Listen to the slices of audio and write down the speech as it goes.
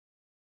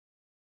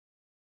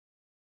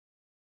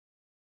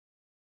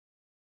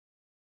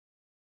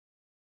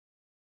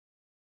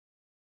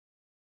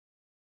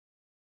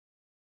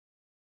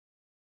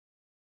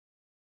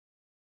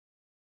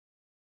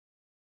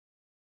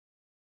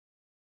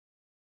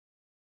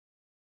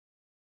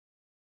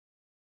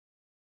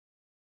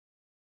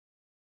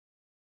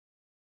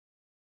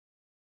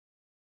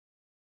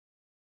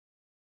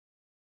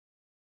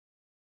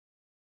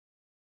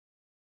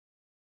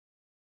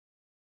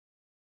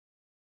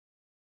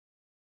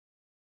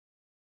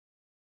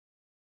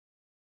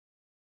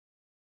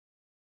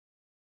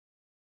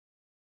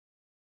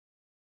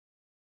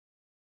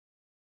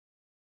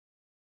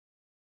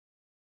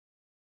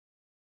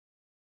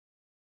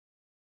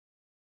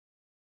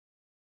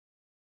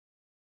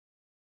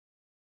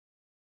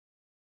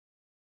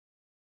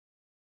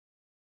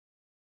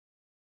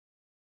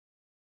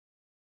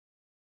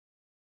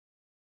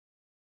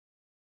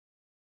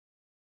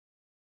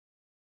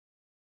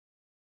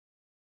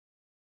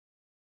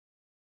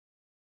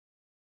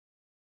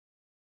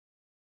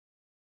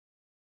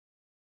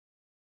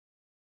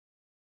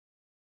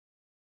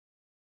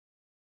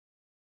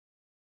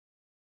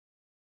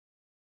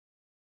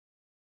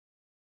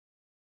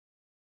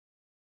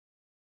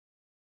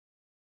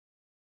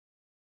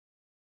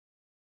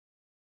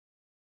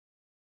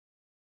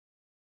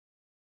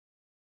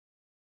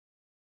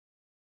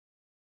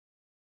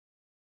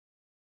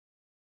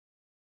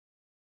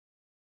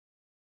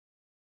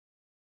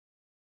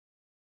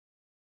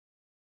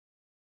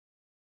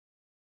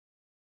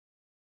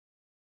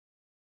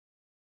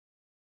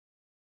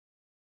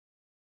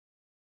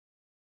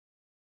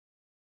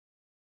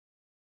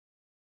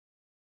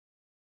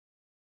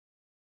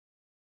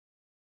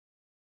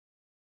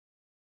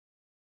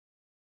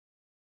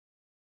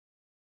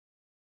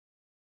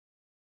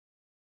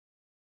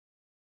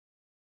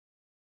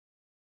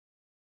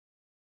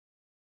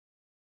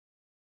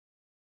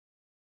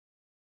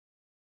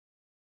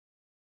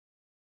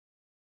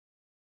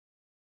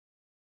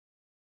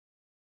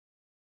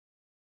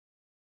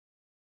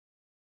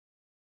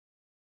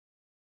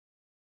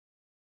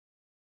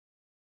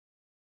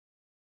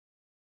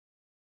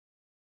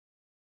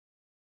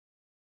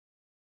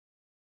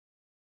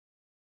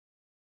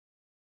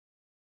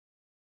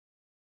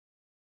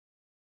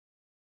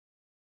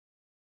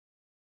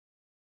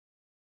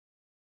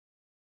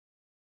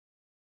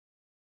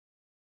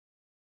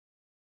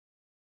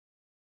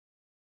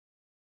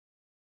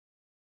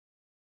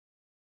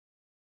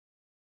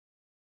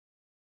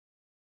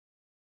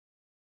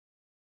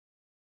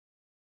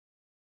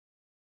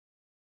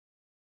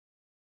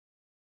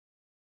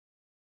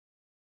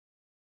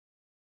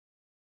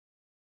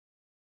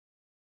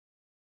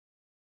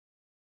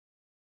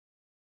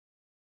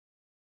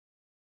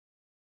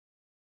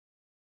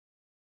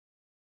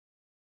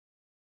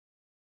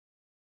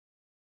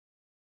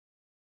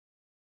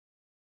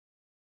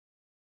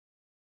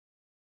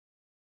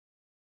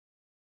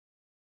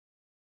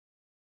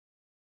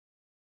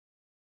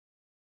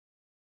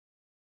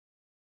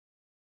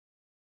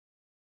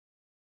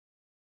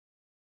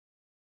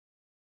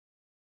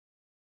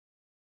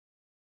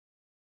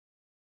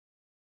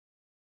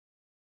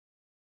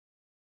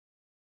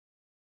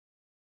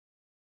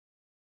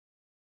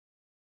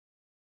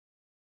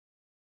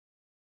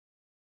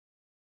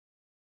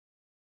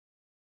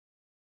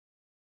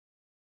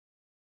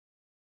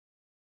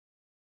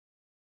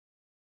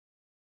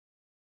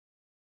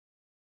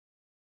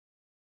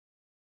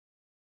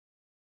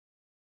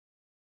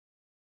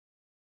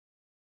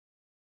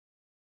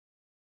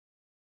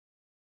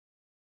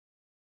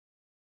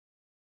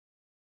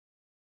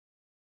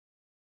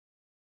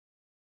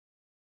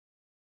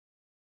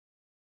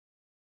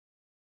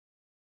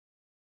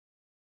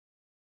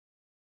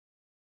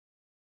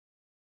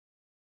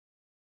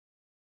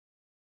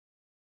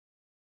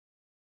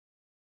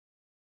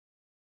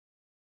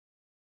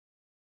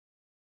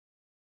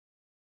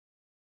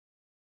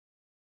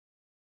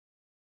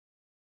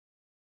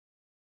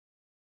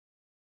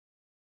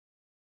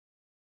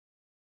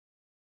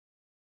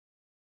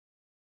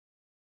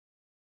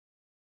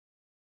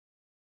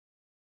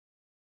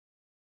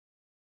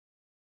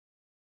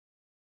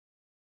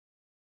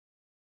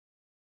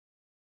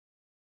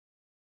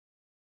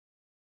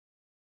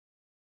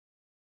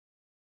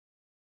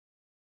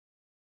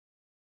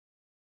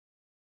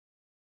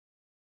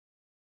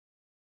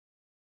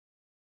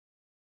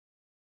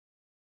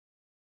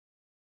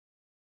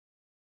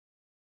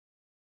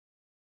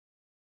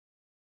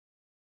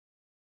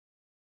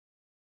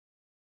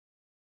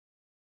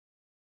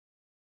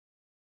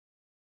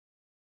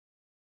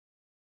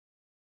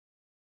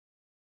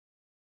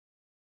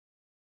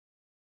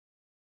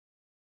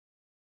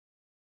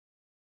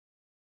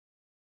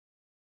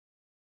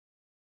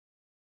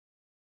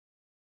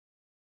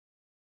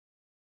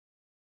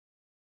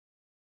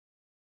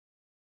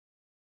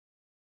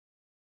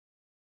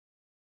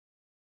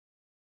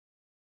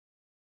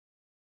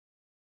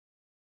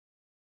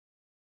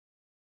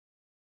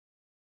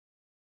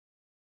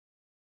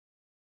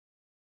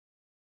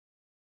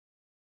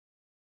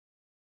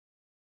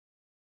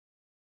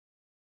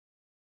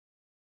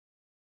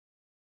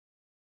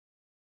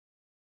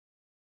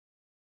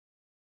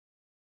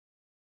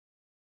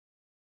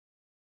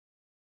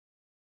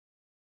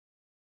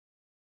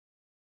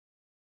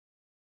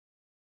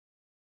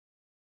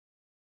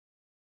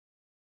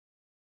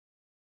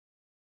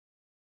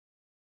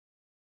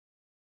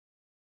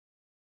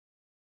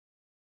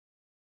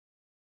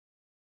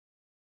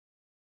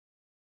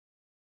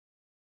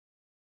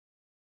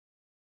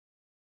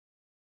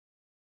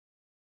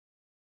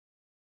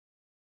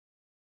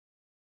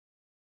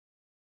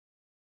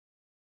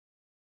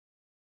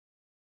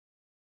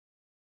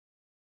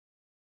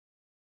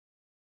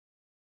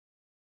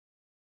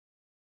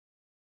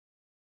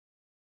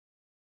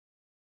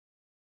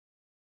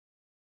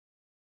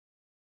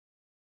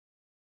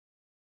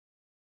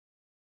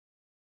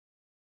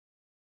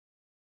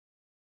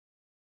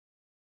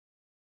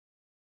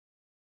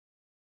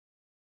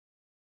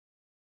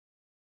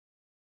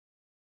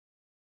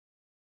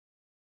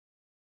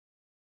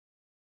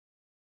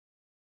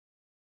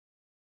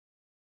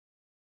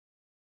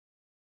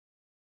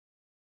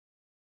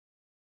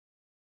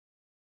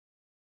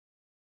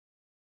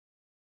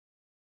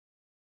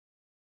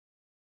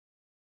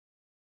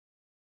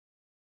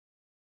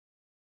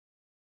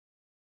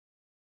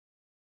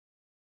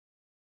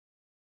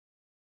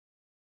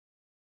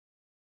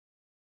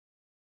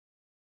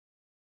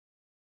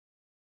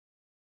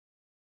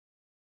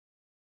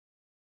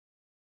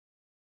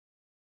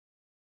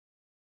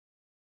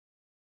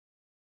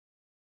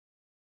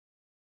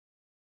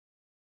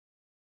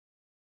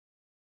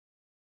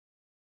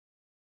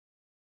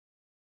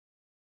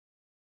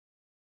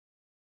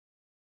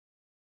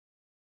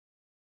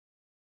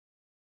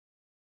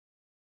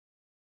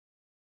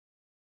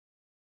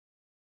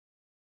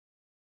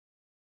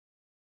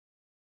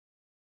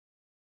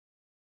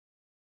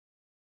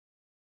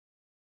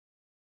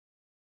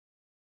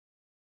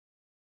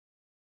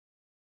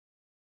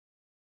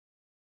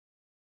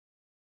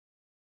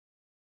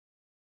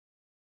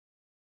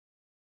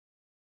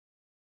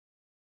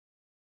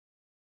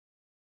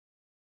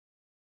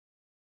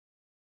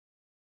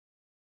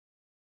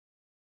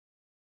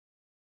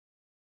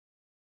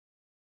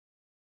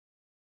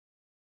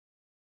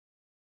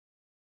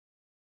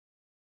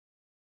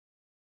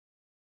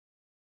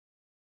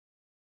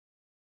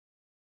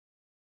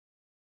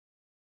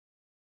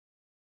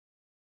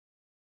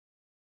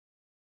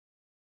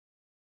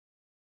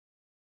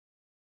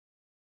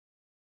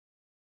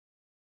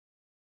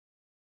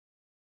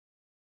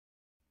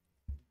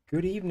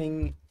Good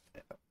evening.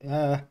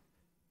 Uh,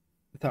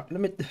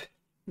 let's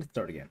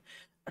start again.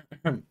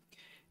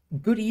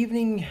 Good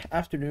evening,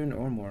 afternoon,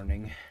 or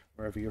morning,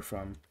 wherever you're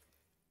from.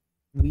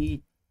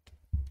 We,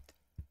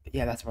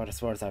 yeah, that's about as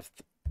far as I've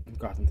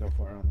gotten so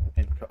far on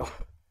the intro.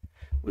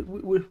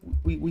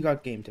 We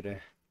got game today.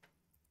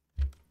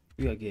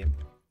 We got game.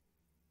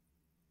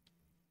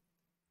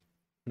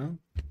 No,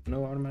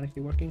 no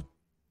automatically working.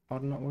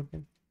 Auto not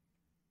working.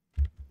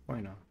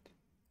 Why not?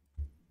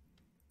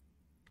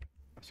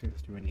 I see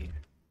there's too many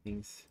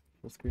things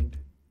full screened.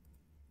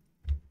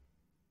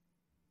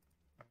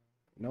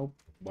 Nope.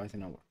 Why is it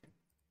not working?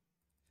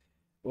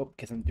 Well,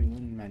 guess I'm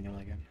doing manual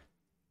again.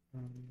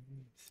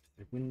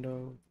 Specific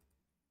window.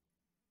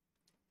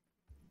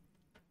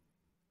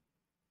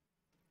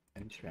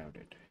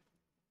 Enshrouded.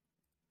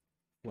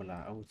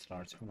 Voila. Oh, it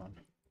starts. Hold on.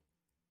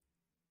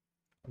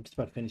 I'm just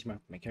about to finish my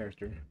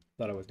character.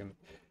 Thought I was gonna.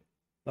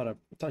 Thought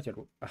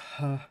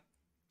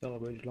I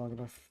waited long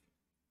enough.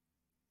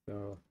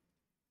 So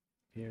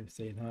here,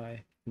 saying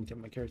hi. Finish up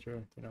my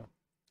character. You know,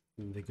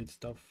 doing the good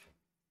stuff.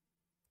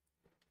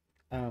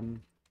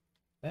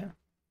 Yeah.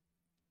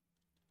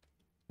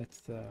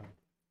 Let's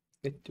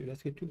get to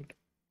it.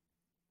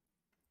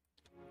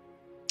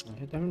 I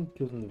haven't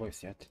chosen the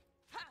voice yet.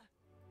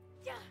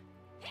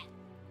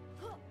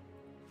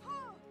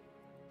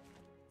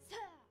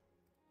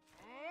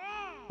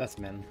 That's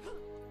men.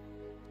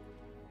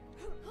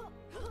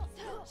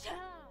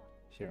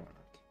 Sure, why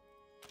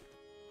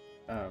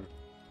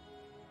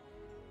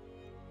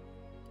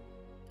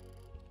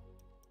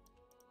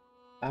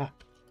not?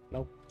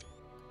 No.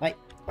 I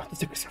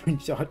just took a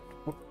screenshot.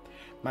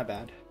 My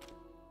bad.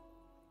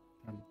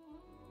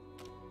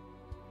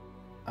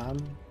 Um.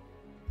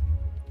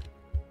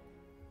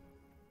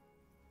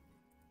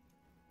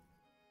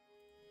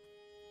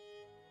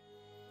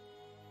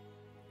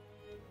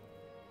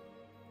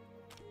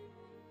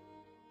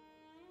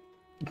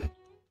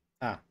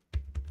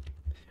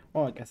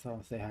 Oh, I guess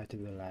I'll say hi to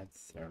the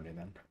lads early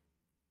then.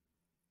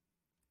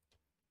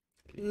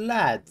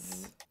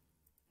 Lads!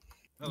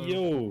 Hello.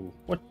 Yo!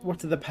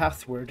 What's the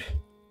password?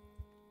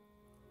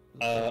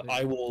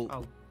 I will.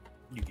 I'll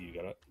You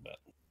got it. But...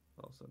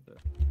 send it.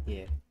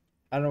 Yeah.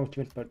 I don't know what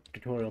you meant about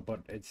tutorial,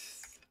 but I'm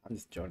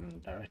just joining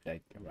direct,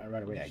 like,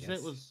 right away, I Did you guess.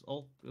 say it was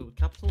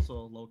capitals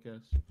or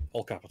lowercase?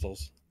 All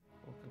capitals.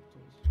 All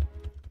capitals.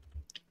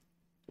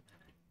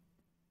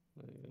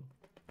 There you go.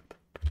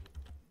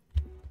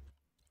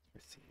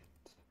 Let's see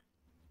it.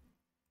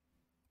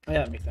 Oh, yeah,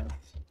 that makes sense.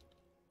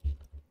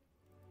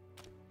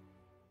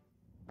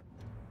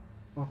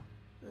 Oh.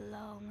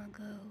 Long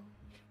ago,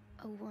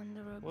 a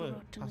wanderer Wait,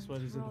 brought an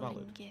password is enthralling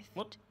invalid. gift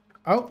What?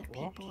 Oh! to the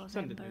people of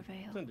Send it,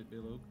 Embervale. send it, dear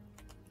Luke.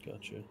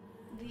 Gotcha.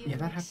 The Yeah,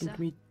 that happened elixir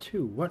to me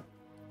too. What?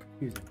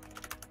 Confusing.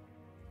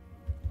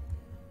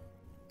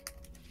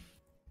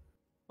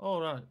 Oh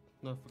right,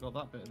 no, I forgot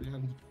that bit at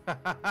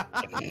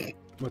the end.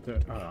 What the?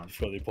 Hold on.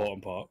 For the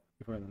important part.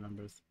 Before the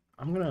numbers.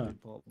 I'm gonna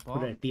Important put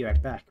part. it. Be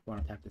right back.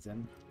 Want to tap this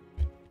in?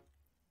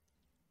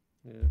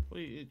 Yeah,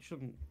 well, it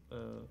shouldn't.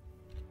 The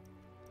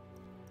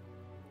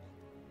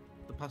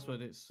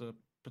password it's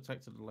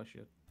protected unless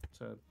you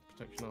turn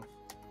protection off.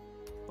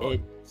 Oh,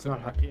 It's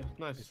not back ha- here.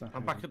 Nice. it's not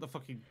I'm back happening. at the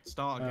fucking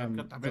start again.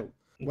 God damn it.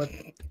 So what?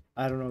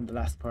 I don't know the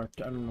last part.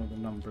 I don't know the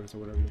numbers or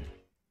whatever.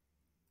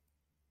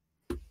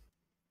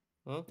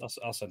 Huh?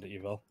 I'll send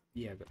it, Val.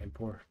 Yeah, the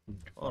import.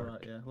 All right,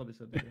 yeah. Let me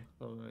send it.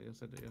 Oh right, yeah,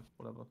 send it. Yeah,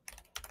 whatever.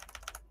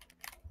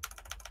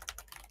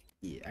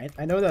 Yeah,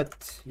 I know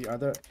that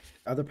the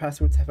other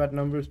passwords have had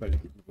numbers, but I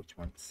don't know which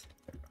ones.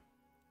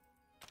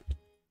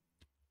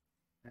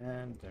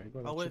 And there you go.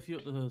 I'll that wait for you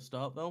at the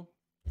start though.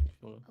 If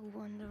you wanna. A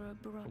wanderer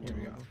brought There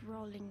we an go.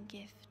 enthralling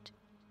gift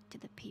to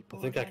the people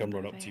I think of I can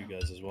run up to you Embervale.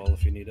 guys as well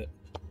if you need it.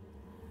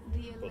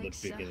 The But the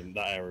elixir, beginning,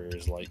 that area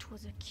is like. it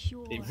was a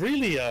cure, It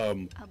really a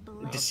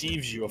blessing,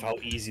 deceives you of how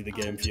easy the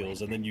game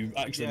feels, and then you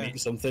actually Yeah. meet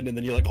something, and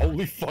then you're like,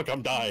 holy fuck,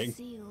 I'm dying.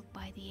 sealed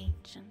by the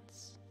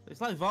ancients.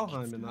 It's like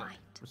Valheim Its in that might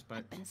had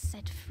respect. been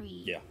set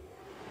free. Yeah.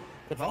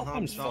 But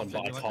Valheim's fun,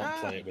 but I can't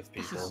play it with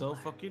This people. is so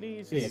fucking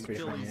easy. Yeah, You it's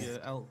pretty kill fun, yeah.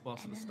 your elk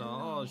boss at the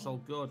start. Oh, it's all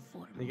good.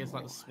 And he gets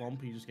like the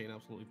swamp, you're just getting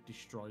absolutely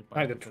destroyed by I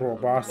had the everything. troll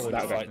boss, Or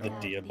that you guy. fight the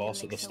deer boss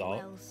at the elixir start.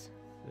 wells,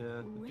 Yeah,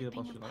 the deer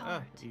boss, you're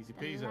like, ripping easy apart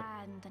the peasy.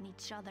 land and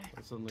each other,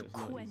 And suddenly it's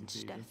not quench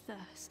easy their peasy.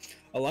 thirst.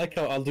 I like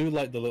how I'll do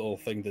like the little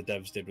thing the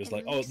devs did was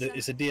like, oh,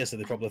 it's a deer, so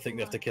they probably think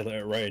they have to kill it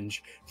at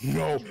range.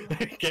 No,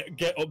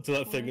 get up to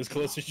that thing as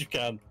close as you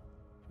can.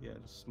 Yeah,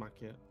 just smack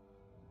it.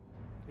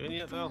 You in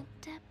yet, From Val?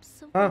 the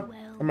depths of Huh? the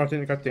well, I'm not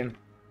in the cutscene.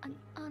 an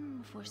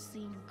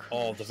unforeseen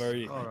Oh, the curse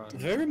very, Alright.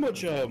 very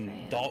much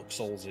Dark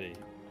Soulsy.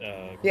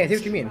 Yeah, see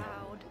what you mean.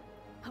 shroud,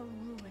 a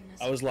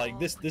ruinous I was like,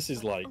 this fog,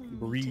 is like only to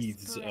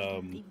breathes spread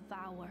and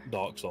devour.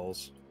 Dark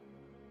Souls.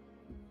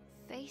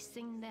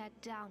 Facing their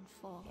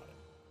downfall,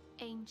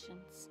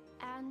 ancients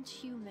and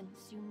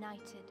humans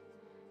united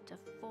to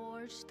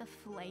forge the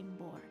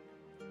Flameborn.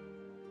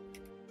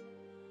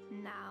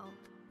 Now,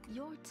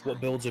 your time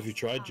What builds have you has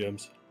tried, come.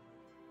 James?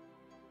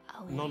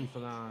 Oh, None yeah. for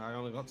now. I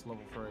only got to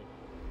level 3.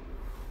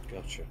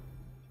 Gotcha.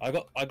 I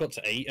got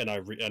to 8 and I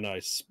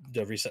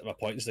reset my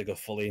points. They go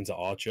fully into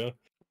Archer.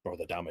 Bro,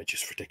 the damage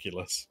is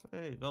ridiculous.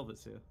 Hey,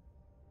 Velvet's here.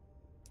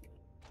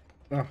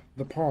 Ah,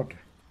 the pod.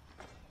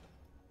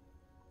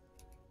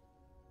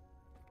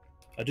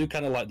 I do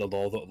kind of like the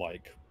lore that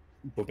like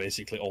we're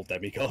basically all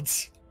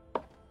demigods.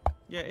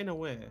 Yeah, in a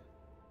way.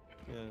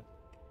 Yeah.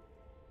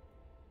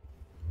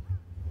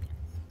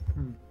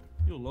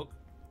 You look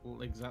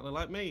exactly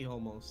like me,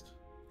 almost.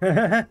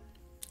 Hmm.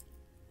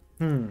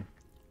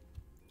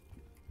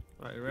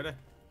 Right, you ready?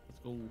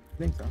 Let's go. I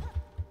think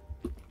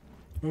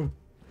so.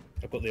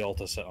 I got the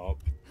altar set up.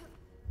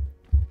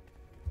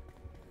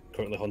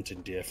 Currently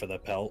hunting deer for their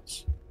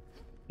pelts.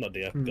 Not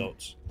deer,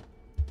 goats.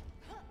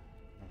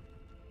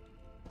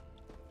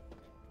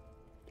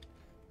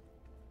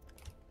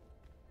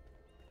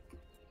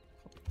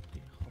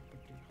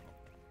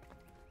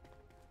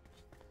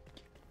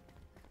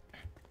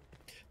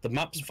 The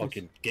map's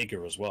fucking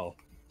giga as well.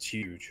 It's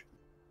huge.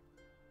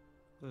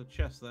 There's a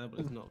chest there, but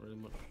there's not really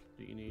much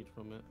that you need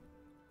from it.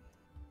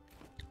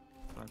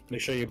 Right,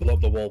 Make sure you blow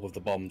up the wall with the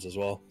bombs as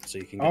well, so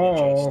you can get the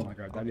Oh chest. my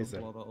god, I'll that is a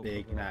blow that up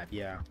big as well. map.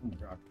 Yeah. Oh my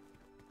god.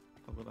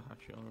 I've got the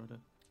hatchet already,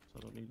 so I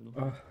don't need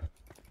enough.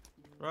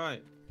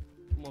 Right,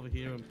 come over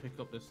here and pick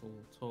up this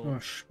little torch. Oh,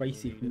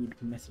 spicy Don't need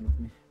food messing with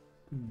me.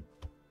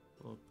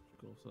 I'll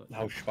go for that.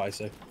 How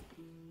spicy?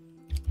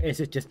 It's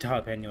just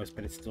jalapenos,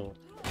 but it's still.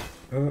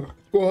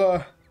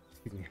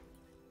 Excuse me.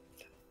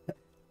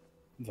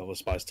 The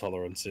spice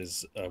tolerance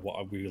is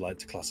what we like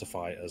to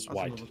classify as That's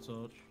white. another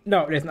torch.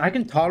 No, listen, I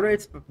can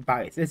tolerate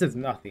spice. This is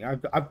nothing.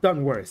 I've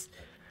done worse,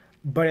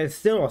 but it's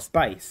still a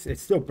spice.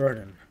 It's still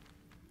burning.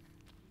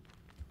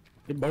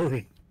 You're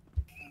burning.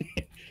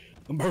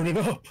 I'm burning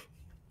up.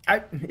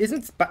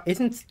 Isn't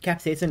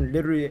capsaicin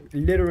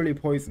literally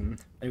poison,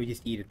 and we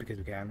just eat it because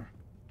we can?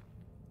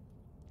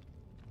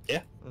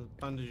 Yeah. There's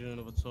a bandage and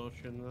another torch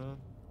in there.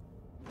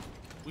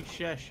 We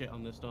share shit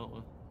on this, don't we?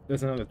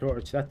 There's another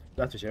torch.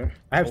 That's for sure.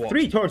 I have What?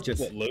 3 torches.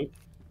 What loot?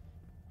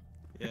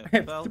 Yeah. I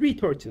have Val, 3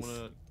 torches. I'm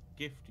gonna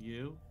gift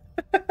you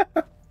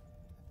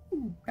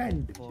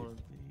And 4 of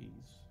these.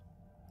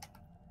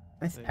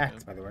 nice There you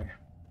axe, go. by the way.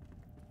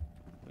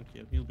 Thank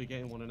you. You'll be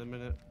getting one in a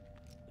minute.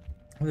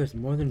 Oh, there's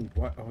more than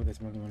what? Oh,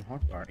 there's more than one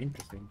hotbar.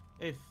 Interesting.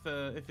 If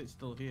it's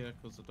still here,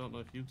 because I don't know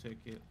if you take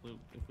it, Luke.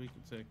 If we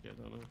can take it,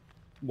 I don't know.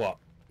 What?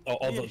 Oh,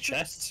 all Yeah, the sure.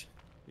 chests?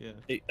 Yeah.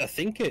 I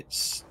think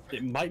it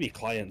might be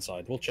client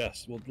side. We'll check.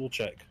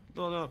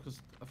 No, because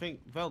I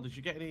think Val, did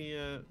you get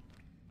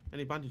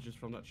any bandages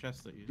from that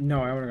chest that you?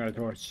 No, I only got a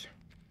torch.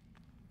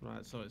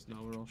 Right, so it's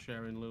now we're all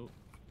sharing loot.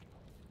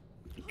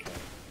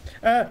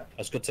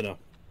 That's good to know.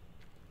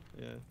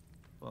 Yeah.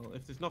 Well,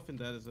 if there's nothing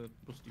there, there's a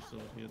rusty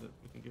sword here that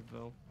we can give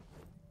Val.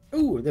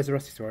 Ooh, there's a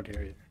rusty sword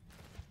here.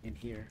 In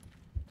here.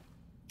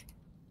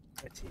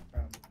 Let's see.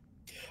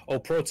 Oh,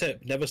 pro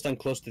tip: never stand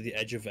close to the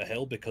edge of a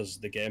hill because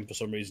the game, for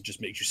some reason,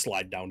 just makes you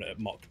slide down it at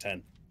Mach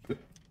 10.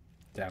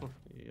 Damn.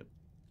 Yep.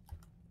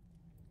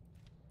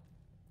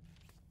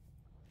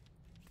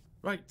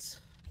 Right.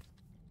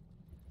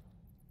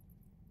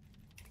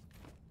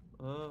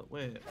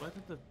 Wait. Where's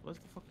the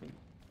fucking?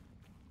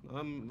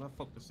 I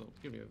fucked this up.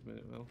 Give me a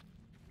minute,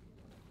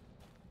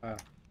 Val.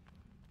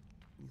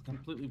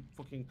 Completely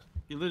fucking.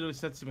 You literally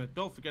said to me,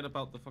 "Don't forget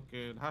about the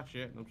fucking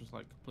hatchet," and I'm just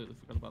like completely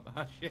forgot about the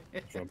hatchet.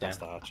 Run past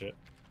the hatchet.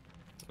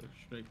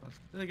 Straight past.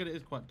 Then again, it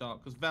is quite dark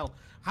because Vel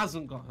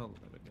hasn't got her.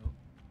 There we go.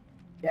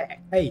 Yeah.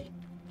 Hey.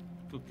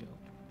 Good girl.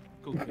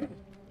 Good girl.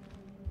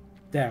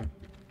 Damn.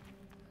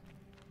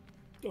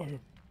 Oh,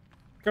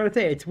 Gotta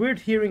say, it's weird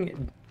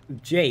hearing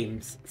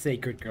James say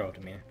 "good girl"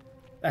 to me.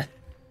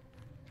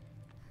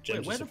 James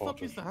Wait, where is the fuck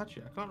supportive. is the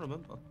hatchet? I can't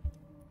remember.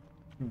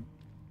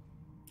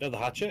 Yeah, the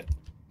hatchet?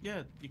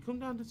 Yeah, you come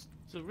down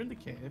to Renni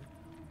Cave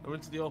or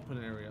into the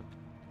open area.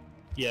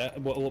 Yeah,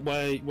 well,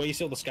 where you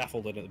see all the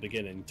scaffolding at the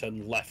beginning,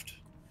 turn left,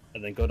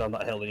 and then go down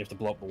that hill, and you have to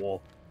blow up the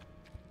wall.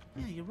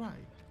 Yeah, you're right.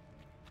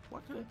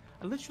 What could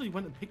I literally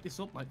went and picked this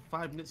up like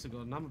 5 minutes ago,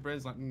 and now my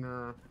brain's like,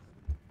 nah.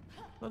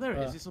 Oh, there it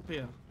is. It's up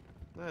here.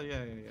 Oh,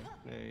 yeah.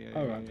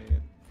 Alright. Yeah.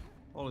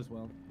 All is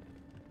well.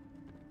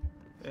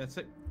 Yeah,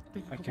 pick a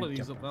I couple of can't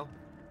these jump up, Val.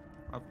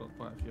 I've got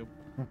quite a few.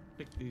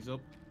 Pick these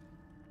up.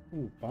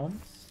 Ooh,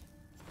 bombs.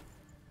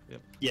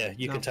 Yep. Yeah,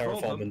 you Now can throw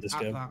terraform them in this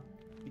at game. that.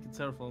 You can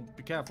terraform.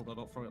 Be careful though,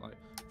 don't throw it like.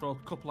 Throw a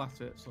couple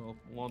at it, so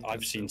 1. I've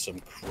 2, seen some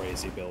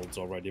crazy builds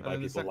already And by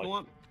then the people second like.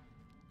 one.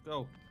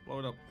 Go. Blow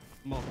it up.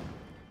 Come on.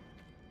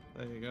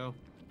 There you go.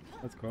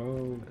 Let's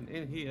go. And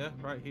in here,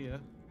 right here,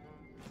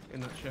 in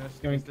that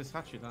chest, Going- is this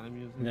hatchet that I'm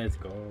using. Let's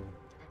go.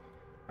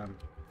 Alright,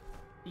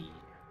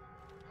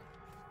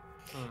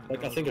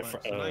 Like, now I think go a back.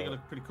 fr- So now you got a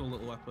pretty cool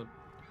little weapon.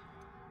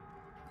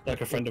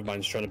 Like a friend of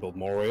mine's trying to build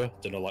Moria,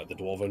 you know, like the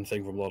dwarven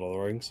thing from Lord of the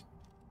Rings.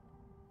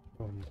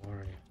 Oh,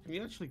 Mario. Can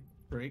you actually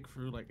break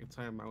through like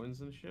entire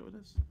mountains and shit with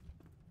this?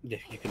 Yeah,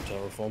 you can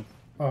terraform.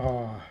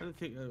 Oh, I didn't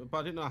think, but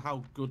I didn't know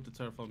how good the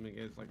terraforming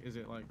is. Like, is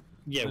it like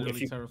Yeah,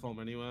 literally terraform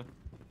anywhere?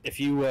 if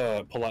you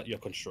pull out your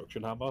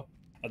construction hammer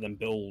and then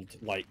build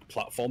like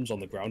platforms on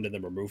the ground and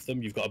then remove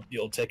them,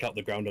 you'll take out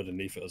the ground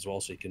underneath it as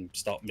well, so you can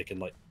start making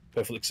like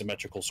perfectly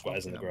symmetrical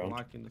squares in the I'm ground.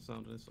 liking the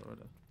sound of this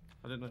already.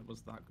 I didn't know it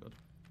was that good.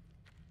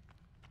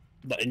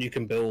 And you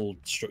can build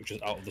structures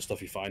out of the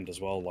stuff you find as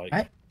well, like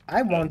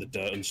I want the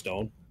dirt and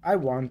stone. I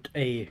want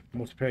a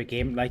multiplayer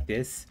game like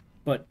this,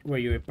 but where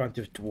you're a bunch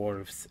of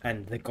dwarves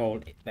and the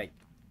goal, like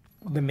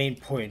the main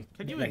point.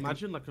 Can you like,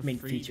 imagine like a main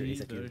feature is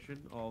 3D that you.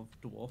 version of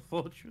Dwarf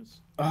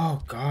Fortress?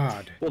 Oh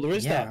God. Well, there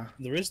is yeah.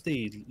 there is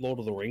the Lord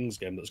of the Rings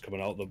game that's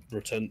coming out. The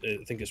Return,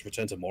 I think it's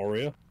Return to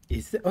Moria.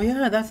 Is it? Oh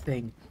yeah, that's the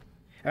thing.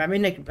 I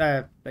mean, like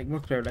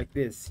multiplayer like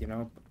this, you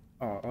know,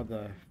 all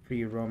the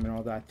free roam and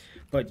all that.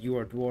 But you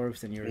are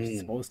dwarves and you're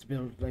supposed to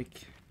build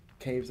like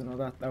caves and all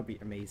that. That would be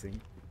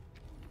amazing.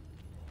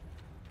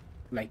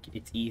 Like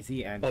it's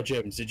easy and. Oh,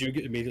 James, did you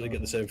immediately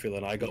get the same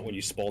feeling I got when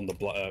you spawned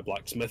the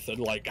blacksmith and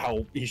like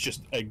how he's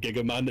just a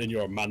giga man and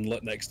you're a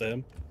manlet next to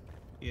him?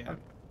 Yeah.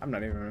 I'm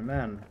not even a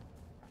man.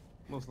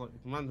 Most like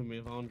reminded me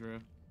of Andrea.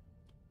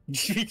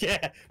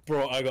 Yeah,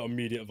 bro, I got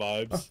immediate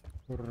vibes.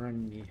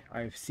 Renni.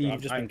 I've seen.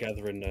 I've just been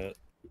gathering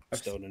I've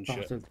stone and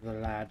shit. spotted the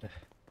lad.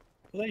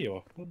 Well, there you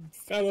are,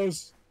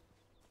 fellas.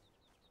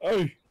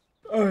 Oi,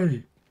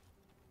 Oi!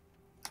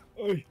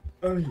 oi,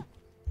 Oi!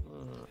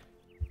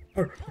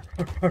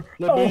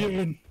 let me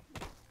in.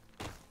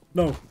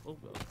 No. Oh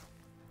god.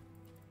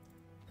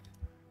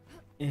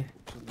 Eh.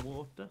 Some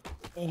water.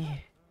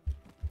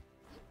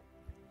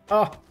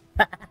 Oh!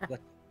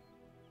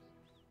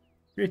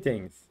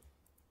 Greetings.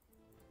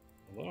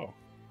 Hello.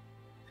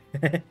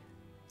 I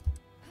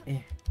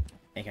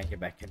can't get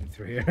back in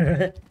through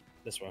here.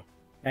 This way.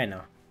 I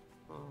know.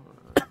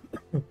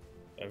 Alright.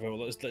 Okay, well,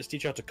 let's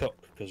teach you how to cook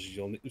because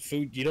you'll need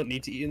food. You don't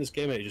need to eat in this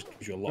game. It just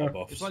gives you a lot of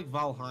buffs. It's like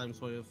Valheim's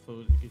way of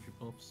food. It gives you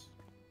buffs.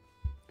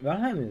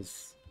 Valheim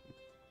is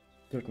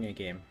certainly a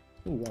game.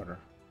 Ooh, water.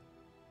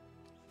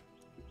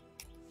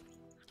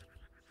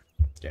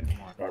 Getting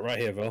water. Right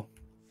here, Val.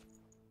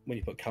 When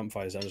you put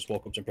campfires down, just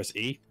walk up to and press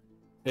E.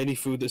 Any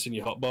food that's in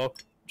your hotbar,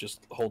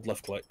 just hold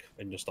left click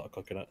and just start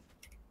cooking it.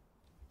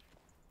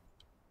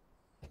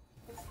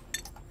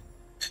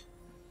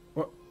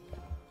 What?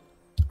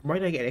 Why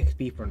did I get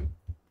XP from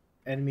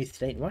enemy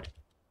state? What?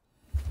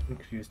 I'm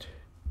confused.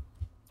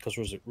 Because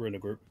we're in a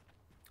group.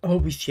 Oh,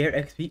 we share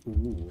XP?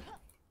 Ooh.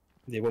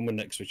 Yeah, when we're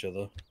next to each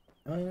other.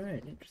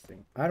 Alright,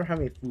 interesting. I don't have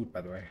any food,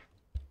 by the way.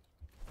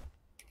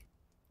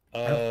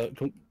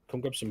 Come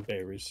grab some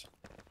berries.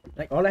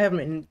 Like, all I have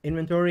in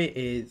inventory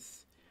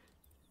is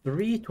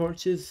 3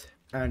 torches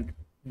and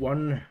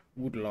 1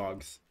 wood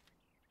logs.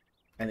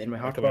 And in my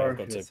Come here,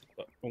 hotbar,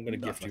 I'm going to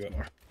gift you it.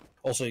 more.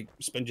 Also,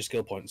 spend your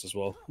skill points as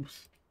well. Let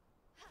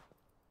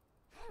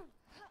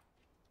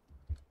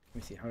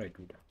me see, how do I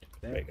do that?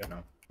 There you go.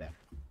 No, there.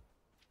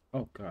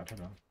 Oh god,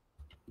 hello.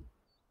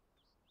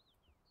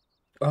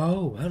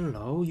 Oh,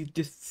 hello, you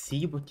just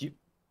see what you...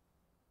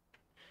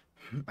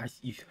 I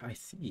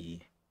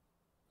see.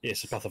 Yeah,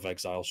 it's a Path of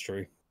Exile's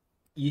true.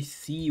 You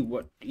see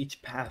what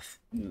each path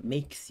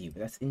makes you.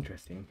 That's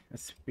interesting.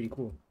 That's pretty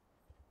cool.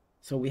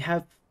 So we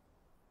have...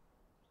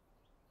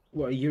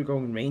 What, you're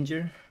going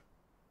ranger?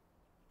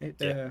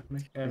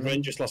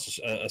 Ranger slash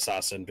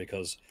assassin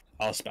because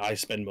I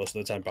spend most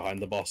of the time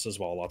behind the bosses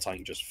while our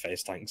tank just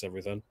face tanks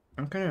everything.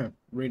 I'm kind of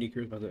really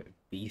curious about the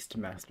beast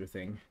master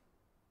thing.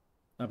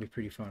 That'd be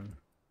pretty fun.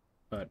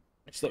 But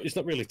it's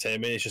not really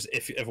taming. It's just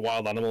if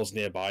wild animals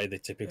nearby, they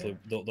typically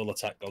they'll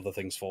attack other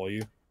things for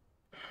you.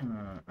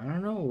 I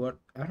don't know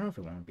if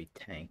I want to be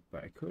tank,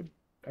 but I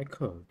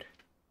could.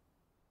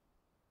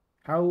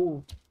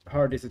 How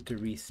hard is it to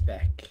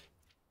respec?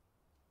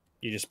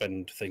 You just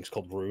spend things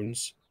called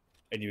runes,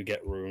 and you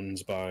get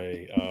runes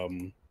by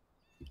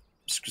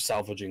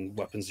salvaging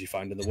weapons you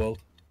find in the world.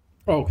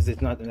 Oh, because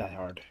it's not that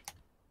hard.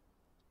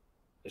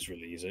 It's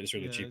really easy. It's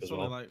really cheap it's as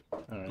only well.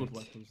 like good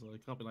weapons. Though.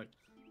 It can't be like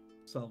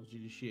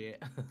salvaging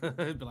shit.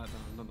 It'd be like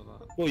none of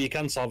that. Well, you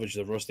can salvage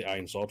the rusty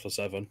iron sword for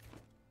 7.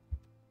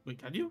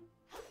 Wait, can you?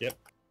 Yep.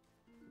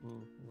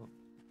 Oh, well,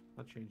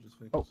 that changes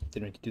things. Oh,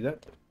 didn't mean to do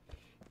that.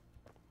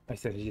 I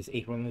said I just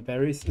ate one of the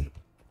berries.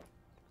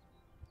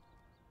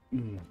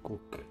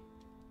 Cook.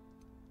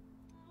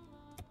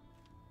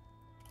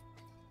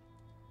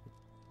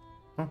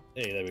 Huh?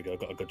 Hey, there we go.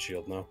 Got a good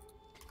shield now.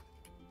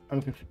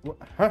 I'm confused. What?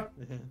 Huh?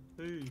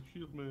 Hey,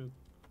 shield man.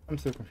 I'm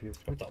so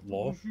confused. Got that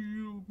law.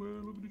 Shield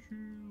man, look at the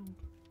shield.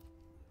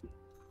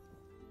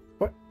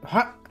 What?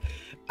 Huh?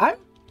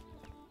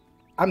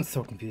 I'm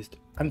so confused.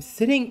 I'm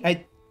sitting.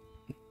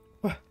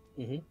 What?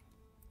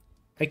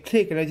 I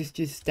click and I just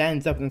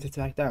stands up and then sits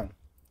back down.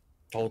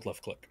 Hold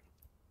left click.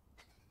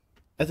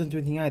 That doesn't do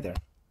anything either.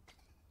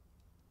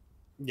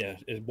 Yeah.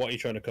 What are you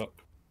trying to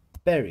cook?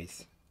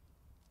 Berries.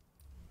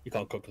 You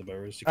can't cook the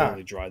berries. You can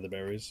only dry the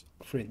berries.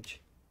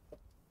 Fringe.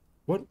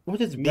 What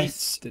does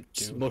Meats, rest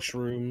do?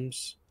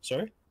 mushrooms.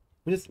 Sorry.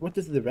 What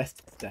does the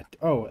rest that?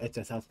 Oh, it's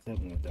just how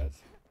something it does.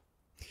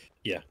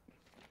 Yeah.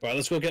 Right.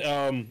 Let's go get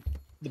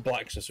the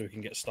blacksmith so we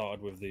can get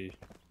started with the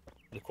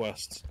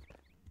quests.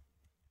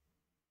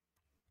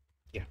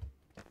 Yeah.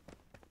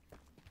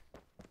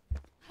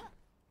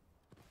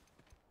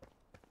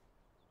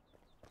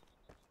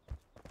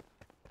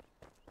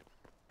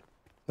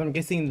 So I'm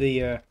guessing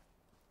the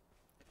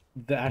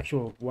the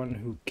actual one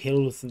who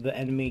kills the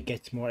enemy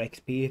gets more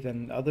XP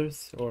than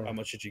others, or How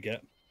much did you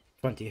get?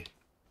 20?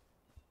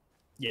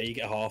 Yeah, you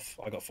get half.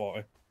 I got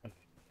 40.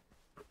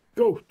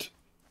 Goat.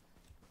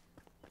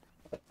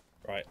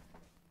 Right.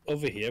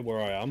 Over here,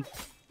 where I am.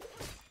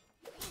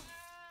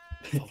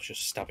 I was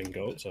just stabbing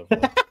goats over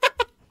there.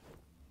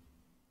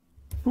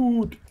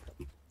 Food.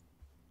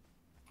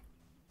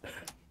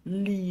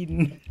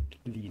 Lean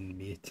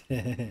meat.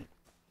 God,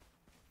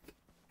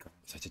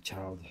 such a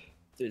child.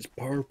 It's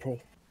purple.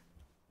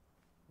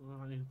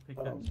 Well, I need to pick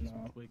Oh, up some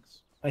no.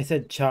 twigs. I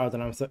said child,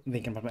 and I was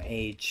thinking about my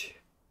age.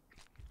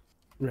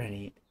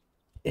 Rennie,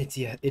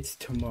 it's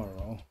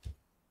tomorrow.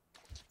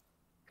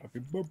 Happy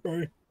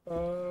birthday.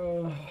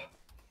 Uh,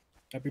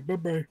 Happy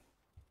birthday.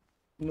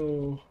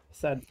 no,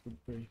 sad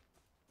birthday.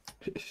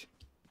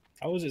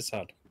 How is it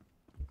sad?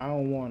 I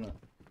don't wanna.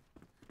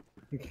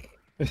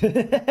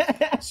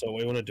 So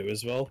what you want to do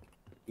as well,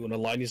 you want to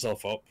line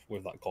yourself up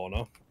with that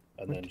corner,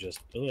 and then just...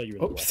 Oh, you're in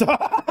the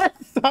Oh, way.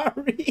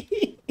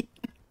 sorry.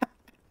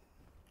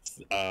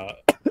 Uh,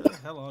 Where the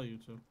hell are you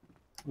two?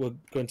 we're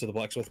going to the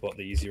blacksmith, but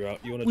the easy route.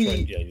 You want to try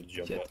and... Yeah, you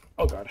jump Shit. it.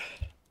 Oh god.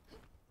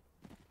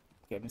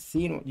 Okay, I'm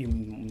seeing what you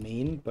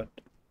mean, but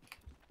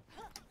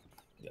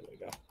There we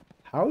go.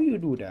 how you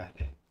do that?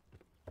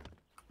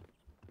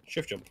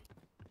 Shift jump.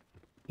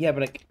 Yeah,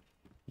 but like,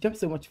 you jump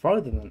so much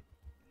farther than.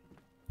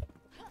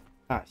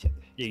 Ah, shit.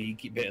 Yeah, you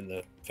keep hitting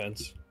the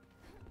fence.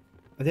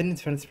 I didn't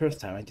finish the first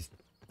time. I just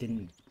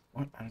didn't.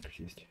 What? I'm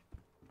confused.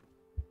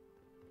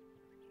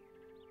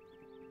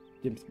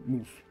 James,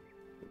 move.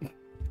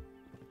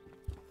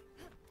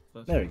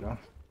 There we go.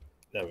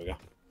 There we go.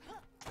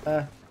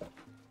 Uh,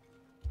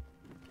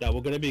 Yeah,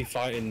 we're going to be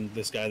fighting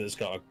this guy that's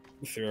got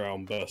a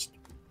 3-round burst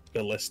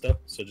ballista,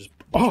 so just...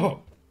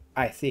 oh,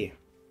 I see.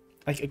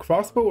 Like a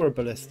crossbow or a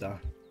ballista?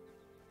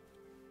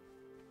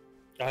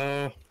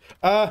 I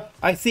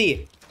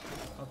see.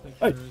 I'll take Hey.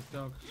 care of his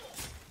dog.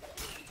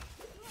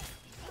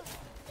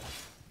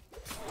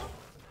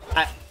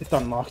 Ah, it's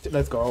unlocked.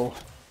 Let's go.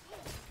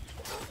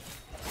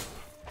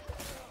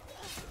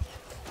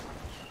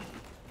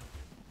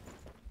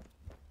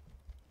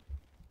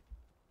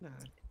 Nah.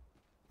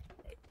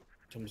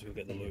 Time to go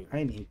get the loot.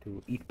 I need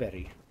to eat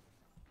berry.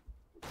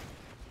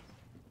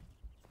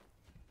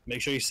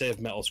 Make sure you save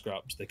metal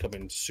scraps. They come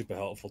in super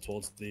helpful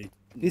towards the...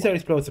 These are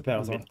explosive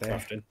barrels, aren't they?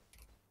 crafting.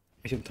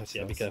 I shouldn't touch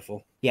Yeah, those. be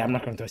careful. Yeah, I'm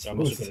not going to touch I'm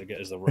those. also going to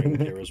get us the ring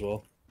here as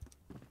well.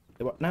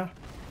 What now?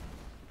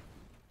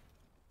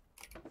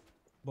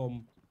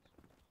 Boom.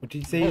 What did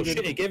you say? Oh you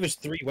shit, it gave us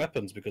 3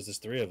 weapons because there's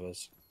 3 of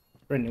us.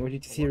 Rennie, what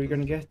did you say you were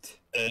going to get?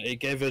 It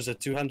gave us a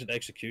 2-handed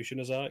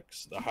executioner's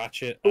axe, a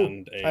hatchet, Ooh,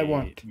 and I a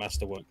want.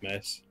 masterwork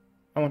mace.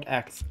 I want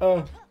axe.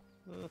 Oh,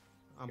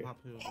 I'm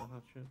happy with that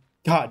hatchet.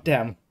 god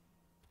damn.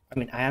 I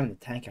mean, I am the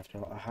tank after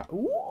all.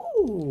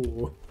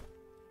 Ooh.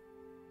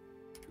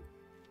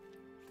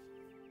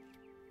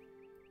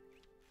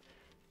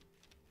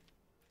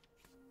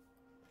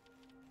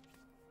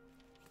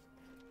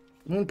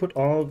 I'm gonna put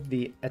all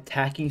the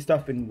attacking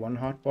stuff in one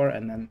hotbar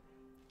and then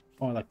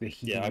all like the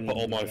healing. Yeah, I put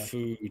all and my that.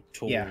 food,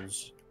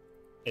 tools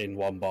in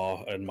one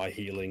bar, and my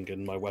healing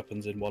and my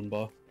weapons in one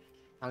bar.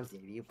 How's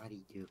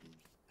everybody doing?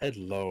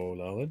 Hello,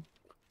 Lolin.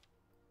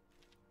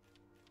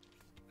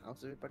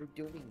 How's everybody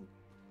doing?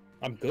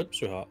 I'm good,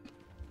 sweetheart.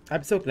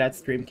 I'm so glad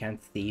stream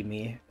can't see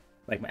me,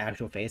 like my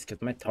actual face,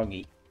 because my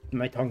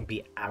tongue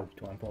be out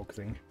while I'm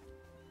focusing.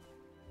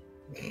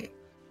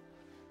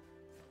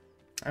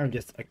 I'm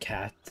just a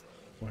cat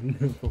when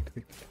I'm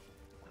focusing.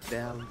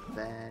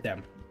 Velvet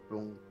Damn.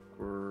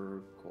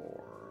 Bunker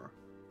Core.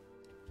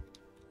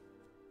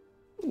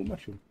 Ooh,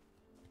 mushroom.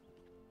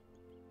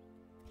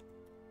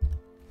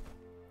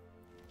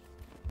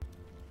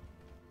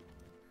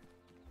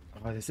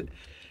 Oh, this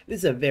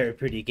is a very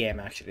pretty game,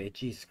 actually.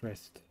 Jesus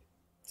Christ.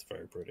 It's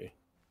very pretty.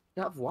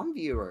 You have one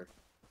viewer.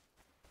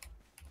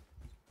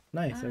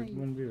 Nice, Hi.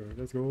 everyone viewer.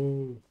 Let's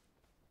go.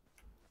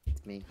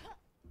 It's me.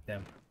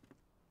 Damn.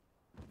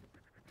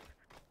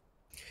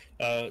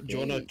 Do you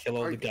want to Hey, kill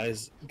all are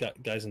the you-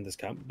 guys in this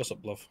camp? What's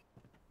up, love?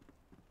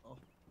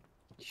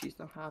 She's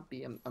not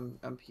happy. I'm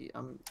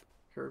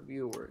her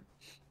viewer.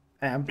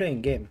 Hey, I'm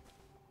playing game.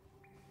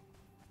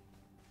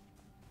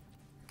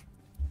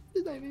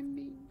 Did I even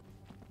mean?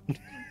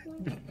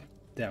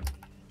 Damn.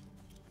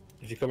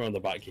 If you come around the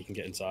back, you can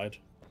get inside.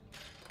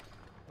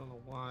 I don't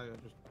know why I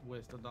just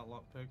wasted that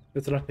lockpick.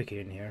 There's a lockpick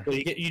in here. Well,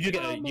 you do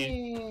get a...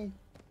 Mommy!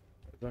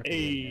 Lockpick in here.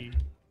 Hey!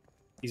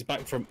 He's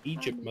back from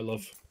Egypt, my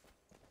love.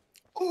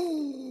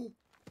 Oh!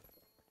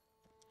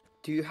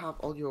 Do you have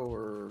all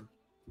your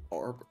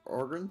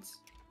organs?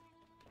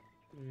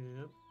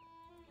 Yep.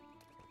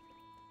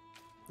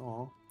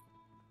 Oh.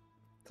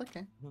 It's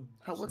okay. Hmm,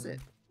 How was so, it?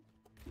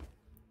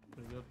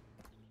 Pretty good.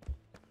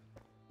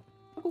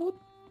 Good.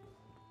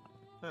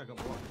 Yeah, I got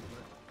my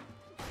lockpick.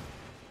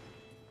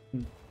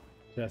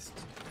 Just.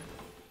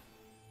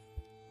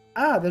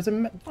 Ah, there's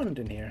a wand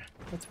in here.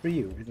 That's for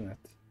you, isn't it?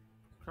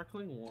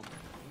 Crackling one.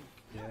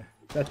 Yeah.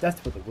 That's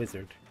for the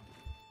wizard.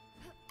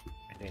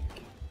 I think.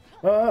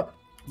 Oh!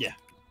 Yeah.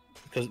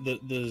 because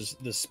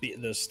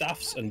there's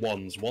staffs and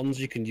wands. Wands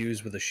you can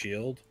use with a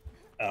shield,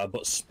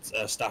 but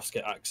staffs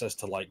get access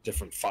to like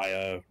different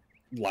fire,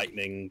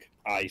 lightning,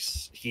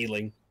 ice,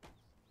 healing.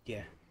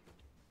 Yeah.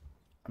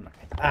 I'm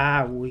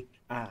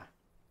not.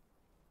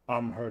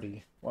 Arm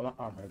hurdy. Well, not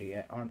arm hurdy.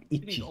 Yeah, arm You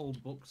need itchy.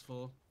 old books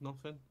for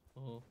nothing.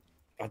 Or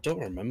I don't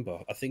remember.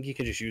 I think you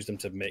can just use them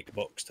to make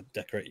books to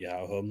decorate your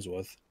homes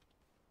with.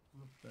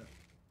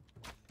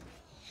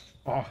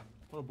 Oh, I want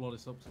to blow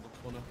this up to the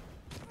corner.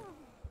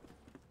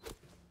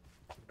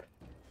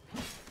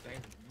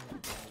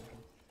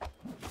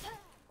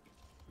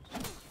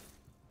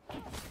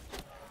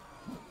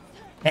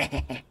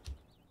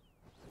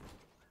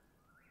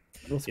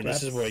 those Yeah,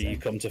 this is scraps where you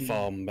and come to food.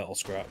 farm metal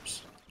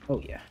scraps. Oh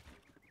yeah.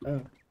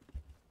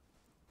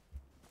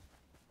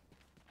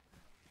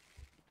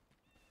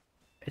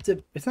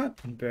 It's not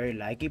very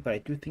laggy, but I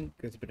do think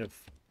there's a bit of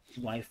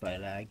Wi-Fi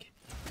lag.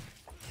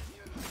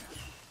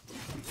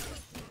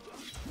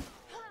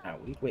 Ah,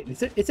 wait,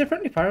 is there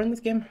friendly fire in this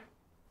game?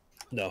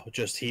 No,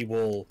 just he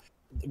will.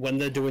 When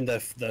they're doing their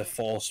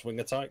force swing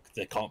attack,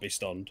 they can't be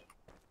stunned.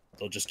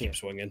 They'll just keep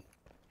swinging.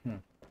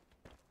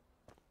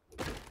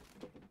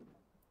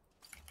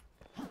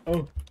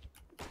 Oh.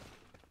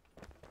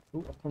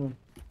 Ooh, come on.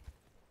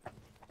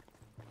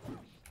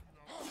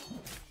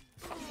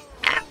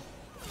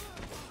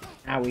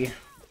 Owie.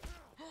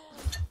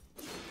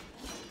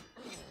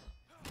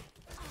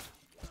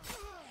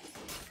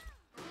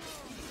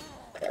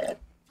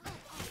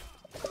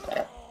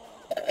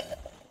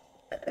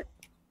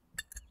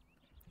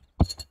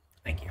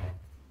 Thank you.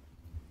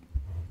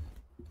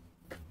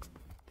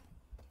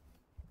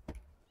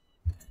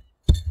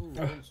 Ooh,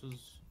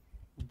 monster's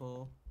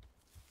bow.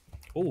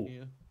 Oh,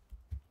 Yeah.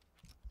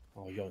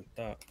 oh, yoink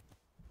that.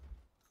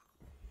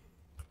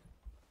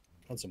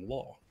 And some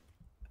law.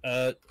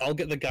 I'll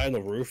get the guy on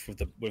the roof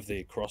with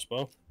the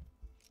crossbow.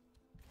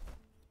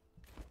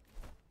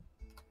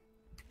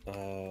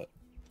 Because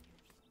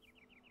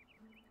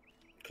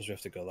we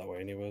have to go that way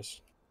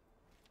anyways.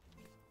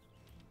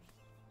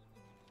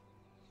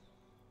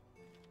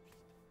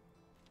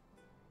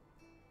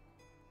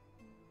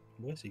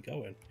 Where's he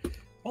going?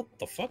 What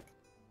the fuck?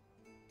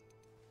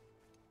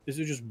 This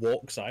dude just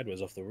walk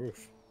sideways off the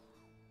roof.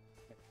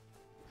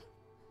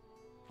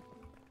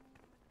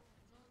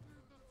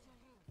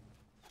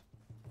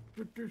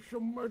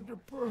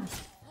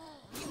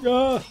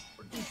 Yeah.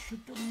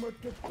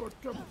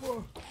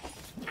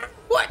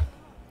 What?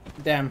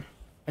 Damn.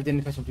 I didn't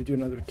expect him to do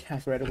another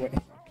attack right away.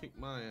 Kick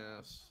my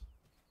ass.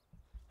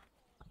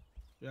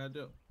 Yeah, I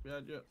do. Yeah,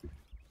 I do.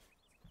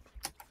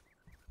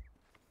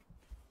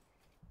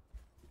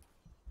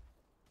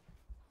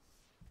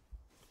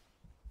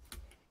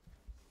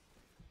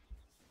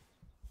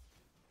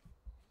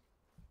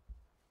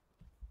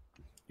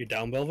 You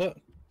down, Velvet?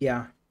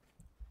 Yeah.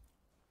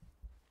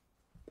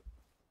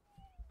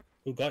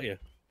 Who got you?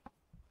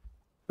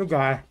 Good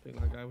guy. I think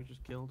that guy we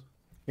just killed.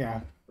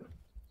 Yeah.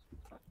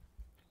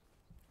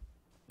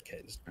 Okay,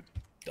 it's I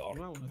dark.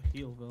 might want to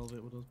heal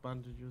Velvet with those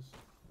bandages.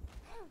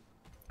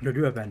 They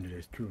do have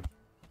bandages too.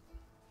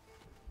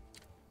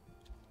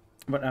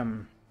 But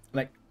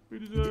like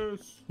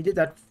he did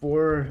that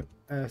 4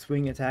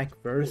 swing attack Oh,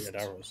 first, he had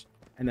arrows.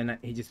 and then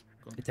he just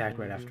Got attacked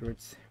right bandages.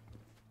 afterwards.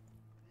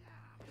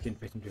 Didn't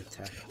pick him to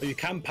attack. Oh, you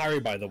can parry,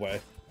 by the way.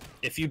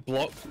 If you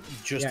block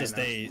just Yeah, I as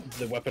know.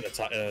 the weapon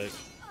attack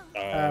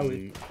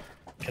Wait.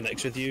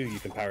 connects with you, you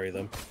can parry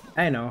them.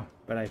 I know,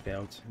 but I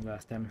failed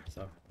last time,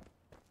 so.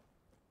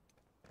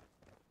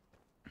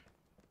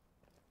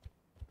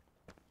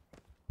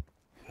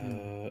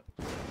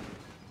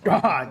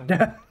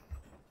 God!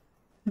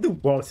 The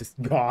boss is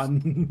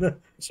gone.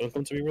 Someone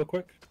come to me real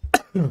quick.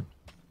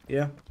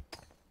 Yeah.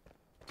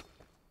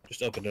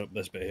 Just open up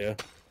this bit here.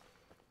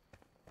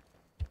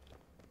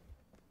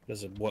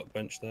 There's a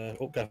workbench there.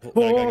 Oh, careful.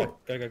 Go.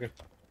 There's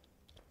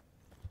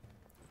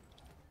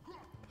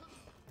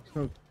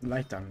no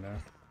light down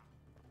there.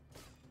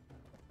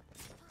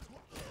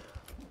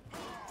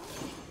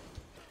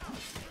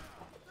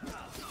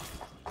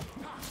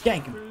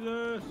 Gank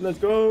him. Let's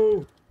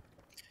go.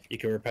 You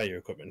can repair your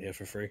equipment here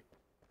for free.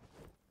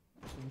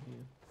 What's in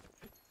here?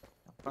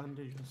 A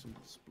bandage and some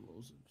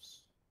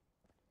explosives.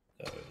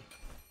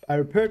 I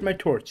repaired my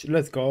torch.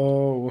 Let's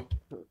go.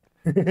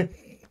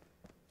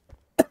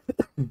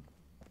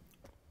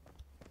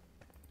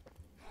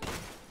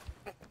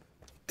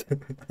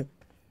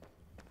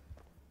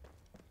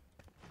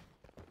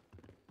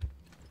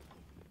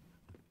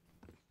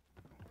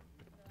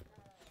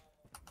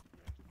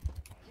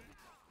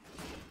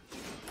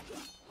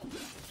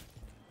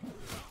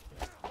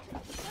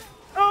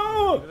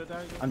 Oh! You gonna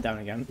die again? I'm down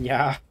again.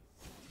 Yeah.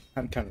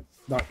 I'm kind of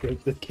not good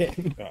at this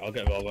game. Right, I'll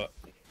get Velvet.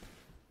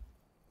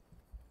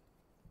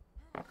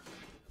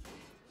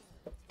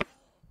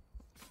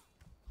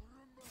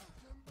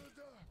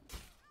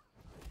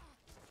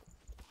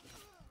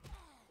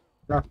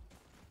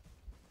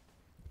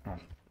 Ah.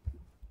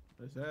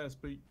 This ass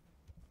beat.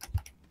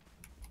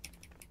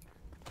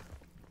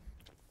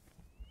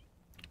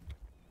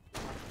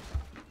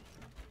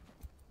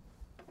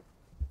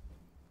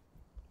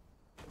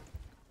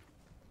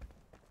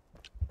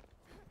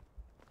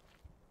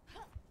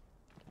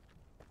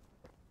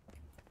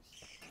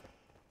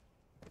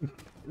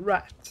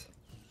 rat.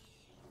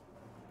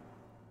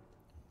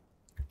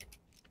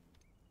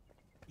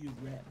 You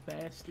rat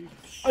bastard.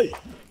 Hey.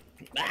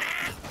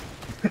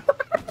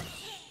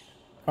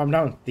 Calm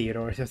down,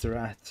 Theodore. It's just a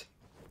rat.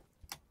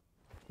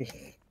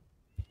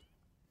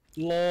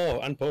 Law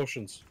and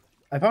potions.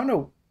 I found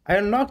a. I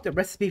unlocked a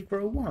recipe for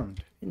a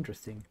wand.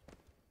 Interesting.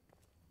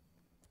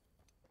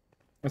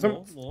 Law.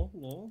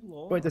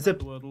 Wait, there's I a-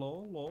 heard the word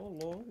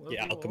law.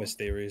 Yeah, alchemist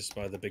theories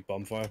by the big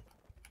bonfire.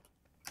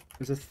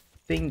 There's a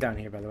thing down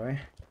here, by the way.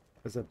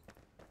 There's a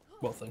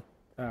What thing?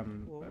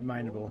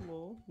 mineable.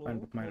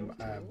 Mineable.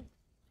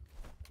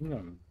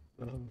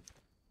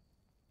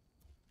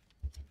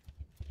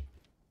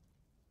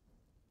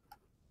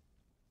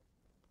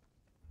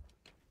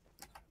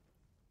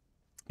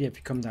 Yeah, if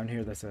you come down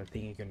here, there's a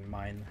thing you can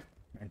mine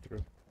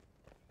through.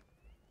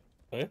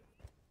 Oh, yeah?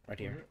 Right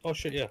here. Oh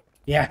shit, yeah.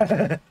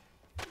 Yeah.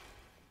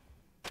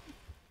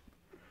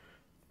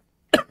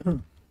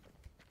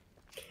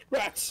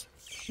 Rats!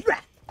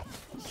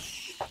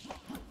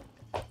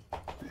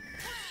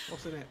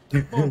 What's in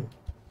it? Oh,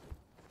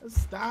 a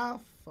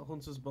staff, a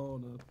hunter's bow,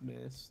 and a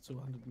mace,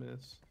 two-handed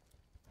mace.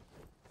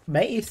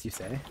 Mace, you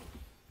say?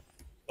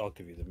 I'll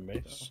give you the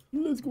mace.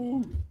 Let's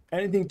go.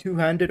 Anything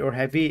two-handed or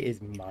heavy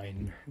is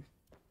mine.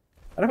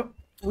 I don't.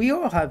 We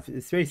all have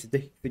very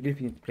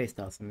significant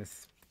playstyles in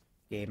this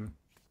game.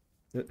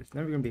 It's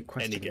never going to be a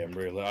question. Any game,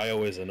 really. I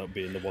always end up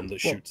being the one that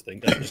shoots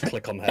things. I just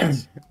click on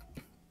heads.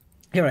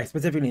 Yeah, right.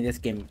 Specifically in this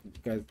game,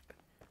 because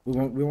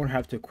we won't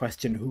have to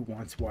question who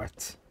wants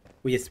what.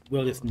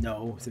 We'll just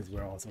know, since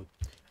we're also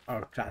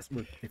our class.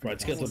 Right,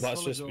 to get to the Solid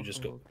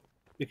blacksmith, gold.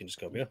 we can just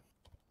go here.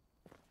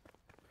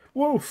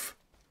 Wolf.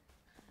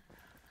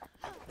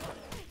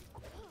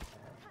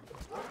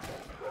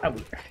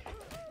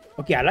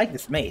 Okay, I like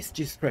this mace.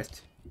 Jesus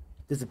Christ.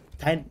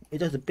 It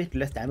does a bit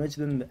less damage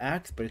than the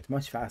axe, but it's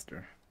much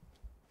faster.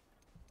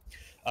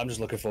 I'm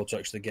just looking forward to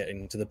actually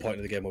getting to the point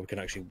of the game where we can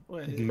actually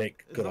Wait,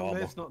 make is good that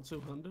armor. mace not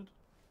 200?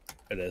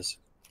 It is.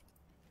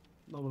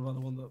 No, what about the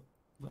one that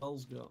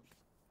Vel's got?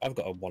 I've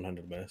got a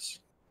 100 mace.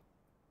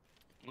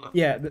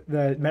 Yeah,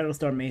 the Metal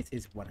Star mace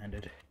is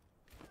 100.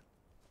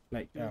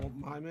 Like, You want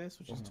my mace,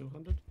 which is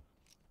 200?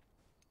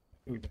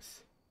 ooh,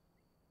 this.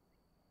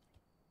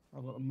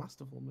 I've got a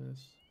masterful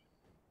mace.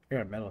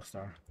 You're a Metal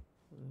Star.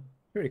 Yeah,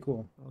 Pretty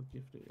cool. I'll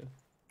gift it you.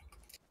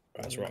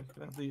 Right, that's Yeah, rock.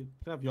 Can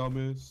I have your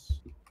mace?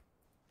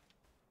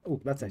 Oh,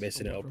 that's I'm nice.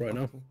 missing it up right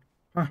now.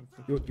 Huh?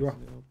 You Messing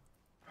want? it up.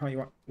 Huh? You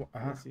want?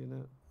 Messing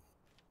it.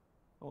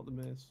 I want the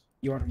mace.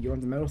 You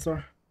want the Metal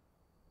Star?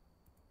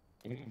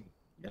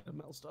 Yeah, the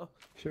metal star.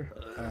 Sure.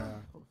 What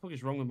the fuck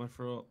is wrong with my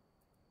throat?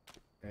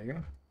 There you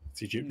go.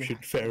 It's Egyptian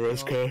Nah,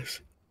 pharaoh's no.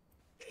 curse.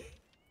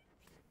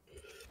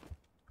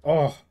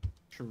 Oh.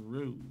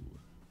 True.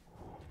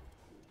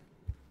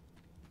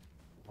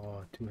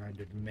 Oh,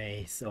 200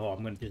 mace. Oh,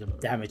 I'm gonna do some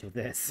damage with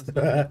this.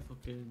 That's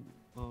fucking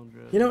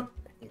 100. You know,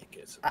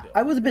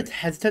 I was a bit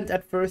hesitant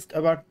at first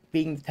about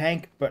being the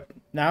tank, but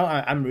now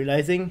I'm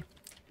realizing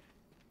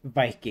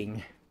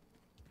Viking.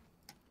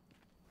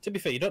 To be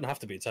fair, you don't have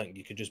to be a tank.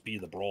 You could just be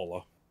the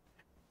brawler.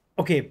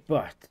 Okay,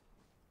 but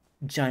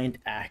giant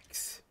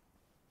axe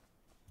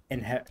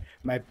and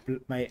make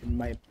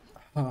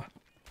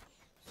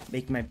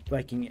my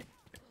Viking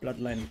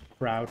bloodline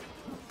proud.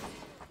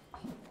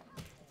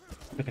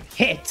 I can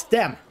hit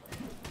them.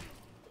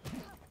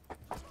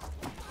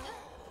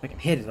 I can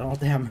hit it all,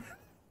 damn.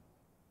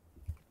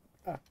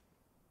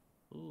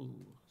 Ooh,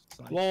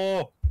 sight.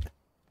 Law!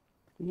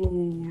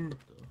 Whoa.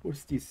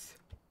 What's this?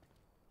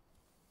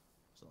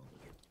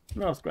 Salvage.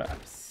 No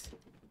scraps.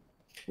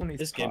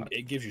 This game,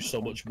 it gives you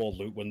so much more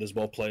loot when there's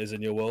more players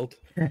in your world.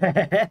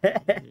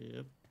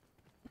 Yep.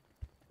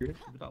 Give me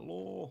that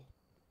law.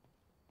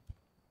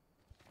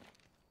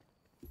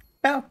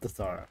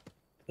 Balthasar.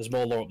 There's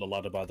more lore up the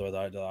ladder, by the way,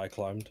 that I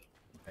climbed.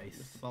 Nice.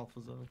 Mr.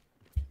 Balthazar.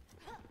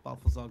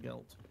 Balthazar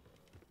Gelt.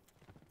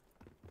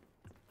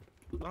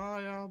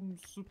 I am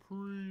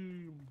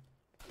supreme.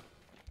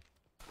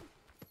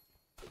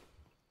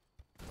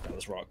 Yeah,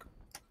 let's rock.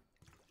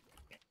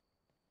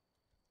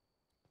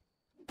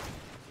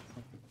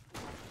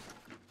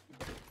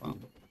 Bam.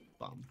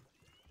 Bam.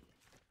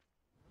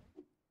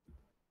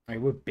 I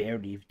mean, we've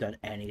barely done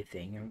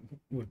anything.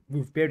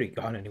 We've barely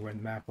gone anywhere in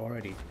the map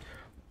already.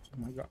 Oh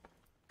my god.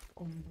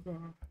 Oh my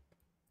god.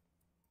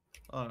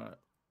 Alright.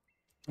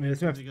 I mean,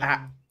 let's have,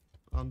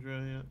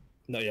 Andrea yet?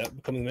 Not yet.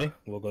 Come with me.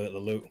 We'll go get the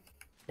loot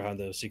behind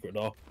the secret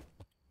door.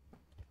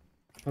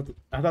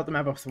 I thought the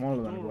map was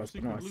smaller than it Oh, was,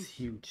 but no, secret it's loot.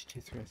 huge.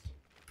 Jesus Christ.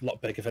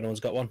 Lockpick if anyone's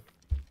got one.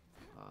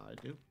 I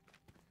do.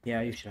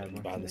 Yeah, you should have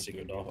one. Behind the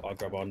secret door. I'll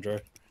grab Andre.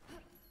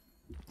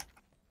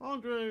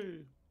 Andre!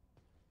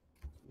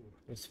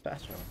 It's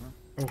faster,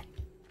 huh?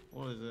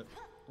 What is it?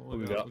 What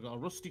we got? We got a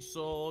rusty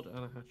sword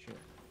and a hatchet.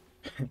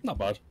 Not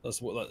bad.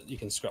 That's what you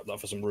can scrap that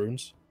for some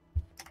runes.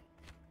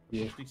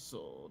 Yeah. Rusty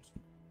sword.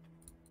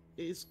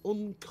 It is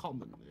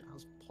uncommon. It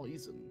has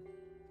poison.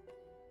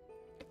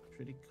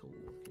 Pretty cool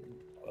looking.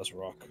 Let's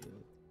rock. Yeah.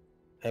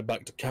 Head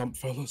back to camp,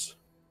 fellas.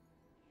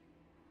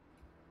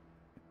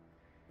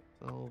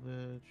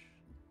 Salvage.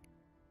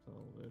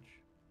 Salvage.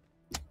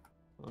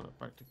 Alright,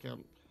 back to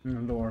camp.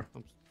 Door.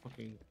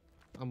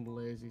 I'm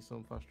lazy, so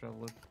I'm fast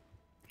traveling.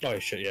 Oh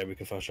shit, yeah, we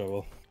can fast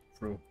travel.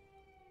 Through.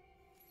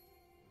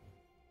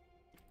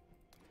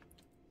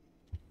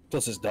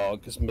 Plus it's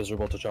dark, it's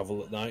miserable to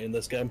travel at night in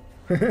this game.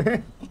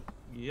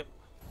 Yep.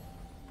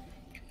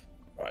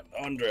 Right,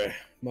 Andre,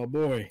 my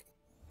boy.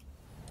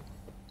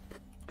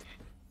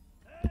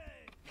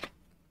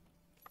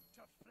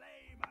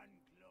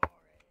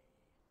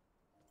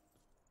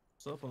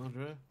 What's up,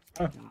 Andre?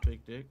 Oh. You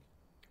big dick.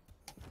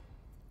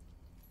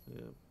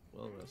 Yeah,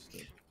 well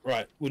rested.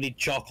 Right, we need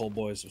charcoal,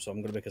 boys, so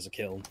I'm gonna make us a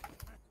kiln.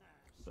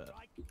 Bet.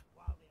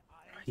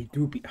 He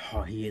do be.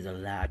 Oh, he is a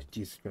lad.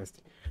 Jesus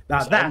Christ.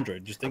 It's That. Andre,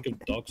 just think of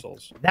Dark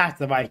Souls.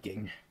 That's a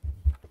Viking.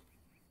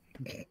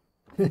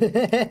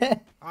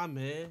 I'm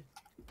here.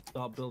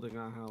 Start building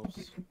our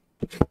house.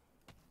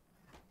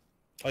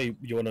 Oh,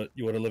 you wanna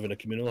live in a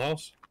communal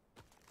house?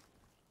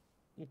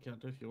 You can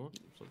do if you want.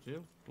 It's up to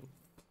you.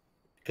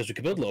 Because we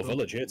could build a little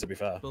village here, to be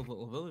fair. Build a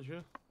little village,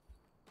 yeah.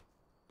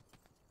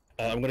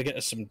 I'm gonna get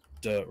us some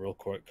dirt real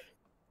quick.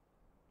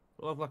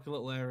 We'll have like a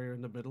little area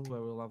in the middle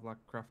where we'll have like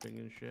crafting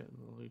and shit and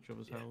all each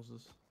other's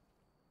houses.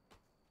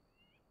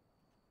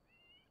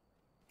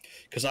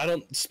 Because I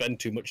don't spend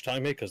too much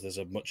time here, because there's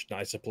a much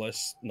nicer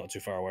place not too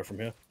far away from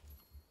here.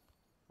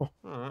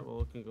 Alright, well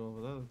we can go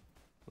over there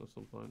at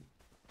some point.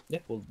 Yeah,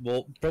 we'll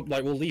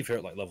leave here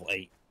at like level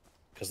 8,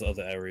 because the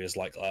other area is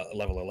like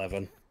level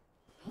 11.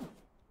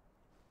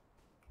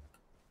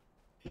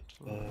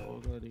 What we're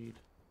gonna need.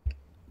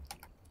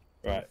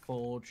 Right,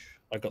 Forge.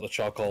 I got the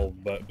charcoal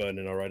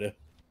burning already.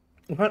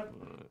 What?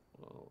 Alright,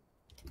 well.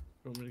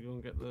 You want me to go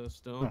and get the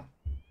stone?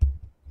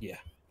 Yeah.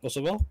 What's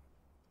up, Will?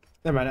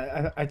 Never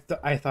mind.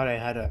 I thought I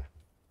had a.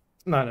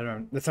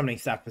 No. The summoning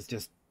staff was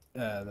just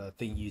the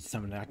thing you used to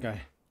summon that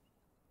guy.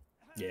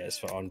 Yeah, it's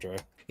for Andre.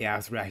 Yeah, I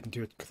was reacting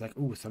to it because like,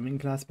 ooh, summoning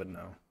class, but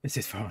no, it's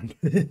just fun.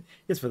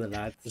 It's for the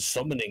lads. The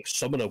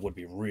summoner would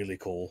be really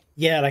cool.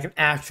 Yeah, like an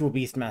actual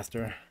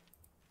beastmaster,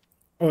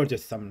 or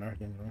just summoner.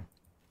 You know,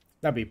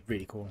 that'd be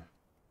really cool.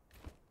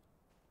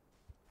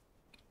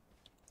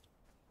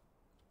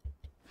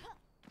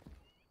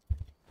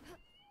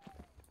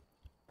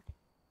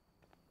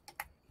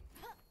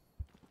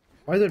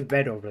 Why is it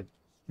red over?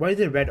 Why is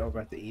it red over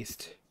at the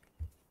east?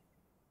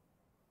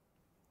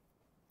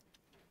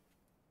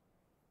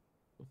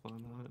 We'll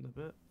find out in a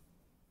bit.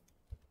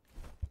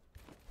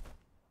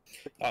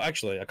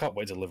 Actually, I can't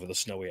wait to live in the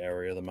snowy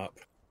area of the map.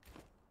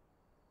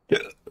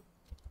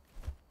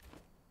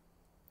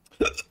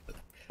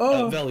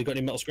 Oh, Vel, you got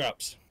any metal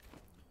scraps?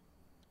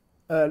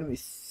 let me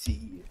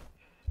see.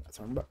 That's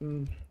one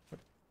button.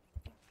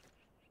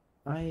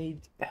 I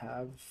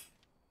have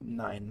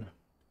 9.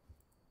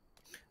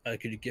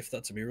 Could you gift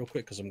that to me real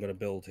quick? Because I'm going to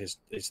build his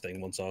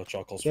thing once our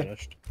charcoal's Yeah.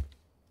 finished.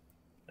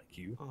 Thank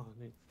you. Oh,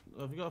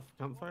 have you got a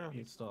campfire? I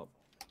need to start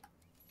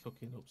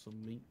cooking up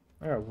some meat.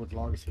 I got wood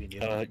logs for you.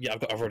 Yeah,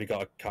 I've already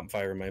got a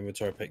campfire in my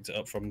inventory. I picked it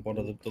up from one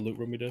of the loot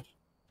room we did.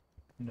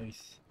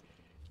 Nice.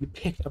 You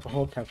picked up a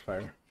whole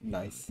campfire.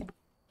 Nice.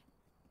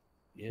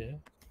 Yeah.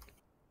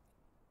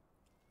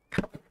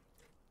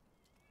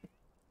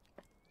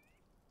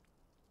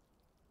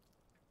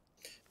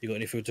 You got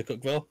any food to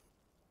cook, Vel?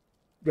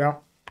 Yeah.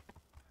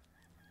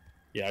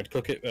 Yeah, I'd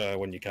cook it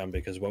when you can,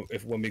 because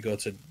when we go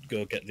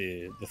get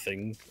the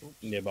thing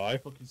nearby.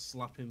 Fucking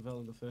slapping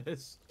Vel in the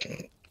face.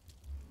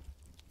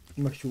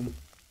 Mushroom.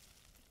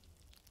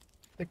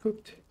 They're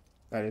cooked.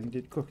 That is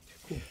indeed cooked.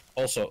 Cool.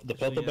 Also, the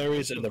So, purple yeah, berries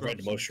let's and go the red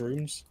grab some.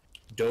 mushrooms,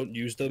 don't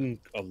use them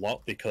a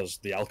lot, because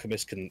the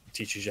alchemist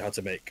teaches you how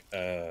to make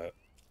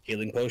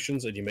healing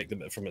potions, and you make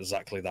them from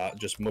exactly that,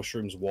 just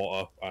mushrooms,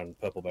 water, and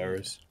purple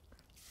berries.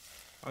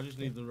 I just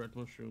need the red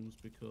mushrooms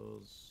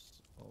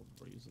because of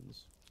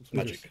reasons. It's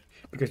magic.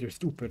 Because you're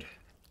stupid.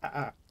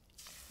 Yes.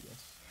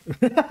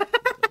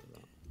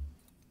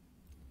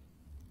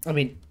 I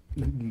mean,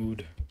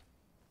 mood.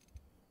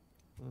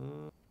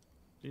 Do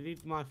you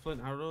need my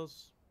flint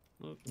arrows?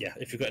 No, Yeah,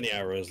 if you've got any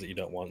arrows that you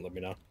don't want, let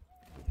me know.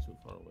 too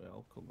far away.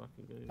 I'll come back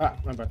and get you. Ah,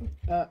 my button.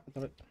 Damn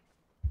it.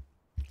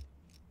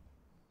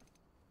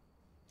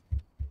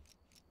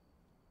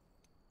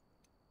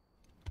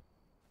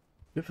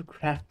 Good for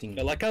crafting.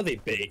 I like how they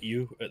bait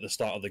you at the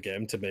start of the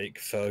game to make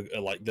fur,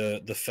 like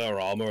the fur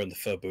armor and the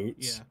fur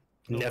boots. Yeah.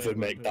 No way Never I'm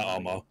make doing that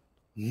armor.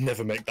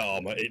 Never make that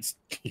armor. It's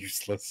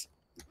useless.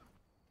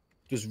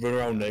 Just run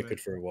around Yeah, naked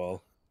for a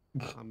while.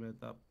 I made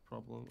that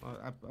problem.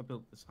 I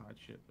built this hide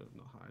shit, but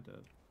not hide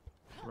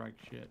rag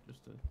shit,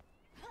 just to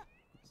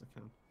as I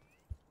can.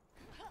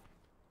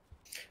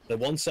 The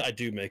one set I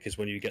do make is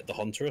when you get the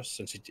Huntress,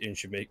 and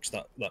she makes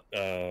that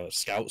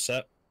scout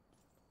set.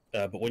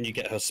 But when you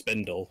get her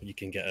spindle, you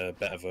can get a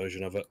better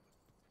version of it.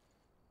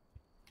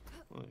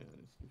 Oh yeah,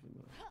 let's give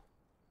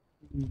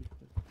you that.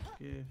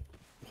 Yeah.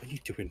 What are you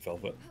doing,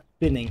 Velvet?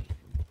 Spinning.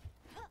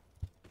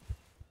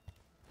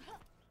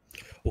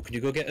 Well, can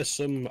you go get us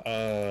some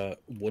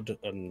wood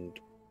and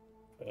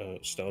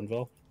stone,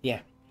 Vel? Yeah.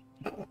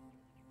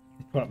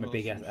 Put up my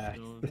big ass Awesome axe.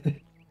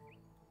 stone.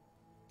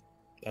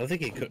 I don't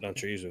think you can cut down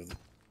trees with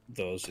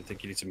those. I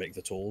think you need to make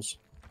the tools.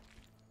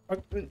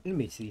 Let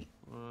me see.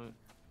 Alright.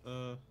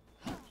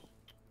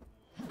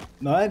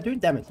 No, I'm doing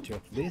damage to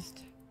it at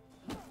least.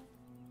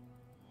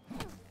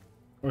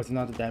 Or it's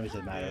not the damage that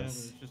Yeah, but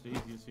matters. it's just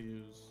easier to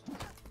use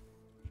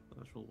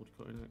the actual wood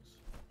cutting axe.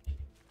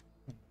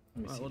 Let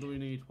me Right, see. what do we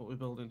need? What are we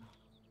building?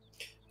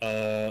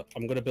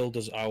 I'm gonna build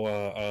us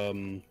our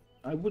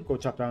I would go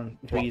chop down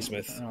trees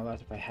Blacksmith. and all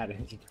that if I had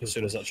anything to as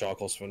soon as that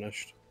charcoal's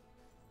finished.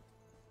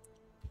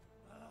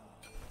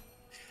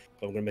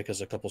 But I'm gonna make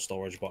us a couple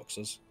storage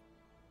boxes.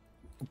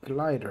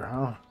 Glider,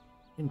 huh?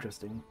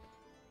 Interesting.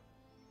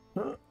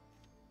 Huh.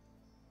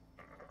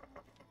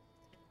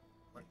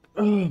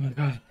 Oh my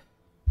god.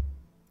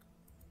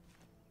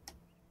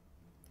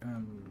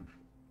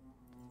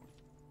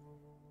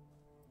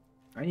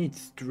 I need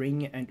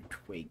string and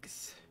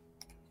twigs.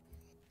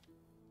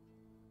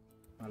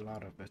 A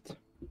lot of it.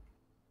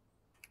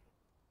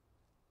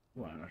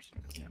 Well,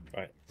 actually,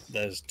 Right,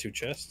 there's 2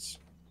 chests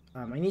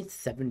I need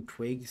 7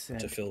 twigs and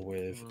to fill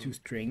with. 2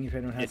 string if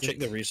anyone Yeah, has check it.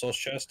 the resource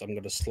chest. I'm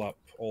gonna slap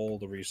all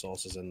the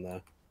resources in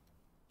there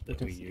that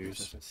Let me we see use.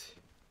 resources.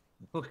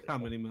 Look how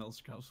many metal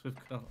scraps we've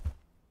got.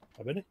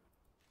 How many?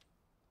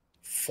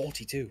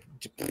 42.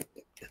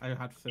 I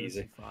had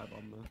Easy. 35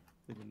 on there.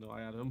 Didn't know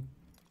I had them.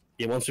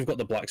 Yeah, once we've got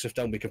the blacksmith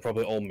down, we can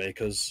probably all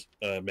make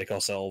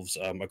ourselves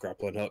a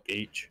grappling hook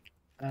each.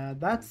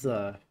 That's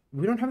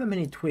we don't have that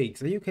many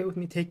twigs. Are you okay with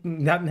me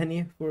taking that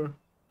many for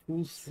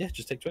tools? Yeah,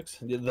 just take twigs.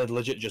 Yeah, they're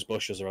legit just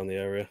bushes around the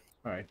area.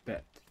 Alright,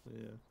 bet.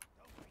 Yeah.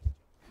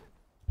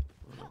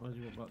 Where do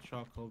you want that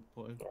charcoal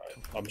put in? Right,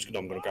 I'm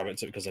gonna grab it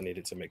because I need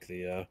it to make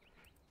the.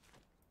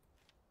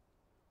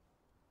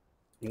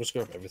 I'm just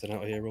gonna grab everything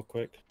out of here real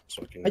quick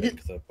so I can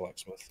make the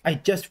blacksmith. I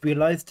just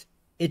realized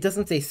it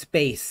doesn't say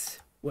space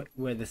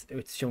where this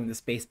it's showing the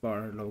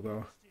spacebar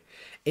logo.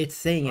 It's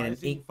saying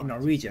it in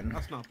Norwegian.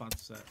 That's not a bad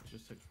set. It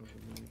just takes forever.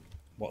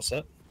 What's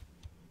that?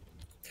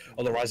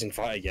 Oh, the Rising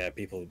Fighter. Yeah,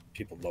 people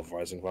love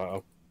Rising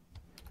Fighter.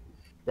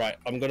 Right,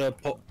 I'm gonna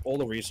put all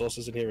the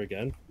resources in here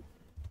again.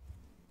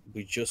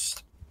 We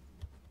just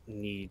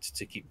need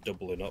to keep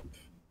doubling up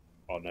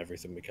on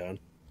everything we can.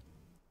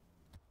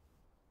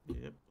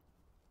 Yep.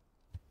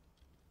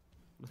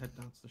 We'll head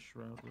down to the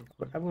shroud real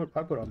But quick.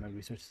 I'll put all my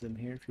resources in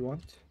here if you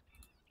want.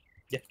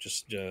 Yeah,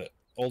 just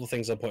all the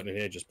things I'm putting in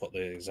here, just put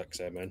the exact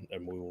same in,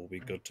 and we will be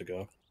good to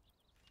go.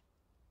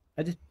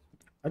 I'll just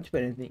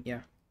put anything,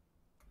 yeah.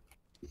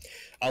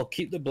 I'll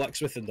keep the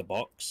blacksmith in the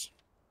box,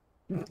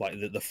 like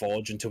the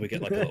forge, until we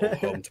get like a little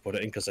home to put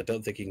it in, because I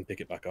don't think he can pick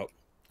it back up.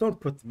 Don't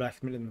put the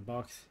blacksmith in the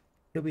box.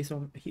 He'll be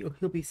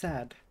he'll be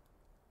sad.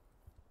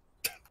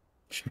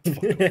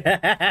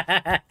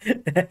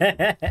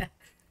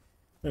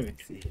 Let me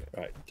see here.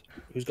 Right,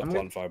 who's got I'm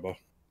plant fiber?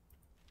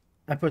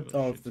 I put Got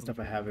all shit of the stuff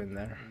I tons have of in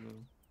there.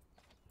 and,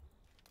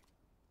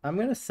 I'm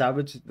gonna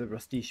salvage the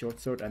rusty short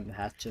sword and the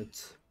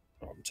hatchet.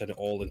 I'm turning it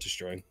all into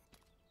string.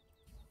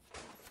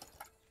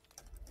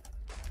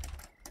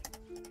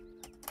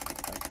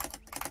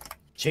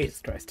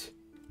 Jesus Christ.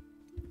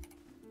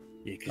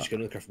 Yeah, because you're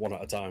gonna craft one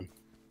at a time.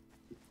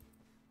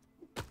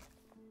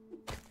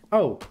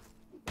 Oh,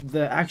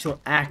 the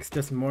actual axe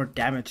does more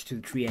damage to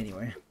the tree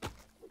anyway.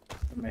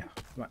 My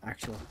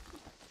actual,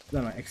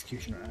 not my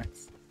executioner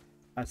axe.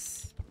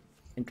 That's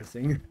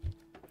interesting.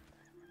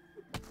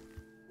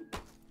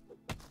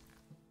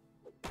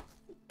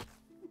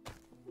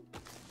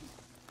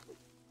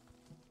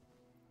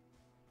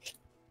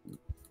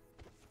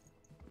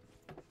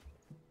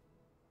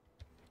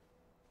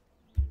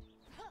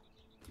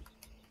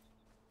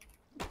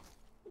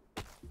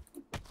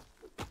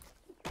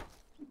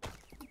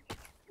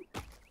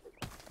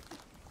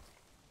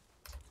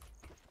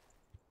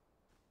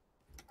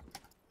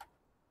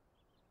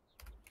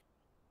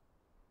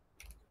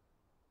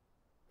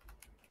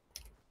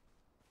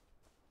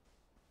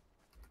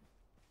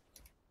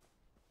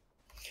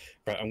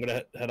 Right, I'm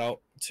gonna head out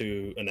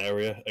to an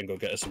area and go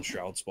get us some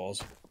shroud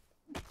spores.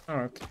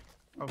 Alright.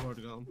 I've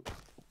already got them.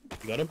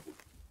 You got them?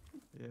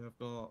 Yeah, I've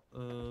got.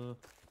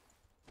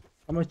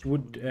 How much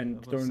wood and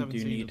I've got stone do 17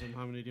 you of need? them.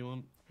 How many do you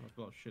want? I've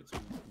got shit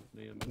ton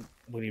near me.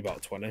 We need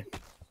about 20.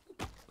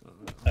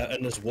 Alright.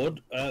 And there's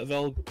wood.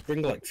 They'll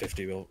bring like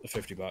 50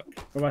 back.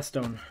 What about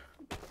stone?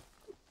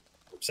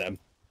 Same.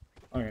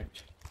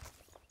 Alright.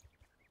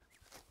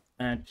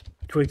 And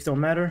twigs don't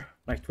matter?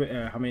 Like,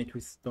 how many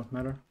twigs don't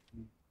matter?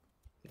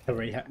 I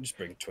already have. Just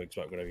bring twigs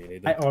back whenever you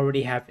need I them.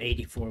 already have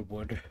 84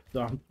 wood,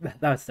 so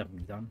that's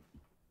definitely done.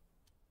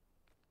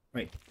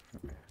 Wait.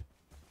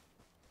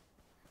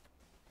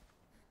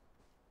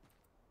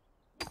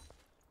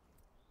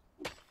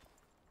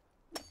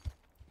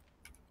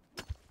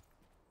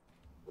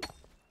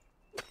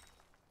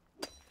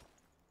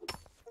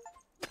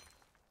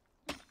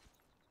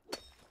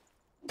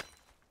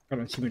 Got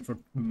an achievement for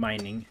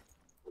mining.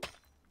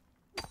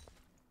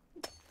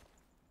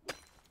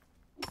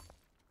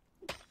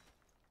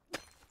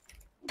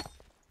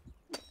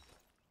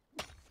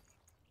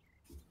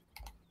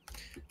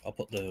 I'll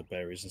put the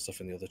berries and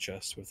stuff in the other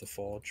chest with the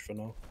forge for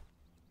now.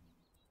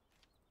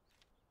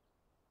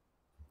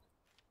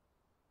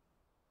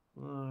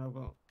 I've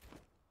got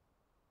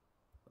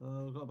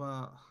We've got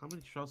about how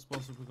many shroud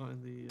spawns have we got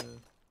in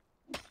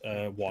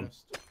the One.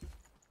 chest?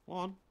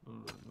 One. Oh,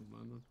 right, never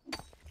mind then.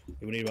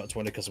 We need about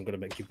 20 because I'm going to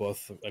make you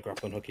both a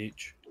grappling hook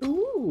each.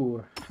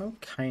 Ooh, how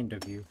kind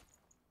of you.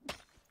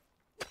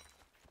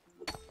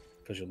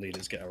 Because you'll need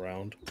it to get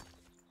around.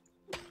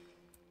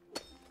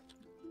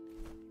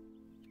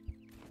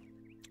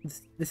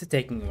 This is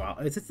taking a while.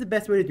 Is this the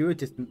best way to do it?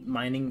 Just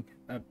mining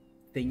a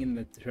thing in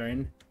the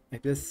terrain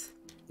like this?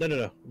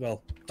 No.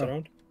 Well, turn Oh.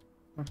 around.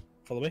 Oh.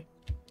 Follow me.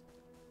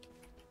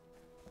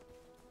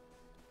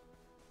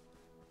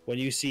 When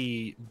you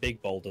see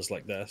big boulders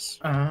like this,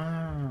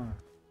 Ah.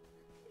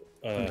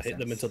 hit makes them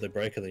sense. until they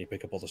break and then you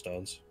pick up all the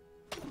stones.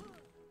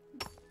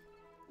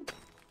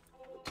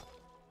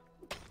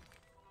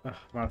 Oh,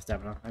 I'm out of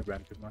stamina. I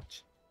ran too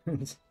much.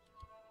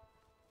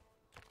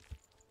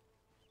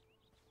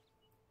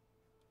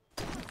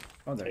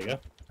 Oh, there you go.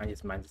 I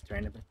just mined this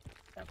terrain a bit.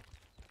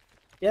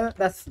 Yeah,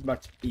 that's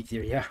much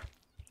easier. Yeah.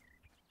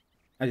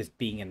 I was just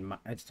being I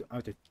was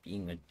just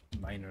being a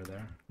miner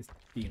there. Just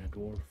being a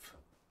dwarf.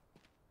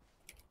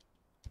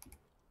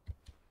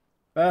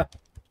 Ah.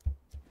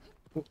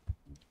 Oh.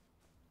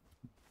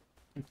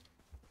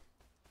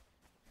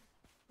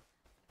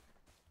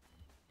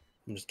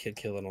 I'm just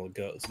killing all the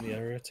goats in the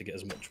area to get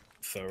as much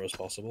fur as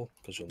possible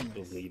because you'll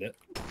need it.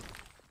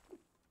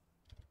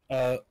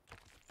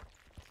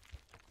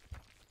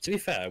 To be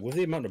fair, with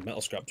the amount of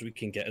metal scraps we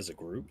can get as a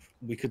group,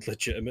 we could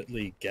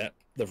legitimately get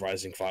the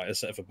Rising Fighter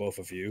set for both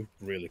of you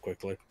really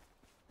quickly.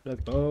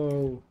 Let's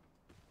go.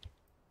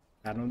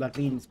 I don't know what that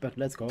means, but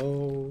let's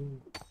go.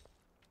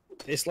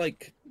 It's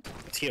like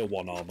tier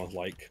 1 armor,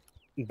 like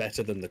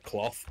better than the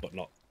cloth, but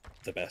not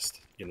the best,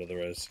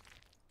 there is.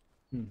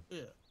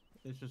 Yeah,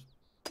 it's just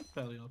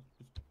fairly odd.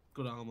 It's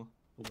good armor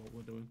for what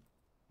we're doing.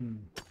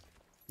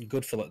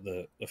 Good for like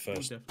the We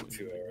first definitely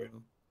few need it areas.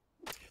 now.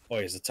 Oh,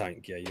 he's a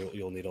tank, yeah,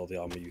 you'll need all the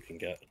armor you can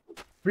get.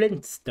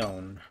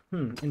 Flintstone.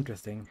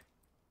 Interesting.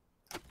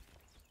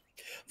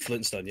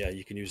 Flintstone, yeah,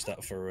 you can use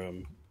that for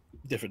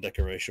different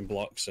decoration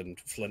blocks and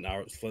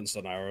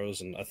flintstone arrows,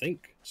 and I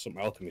think some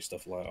alchemy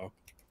stuff later.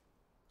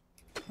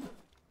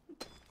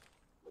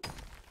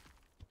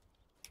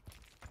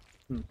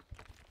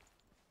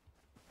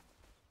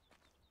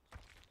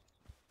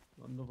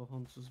 Another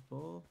hunter's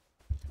bow.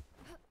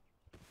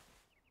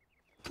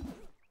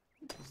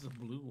 This is a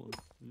blue one.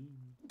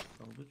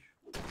 Salvage.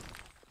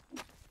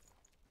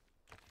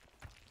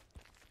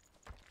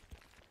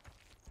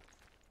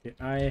 Yeah,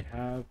 I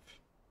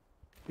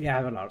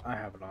have a lot. I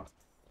have a lot.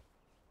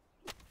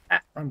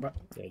 Ah, wrong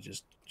button. Yeah,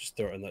 just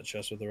throw it in that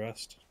chest with the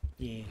rest.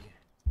 Yeah.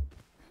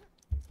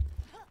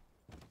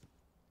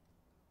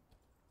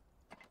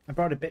 I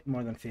brought a bit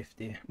more than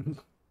 50.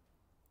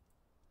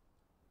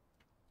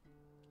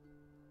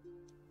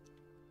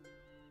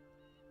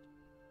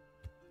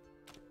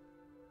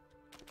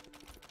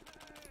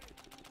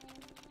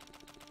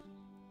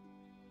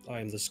 I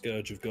am the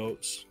scourge of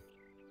goats.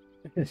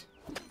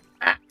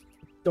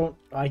 Don't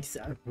why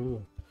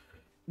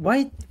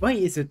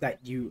is it that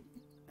you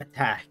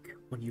attack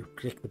when you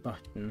click the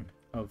button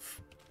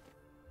of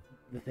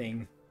the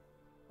thing?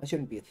 That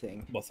shouldn't be a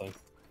thing. What thing?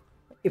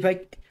 For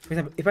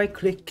example, if I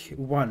click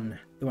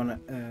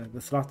the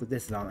slot that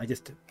this is on, I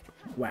just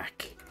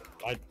whack.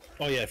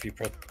 Oh yeah, if you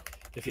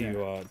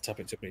tap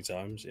it too many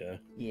times, yeah.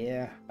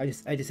 Yeah, I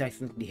just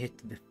accidentally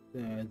hit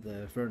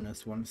the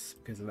furnace once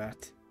because of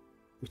that,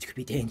 which could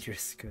be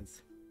dangerous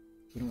because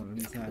you don't want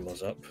to lose that.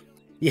 Was up.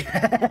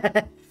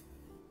 Yeah.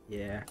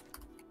 Yeah.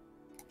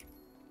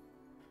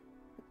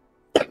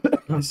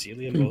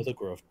 Mycelium mother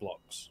growth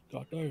blocks.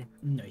 God damn.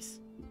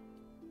 Nice.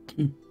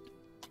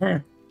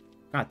 God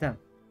damn.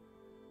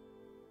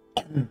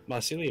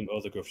 Mycelium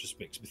mother growth just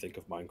makes me think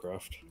of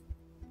Minecraft.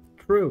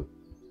 True.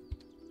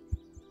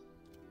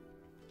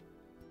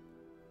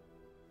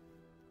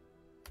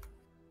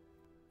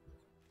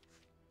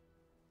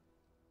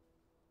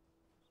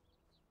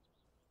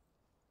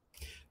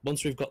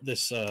 Once we've got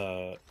this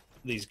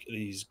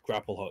these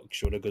grapple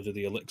hooks, you want to go to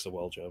the elixir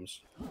well,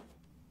 James?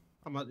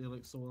 I'm at the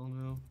elixir well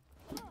now.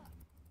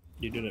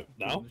 You doing it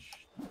now?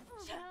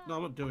 No,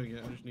 I'm not doing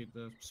it. I just need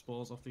the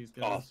spores off these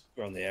Oh, guys.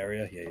 around the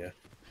area, yeah.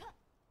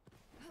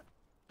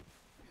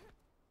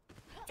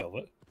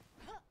 Velvet,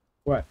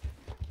 What?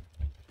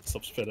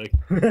 stop spinning.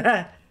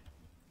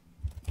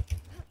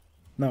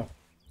 No.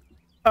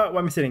 Oh, why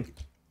am I sitting?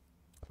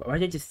 Why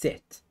did I just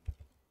sit?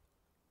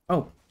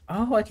 Oh,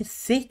 I can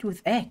sit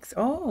with X.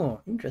 Oh,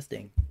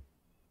 interesting.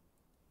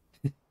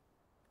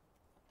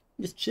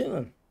 Just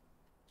chilling.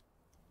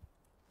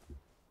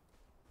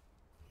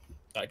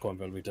 Right, come on,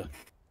 Velvita.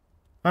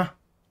 Huh?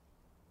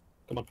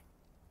 Come on.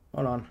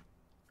 Hold on.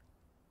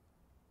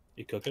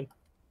 You cooking?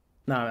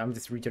 No, I'm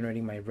just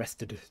regenerating my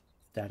rested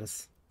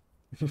status.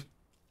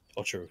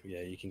 Oh, true.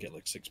 Yeah, you can get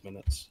like 6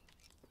 minutes.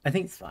 I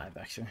think it's 5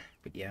 actually,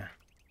 but yeah.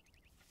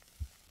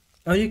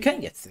 Oh, you can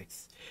get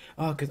 6.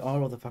 Oh, because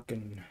all of the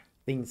fucking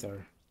things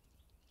are.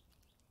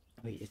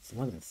 Wait, it's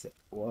more than 6.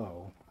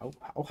 Whoa,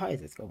 how high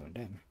is this going?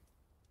 Damn.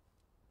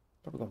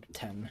 Probably going to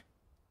 10.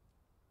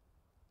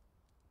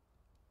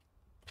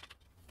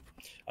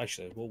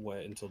 Actually, we'll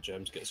wait until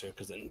James gets here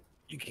because then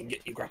you can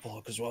get your grapple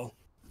hook as well.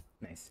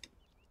 Nice.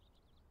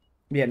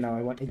 Yeah,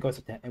 no, it goes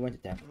to 10. It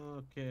went to 10.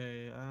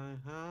 Okay, I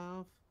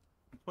have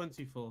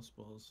 24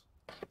 spores.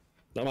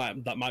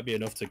 That might be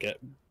enough to get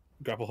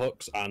grapple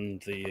hooks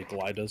and the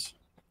gliders.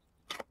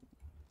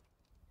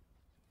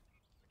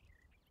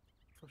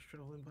 Fast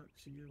traveling back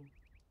to you.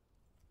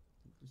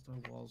 At least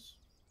I was.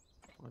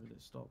 Why did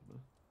it stop me?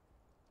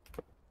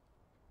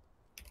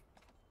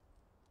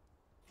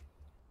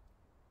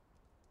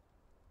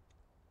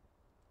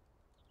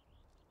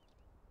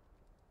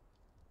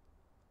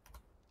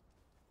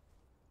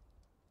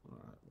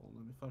 Alright, well,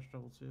 let me fast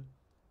travel to you.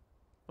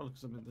 Probably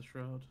because I'm in the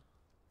shroud.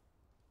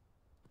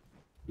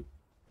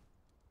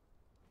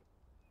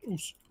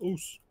 Oos,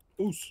 oos,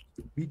 oos.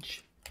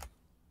 Beach.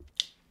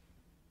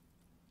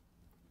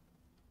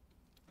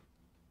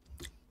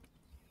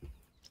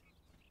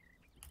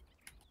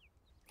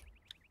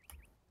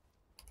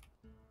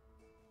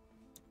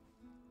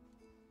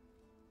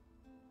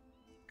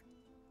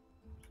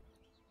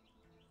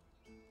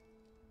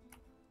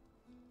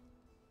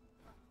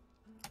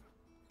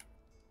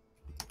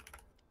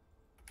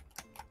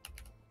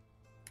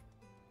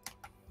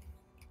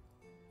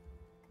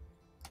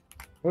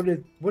 What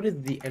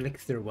is the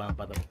elixir well,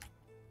 by the way?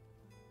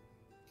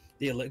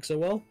 The elixir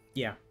well?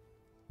 Yeah.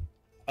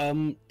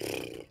 I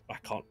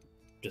can't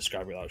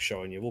describe it without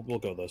showing you. We'll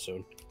go there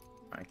soon.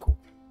 Alright, cool.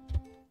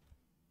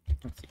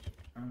 Let's see.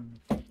 Yeah,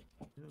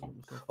 got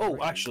myself a Oh,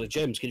 ring. actually,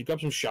 James, can you grab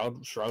some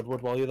shroud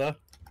wood while you're there?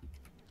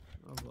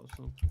 I've got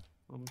some.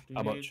 How much do you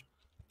How need? much?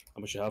 How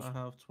much you have? I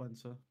have 20.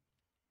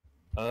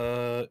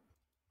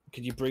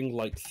 Could you bring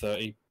like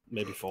 30,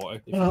 maybe 40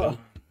 if you Oh.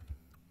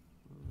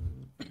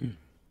 can?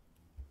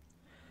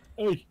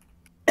 Hey,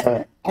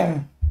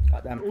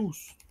 Goddamn.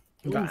 oos,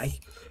 Guy.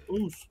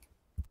 oos.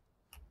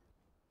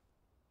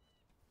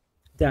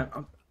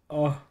 Damn.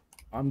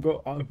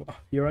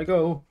 Here I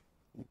go.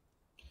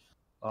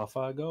 Off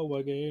I go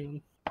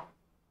again.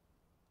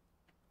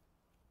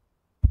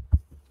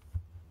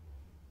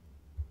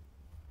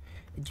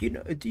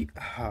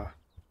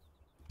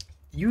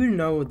 You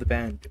know the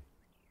band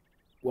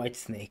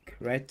Whitesnake,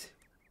 right?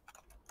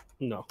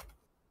 No.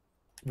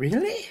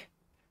 Really?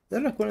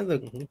 They're like one of the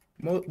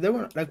Mhm. they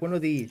were like one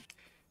of the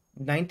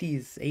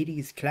 90s,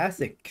 80s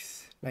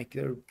classics. Like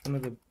they're one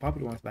of the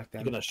popular ones back You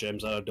then. can ask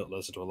James. I don't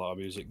listen to a lot of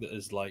music that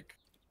is like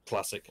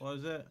classic. What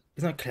is it?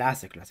 It's not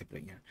classic,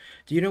 but yeah.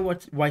 Do you know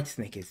what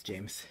Whitesnake is,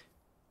 James?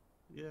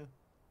 Yeah.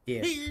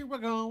 Yeah. Here we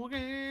go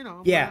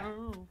again. Yeah.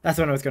 That's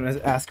what I was gonna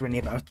ask Rennie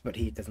about, but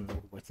he doesn't know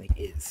who Whitesnake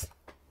is.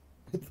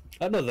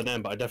 I know the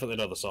name, but I definitely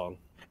know the song.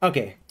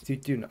 Okay, so you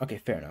do know. Okay,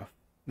 fair enough.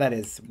 That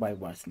is why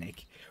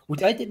Whitesnake,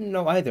 which I didn't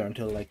know either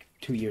until like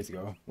 2 years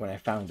ago when I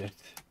found it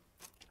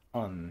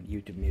on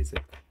YouTube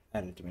Music,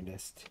 added to my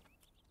list.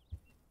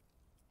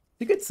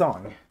 It's a good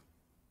song.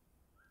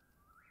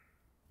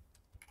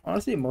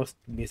 Honestly, most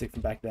music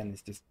from back then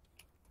is just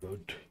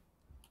good.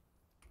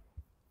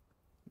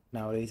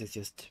 Nowadays, it's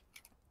just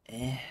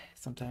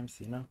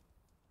sometimes, you know.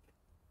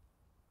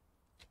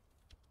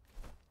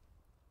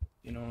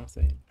 You know what I'm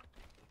saying?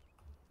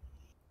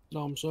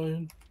 No, I'm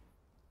saying.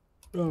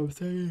 No, I'm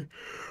saying.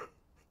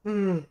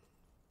 Alright,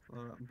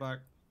 I'm back.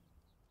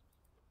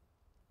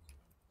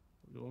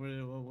 You want me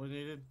to, what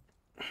needed?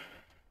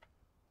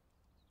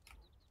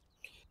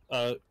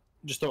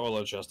 Just throw it all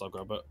in the chest. I'll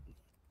grab it.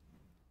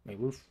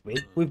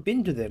 Wait, we've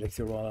been to the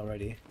elixir wall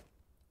already.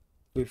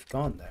 We've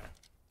gone there.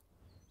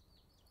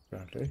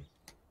 Apparently.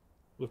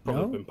 We've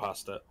probably No? been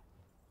past it.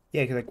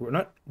 Yeah, because like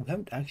we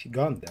haven't actually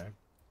gone there.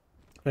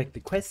 Like the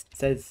quest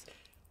says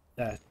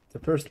that the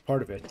first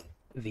part of it,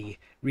 the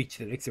reach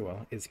the elixir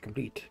well, is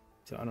complete.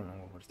 So I don't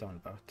know what it's talking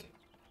about.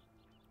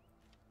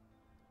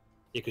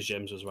 Yeah, because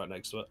James was right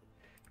next to it.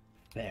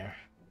 There.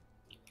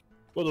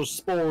 Where those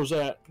spores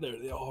at? There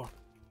they are.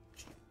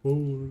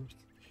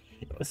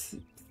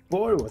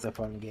 Spore was a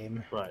fun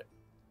game. Right.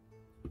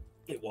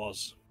 It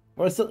was.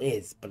 Well, it still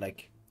is, but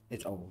like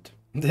it's old.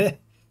 I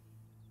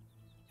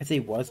say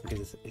it was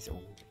because it's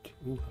old.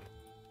 Ooh.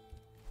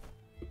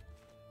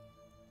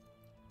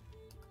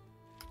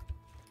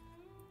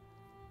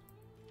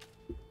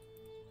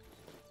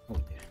 Oh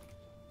yeah.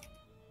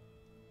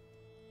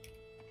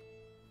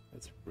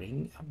 Let's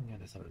ring. Oh my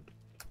god, that's hard.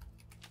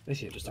 There's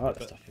Just just a lot of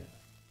equip it. stuff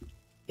here.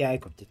 Yeah, I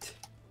equipped it.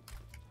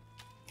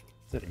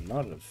 There's a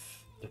lot of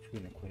stuff we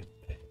can equip.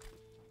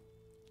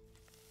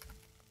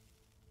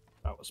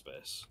 Outer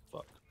space.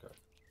 Fuck. Okay.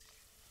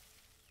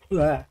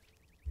 Ah.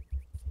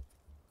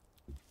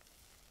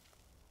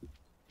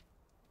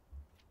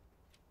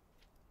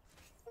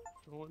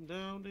 Going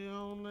down the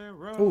only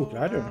road Ooh,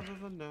 glider. I've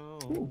ever known.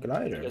 Ooh, You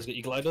glider. guys get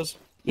your gliders?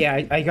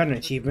 Yeah, I got an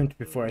achievement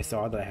before I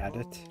saw that I had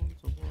it.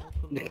 To walk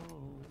alone,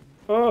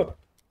 Oh!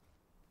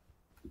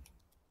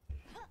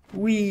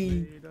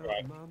 Wee! made up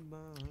Right. my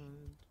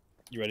mind.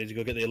 You ready to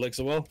go get the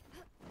elixir well?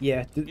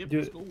 Yeah, Yep,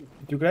 let's go.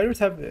 do gliders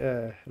have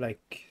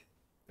like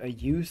a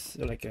use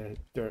like a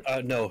dirt?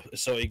 No.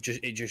 So it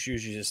just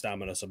uses your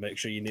stamina. So make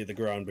sure you near the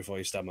ground before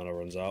your stamina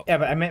runs out. Yeah,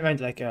 but I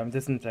meant like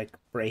doesn't like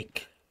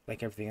break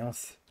like everything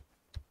else.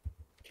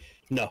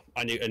 No,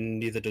 and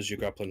neither does your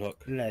grappling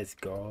hook. Let's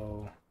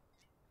go.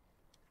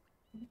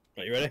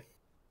 Right, you ready?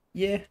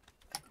 Yeah.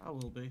 I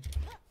will be.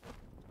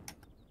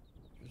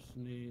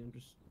 I'm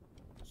just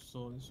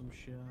sorting some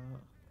shit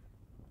out.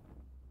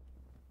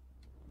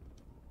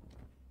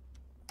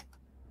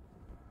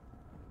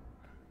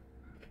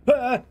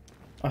 Ah!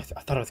 I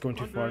thought I was going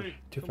too far, Andre,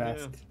 too come fast.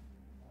 here.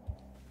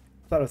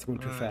 I thought I was going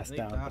too fast take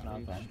down, but that, now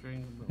I'm you fine.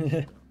 string of milk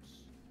scraps.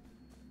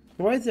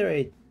 Why is there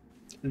a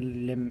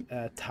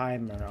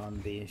timer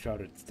on the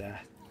enshrouded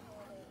stat?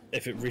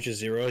 If it reaches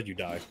 0, you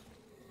die.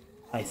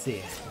 I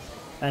see.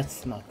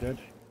 That's not good.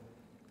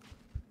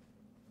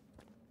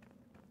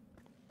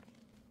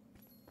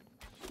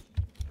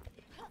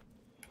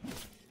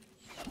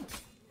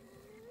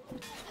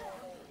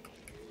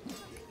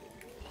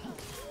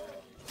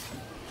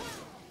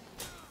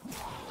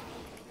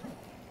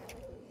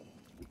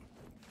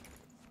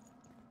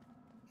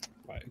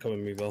 Right, come with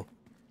me, Will.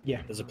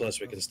 Yeah. There's a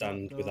place we can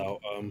stand without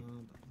And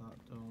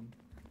that done.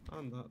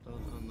 And that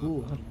done. And that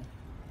Ooh, done.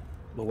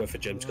 we'll wait for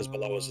James because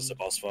below us is a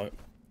boss fight.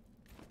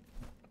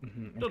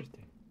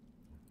 interesting.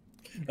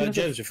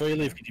 James, before you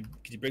leave, could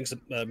you bring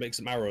some make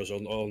some arrows, or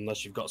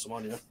unless you've got some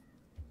on you?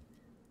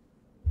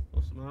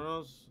 What's some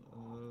arrows?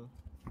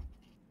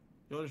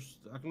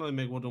 I can only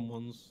make wooden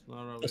ones.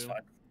 That's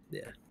fine.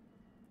 Yeah.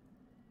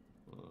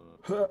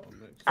 Ow,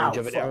 Do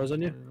you have any arrows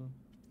on you?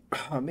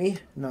 Me?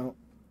 No.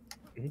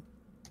 Mhm.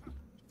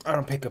 I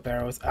don't pick up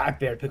arrows. I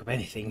barely pick up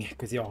anything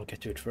because you all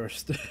get to it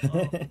first.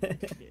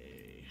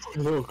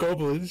 Little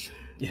goblins.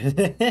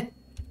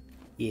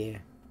 Yeah.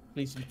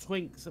 Need some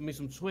twigs. Send me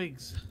some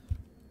twigs.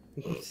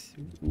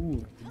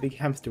 Ooh, big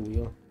hamster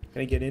wheel.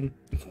 Can I get in?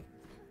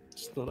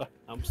 It's not a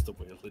hamster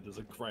wheel, it is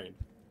a crane.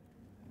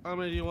 How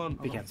many do you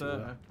want? Big I'm hamster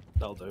wheel.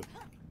 That'll do.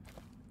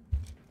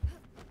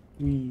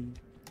 Wee.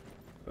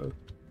 Oh.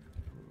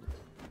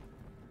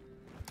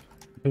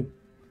 Where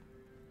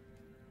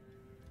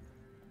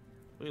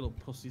you little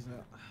pussies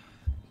at?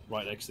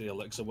 Right next to the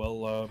elixir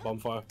well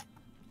bonfire.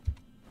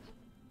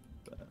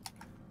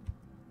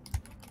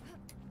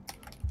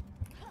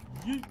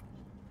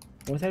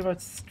 What was that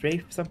about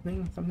strafe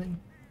something?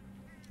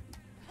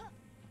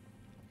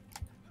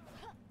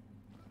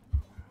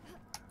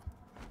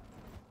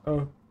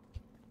 Oh.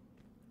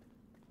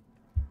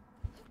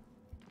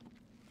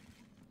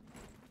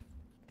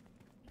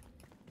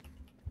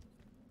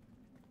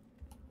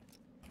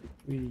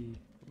 We.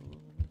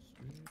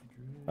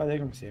 Oh, there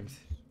comes James.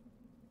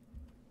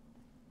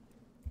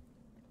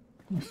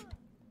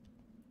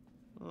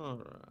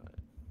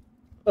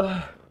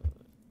 Alright.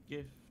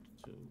 Gift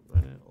to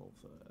Renni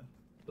Alpha.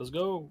 Let's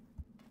go.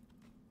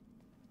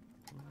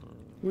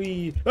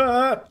 We.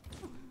 Ah!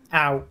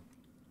 Ow.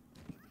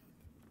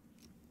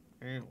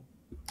 Ow.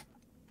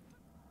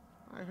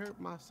 I hurt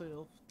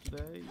myself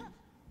today.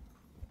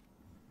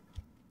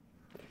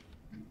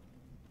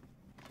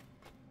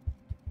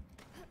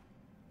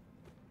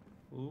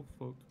 Oh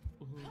fuck.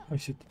 Oh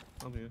shit.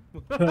 I'm here.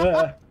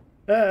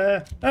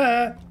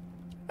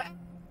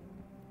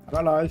 I'm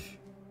alive.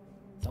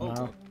 Oh,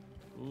 Somehow. fuck.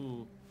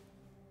 Ooh.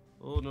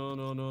 Oh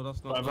no,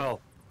 that's not Right, good.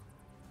 Val.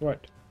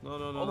 What?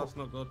 No, that's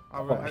not good.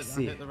 I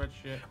see. I hit the red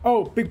shit.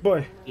 Oh, big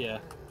boy. Yeah.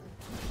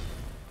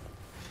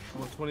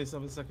 I've got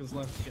 27 seconds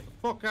left. Get the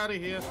fuck out of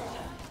here.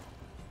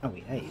 Oh,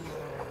 wait, hey.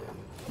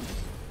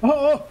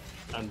 Oh!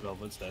 And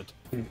Velvet's dead.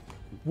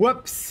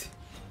 Whoops!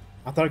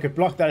 I thought I could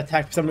block that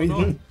attack for some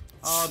reason.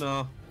 Oh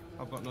no.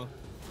 I've got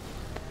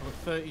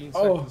 13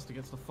 Oh. seconds to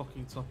get to the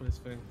fucking top of this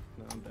thing.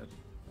 No, I'm dead.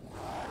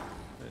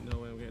 Ain't no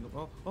way I'm getting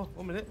up. Oh,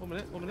 1 minute.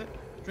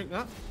 Drink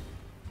that.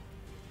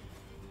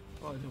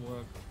 Oh, it didn't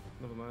work.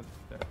 Never mind.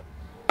 Dead.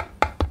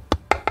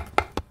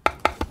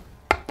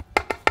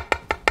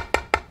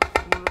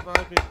 Someone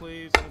revive me,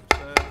 please. I'm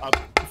upset.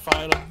 I'm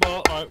firing a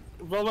ball. Alright,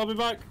 Vel, I'll be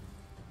back.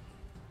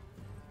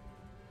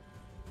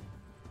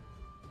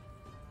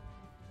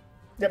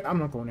 Yep, I'm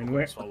not going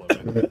anywhere. Swallow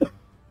it.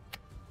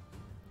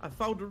 I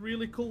found a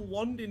really cool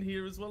wand in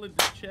here as well in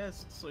the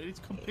chest, so you need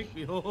to come pick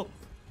me up.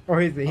 Oh,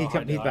 he's I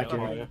back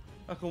know, here.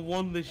 I can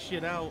wand this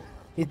shit out.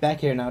 He's back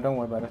here now, don't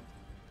worry about it.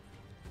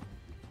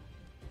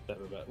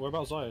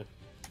 Whereabouts are you?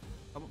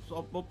 I'm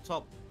up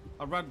top.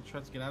 I ran and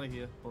tried to get out of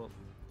here, but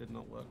did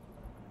not work.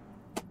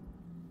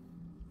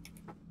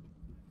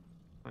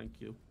 Thank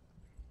you.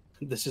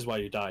 This is why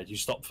you died. You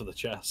stopped for the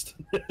chest.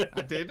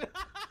 I did.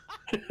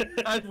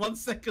 I had 1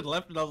 second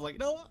left, and I was like,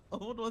 no, I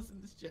wonder what's in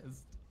this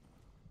chest.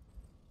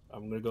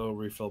 I'm gonna go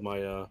refill my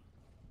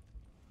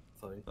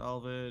thing.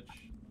 Salvage.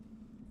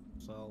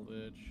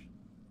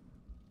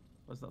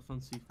 Where's that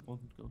fancy one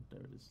gone? There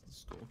it is. The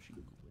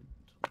scorching wind.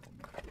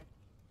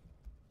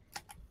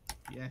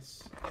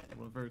 Yes.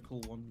 What a very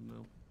cool one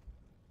now.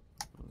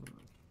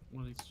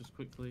 One needs to just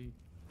quickly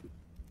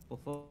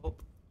buff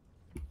up.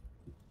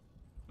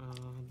 And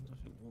I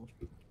think water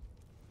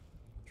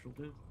will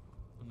do.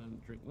 And then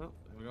drink that.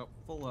 There we go.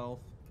 Full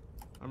health.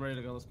 I'm ready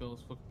to go. Let's go.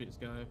 Let's fucking beat this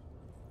guy.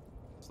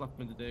 Slap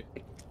him in the dick.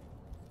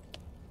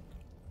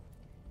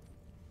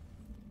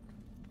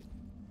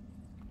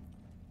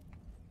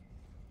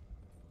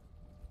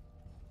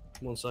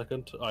 1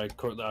 second. I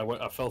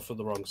fell for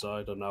the wrong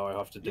side, and now I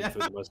have to dig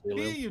through the Here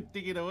mycelium. you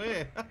digging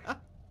away.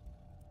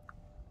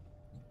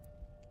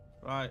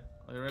 Right,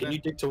 are you ready? Can you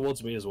dig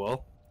towards me as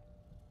well?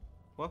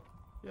 What?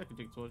 Yeah, I can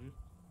dig towards you.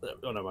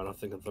 Oh no, man, I'm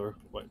thinking through.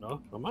 Wait,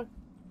 no, am I?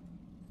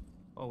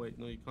 Oh wait,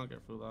 no, you can't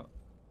get through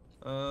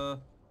that.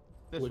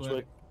 This Which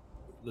way.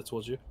 way?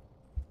 Towards you.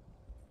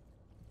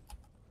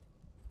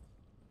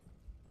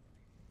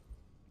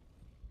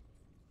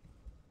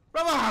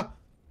 Brother!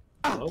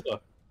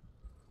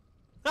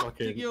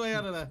 Okay. Dig your way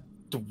out of there.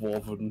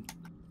 Dwarven.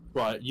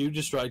 Right, you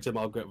distract him,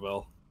 I'll get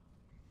Vel.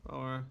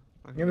 Alright.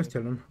 Yeah, let's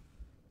kill him.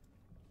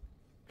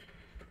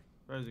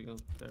 Where is he going?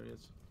 There he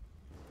is.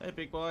 Hey,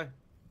 big boy.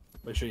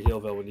 Make sure you heal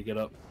Vel when you get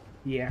up.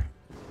 Yeah.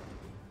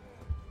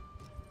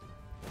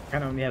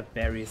 Kind of only have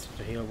berries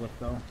to heal with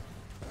though.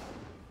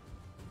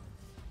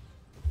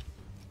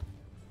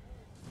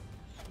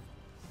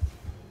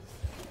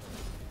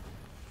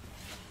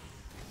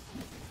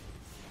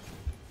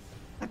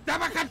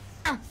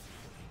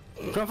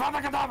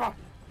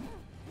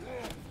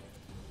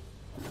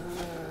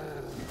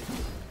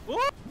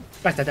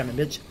 Back that damn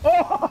bitch.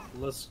 Oh!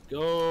 Let's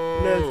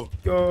go! Let's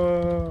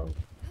go!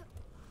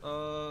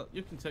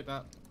 You can take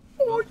that.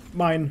 Oh,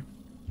 mine.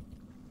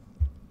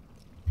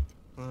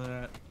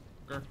 Alright.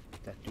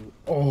 That dude.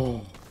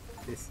 Oh!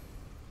 This.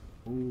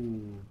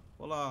 Ooh.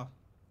 Voila.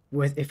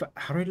 With if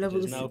how do I level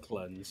It is this? now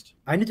cleansed.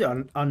 I need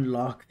to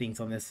unlock things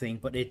on this thing,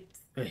 but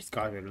it's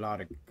got a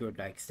lot of good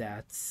like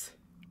stats.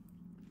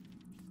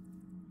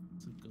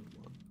 It's a good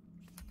one.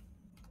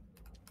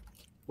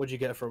 What'd you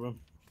get from him?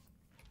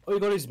 Oh, you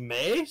got his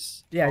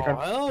mace? Yeah, I Oh,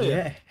 got, hell yeah.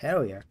 yeah,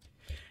 hell yeah.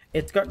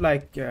 It's got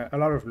like a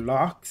lot of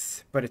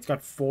locks, but it's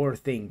got 4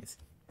 things.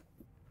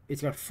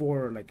 It's got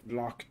 4 like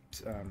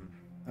locked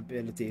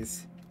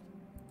abilities,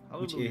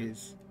 which Hallelujah.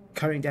 is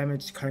cutting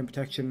damage, cutting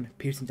protection,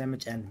 piercing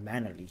damage, and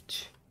mana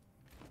leech.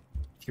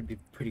 It could be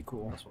pretty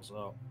cool. That's what's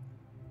up.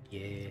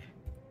 Yeah.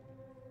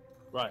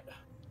 Right.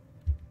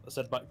 Let's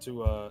head back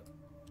to, I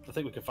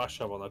think we can fast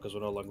travel now because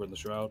we're no longer in the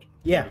shroud.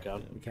 Yeah, We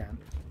can. we can.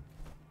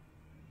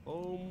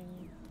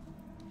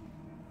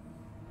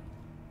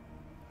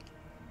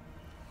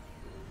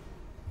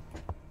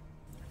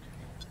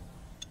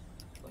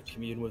 Like,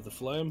 commune with the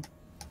flame.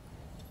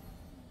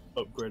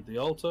 Upgrade the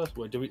altar.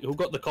 Wait, who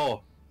got the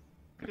core?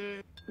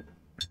 There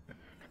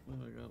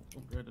we go.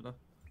 Upgraded that.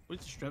 We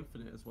need to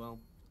strengthen it as well.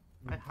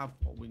 I have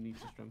what we need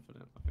to strengthen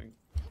it, I think.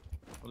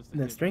 What is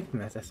Then strengthen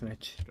that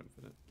damage.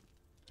 Strengthen it.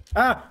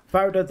 Ah!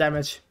 Fire does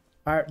damage.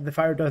 The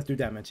fire does do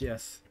damage,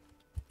 yes.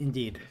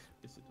 Indeed.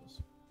 Yes, it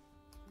does.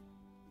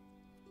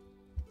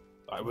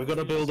 Alright, we're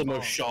gonna build him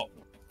a shop.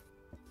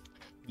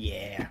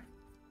 Yeah.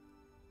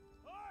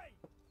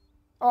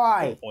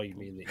 Oi! Oh, you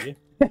mean that you?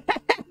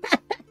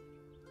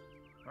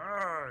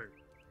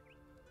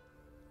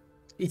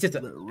 He's just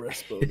a... Little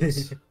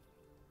respos.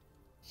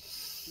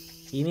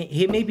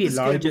 he may be This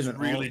larger game is than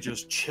really all.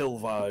 just chill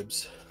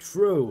vibes.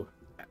 True.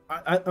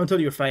 Until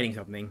you're fighting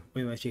something,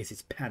 when my chase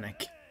is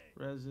panic.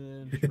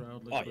 Resin,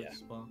 shroud, liquid, yeah.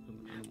 spark,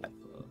 and animal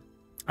fur.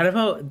 I love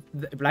how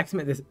the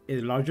blacksmith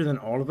is larger than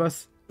all of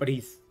us, but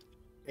he's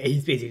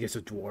basically just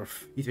a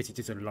dwarf. He's basically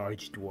just a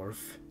large dwarf.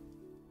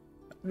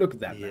 Look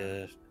at that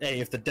man. Yeah. Hey,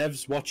 if the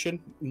devs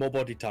watching, more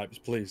body types,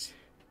 please.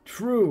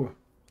 True.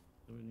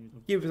 Do we need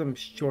them? Give some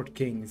short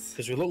kings.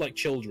 Because we look like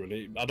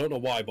children. I don't know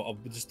why, but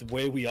just the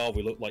way we are,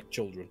 we look like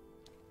children.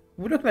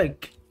 We look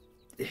like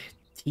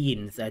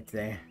teens, I'd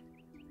say.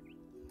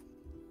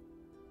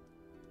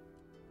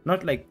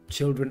 Not like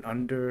children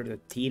under the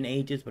teen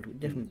ages, but we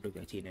definitely look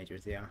like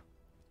teenagers, yeah.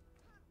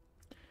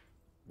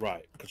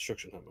 Right,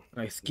 construction hammer.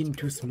 Like skin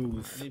too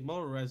smooth. I need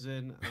more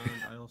resin, and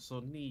I also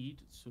need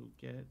to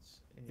get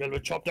Then we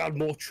chop down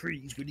more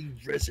trees. We need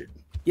resin.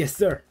 Yes,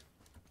 sir.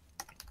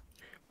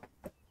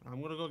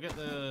 I'm gonna go get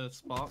the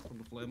spark from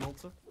the flame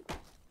altar.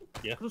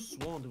 Yeah. I could have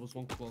sworn there was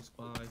one close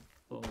by,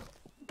 but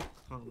I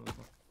can't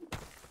remember.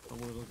 I'm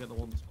gonna go get the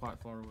one that's quite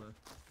far away.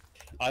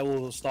 I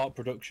will start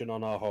production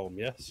on our home,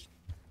 yes?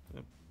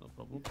 Yep, no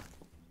problem.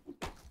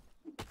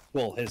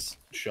 Well, his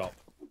shop.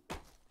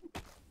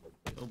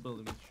 He'll build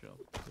him his shop.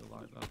 He'll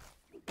like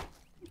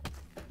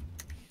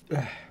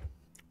that.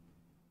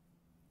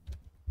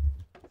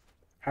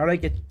 How do I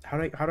get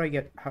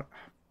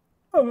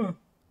oh.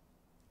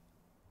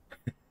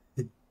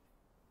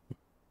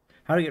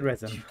 How do I get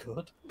resin?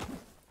 Could.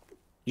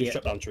 Yeah.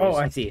 Chop down trees. Oh,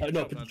 I see. No,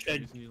 Chop but, down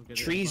trees and you'll get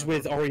it trees back.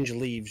 with orange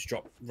leaves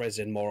drop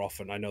resin more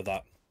often. I know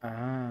that.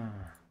 Ah.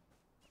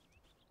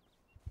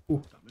 Damn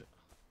it.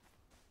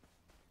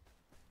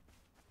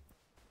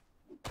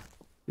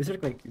 This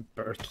looks like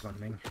birch or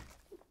something.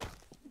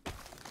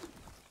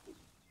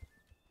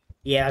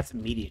 Yeah, that's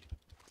immediate.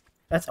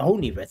 That's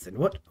only resin.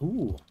 What?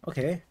 Ooh,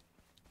 okay.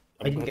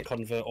 I I'm didn't going to get-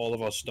 convert all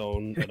of our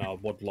stone and our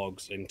wood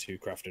logs into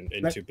crafting,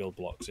 into build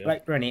blocks, yeah?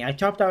 Right, Rennie, I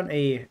chopped down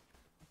a...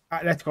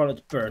 let's call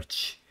it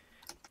birch.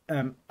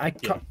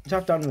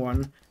 Chopped down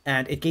one,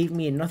 and it gave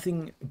me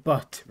nothing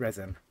but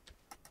resin.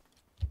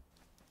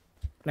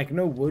 Like,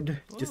 no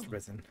wood, just Oh.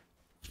 resin.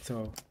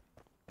 So,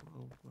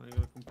 Well, I ain't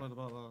gonna complain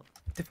about that.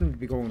 definitely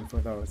be going for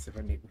those if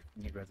I need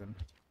resin.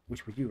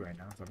 which would you right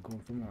now, so I'm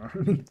going for more.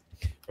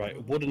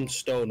 Right, wood and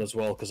stone as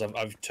well, because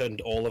I've turned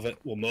all of it,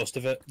 well, most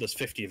of it. There's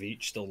 50 of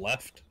each still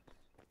left.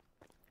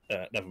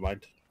 Never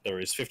mind. There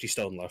is 50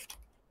 stone left.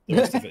 The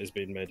rest of it is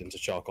being made into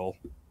charcoal.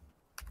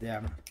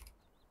 Damn.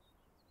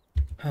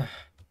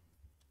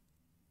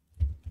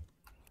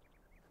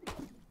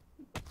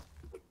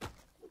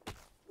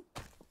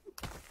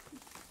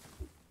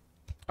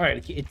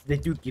 Alright, they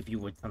do give you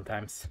wood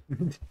sometimes.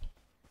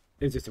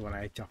 It's just the one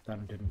I chopped down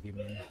and didn't give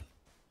me.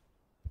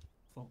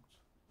 Fucked.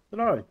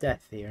 There's a lot of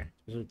death here.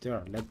 There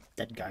are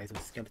dead guys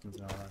with skeletons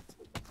and all that.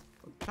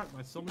 I'm attacked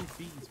by so many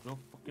bees for no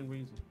fucking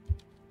reason.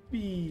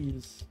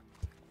 Bees!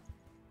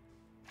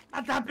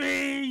 At the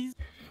bees!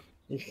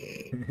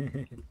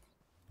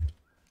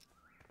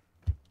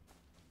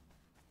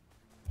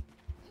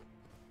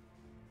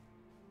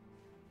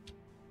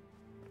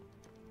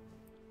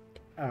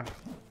 Ah.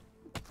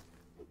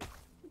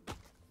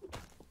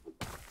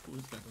 Oh,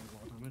 this guy does a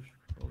lot of damage.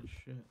 Holy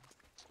shit.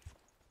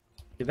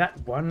 Did that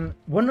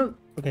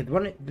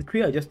the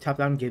tree I just chopped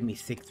down gave me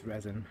 6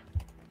 resin.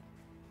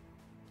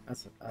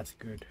 That's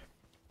good.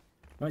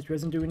 How much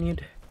resin do we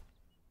need?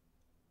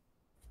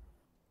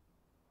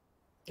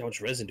 How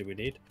much resin do we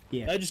need?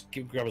 Yeah. I just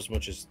grab as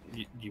much as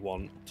you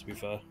want, to be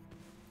fair.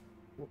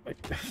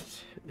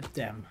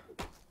 Damn.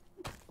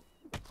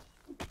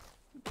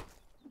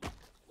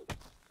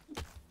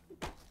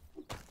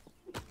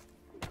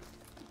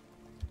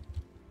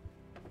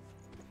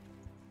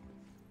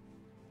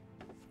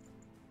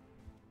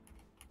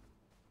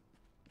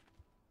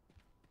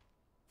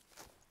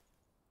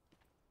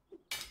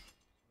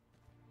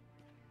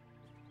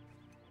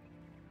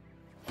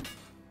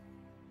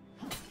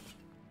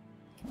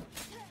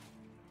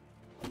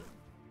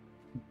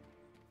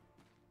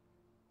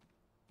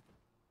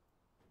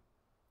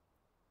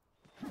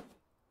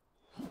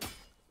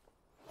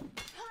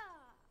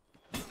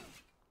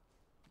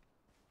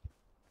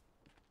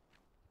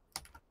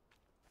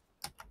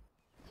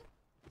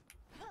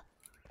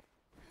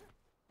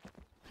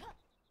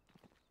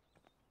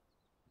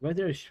 Where's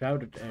there a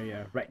shrouded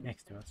area right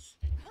next to us?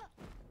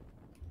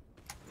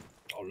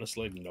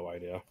 Honestly, no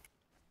idea.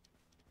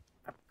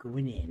 I'm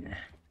going in.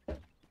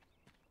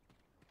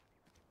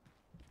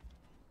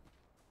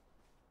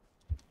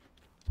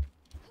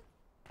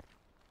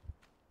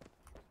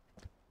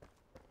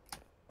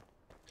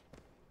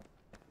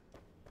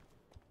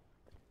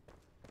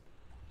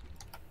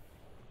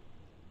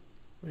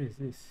 What is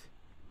this?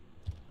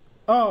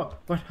 Oh,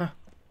 what?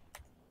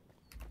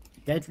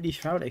 Deadly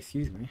shroud,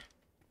 excuse me.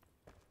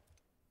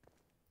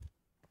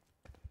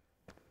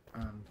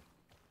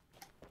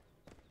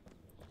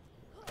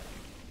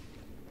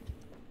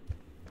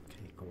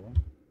 Okay, cool.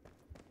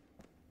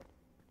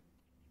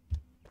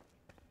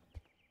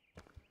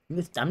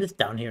 I'm just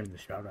down here in the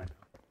shroud right now.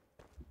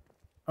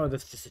 Oh,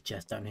 that's just a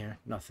chest down here.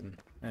 Nothing.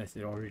 That's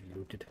already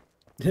looted.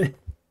 Ain't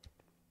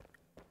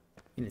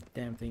a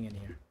damn thing in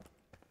here.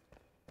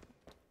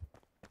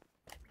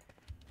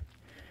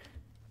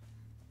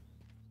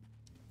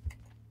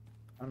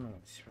 I don't know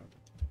what's shroud.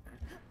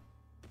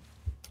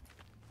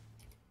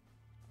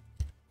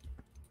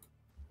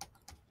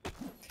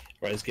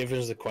 Right, it's giving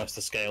us the quest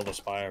to scale the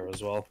spire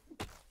as well.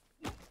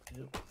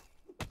 Yep.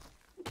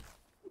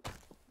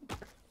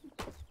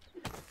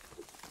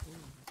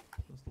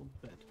 This little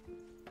bed.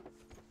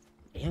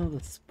 Scale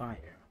the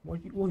spire.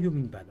 What do you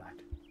mean by that?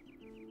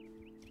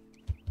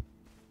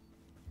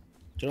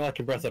 Do you know, like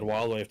in Breath of the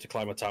Wild, where you have to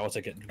climb a tower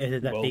to get Is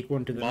it that world big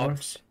one to the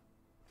marks?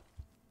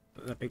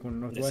 north? That big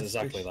one northwest? It's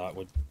exactly that.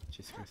 Would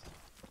Jesus Christ.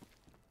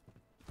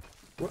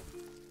 What?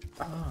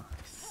 Ah,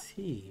 I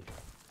see.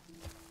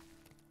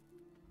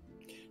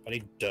 I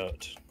need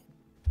dirt.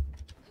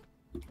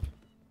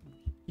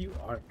 You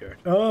are dirt.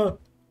 Oh!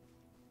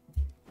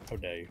 How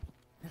dare you?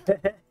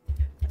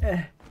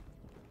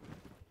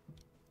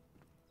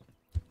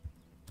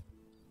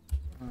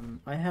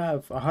 I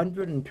have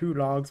 102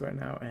 logs right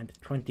now and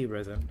 20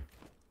 resin.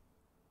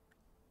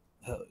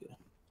 Hell yeah.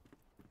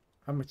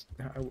 How much?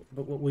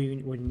 What do you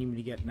need me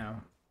to get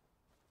now?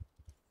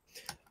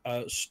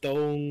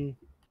 Stone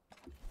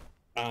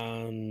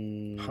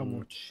and... How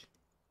much?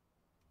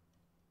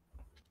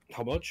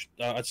 How much?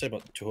 I'd say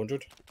about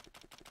 200.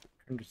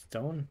 100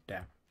 stone?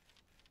 Damn.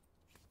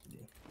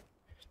 Yeah.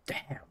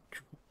 Damn.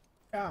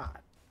 God.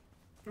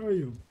 Oh,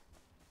 you're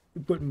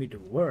putting me to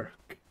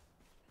work.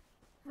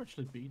 I've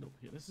actually been up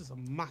here. This is a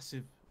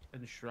massive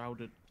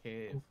enshrouded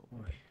cave. Oh,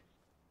 boy.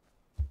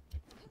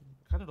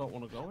 Kind of don't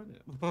want to go in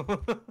it.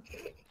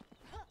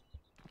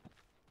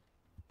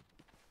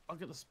 I'll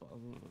get the spot.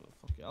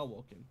 Fuck it, I'll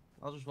walk in.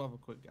 I'll just have a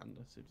quick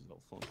gander, see if it's no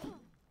fun.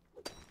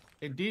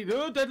 Indeed.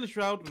 Oh, deadly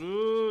shroud.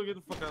 Oh, get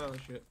the fuck out of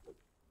that shit.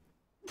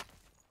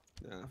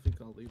 Yeah, I think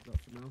I'll leave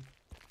that for now.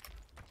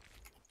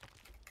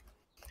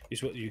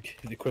 Is what you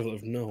the equivalent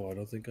of no? I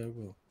don't think I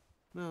will.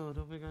 No, I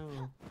don't think I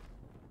will.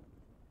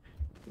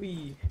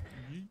 We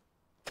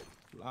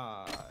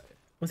Fly.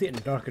 was getting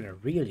dark in a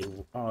really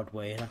odd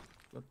way, huh?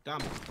 God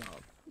damn it,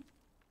 dog.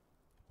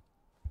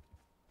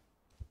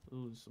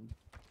 Oh, there's some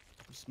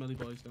smelly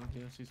boys down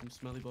here. I see some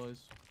smelly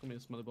boys. Come here,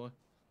 smelly boy.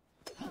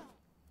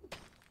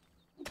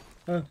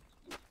 God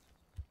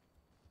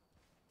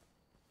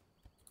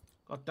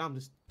damn,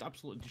 this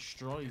absolutely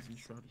destroys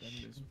enshrouded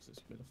enemies once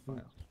it's made of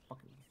fire.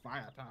 Fucking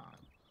fire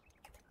time.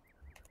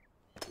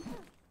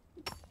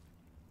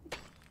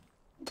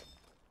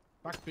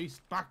 Back,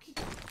 beast, back!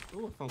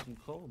 Oh, I found some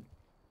corn.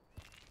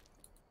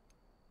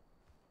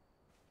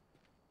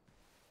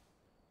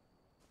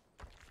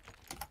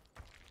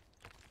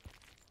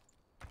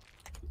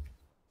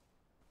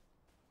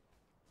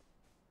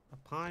 A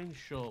pine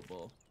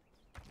shortbow.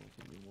 I don't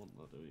think you want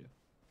that, do you?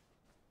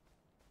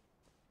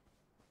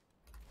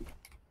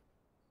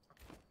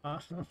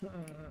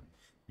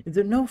 Is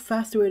there no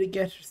faster way to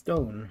get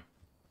stone?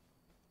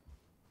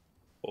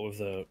 What with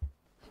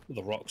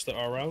the rocks that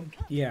are around?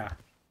 Yeah.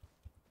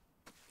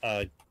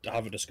 I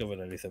haven't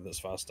discovered anything that's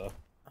faster.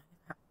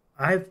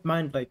 I've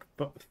mined like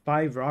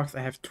 5 rocks.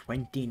 I have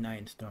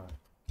 29 stone.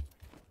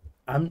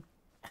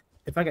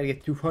 If I gotta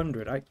get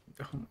 200, oh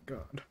my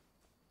god.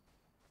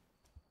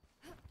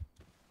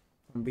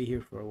 I'll be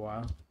here for a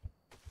while.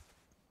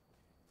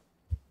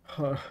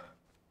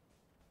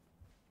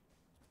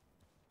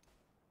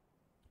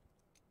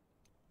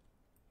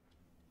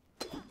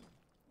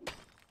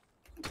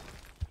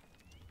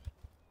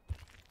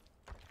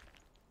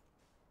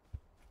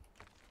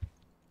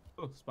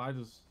 Oh,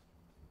 spiders.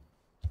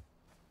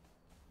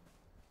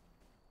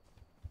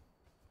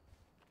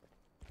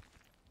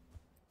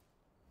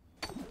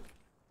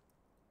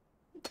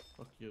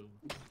 Fuck you,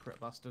 crit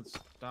bastards.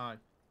 Die.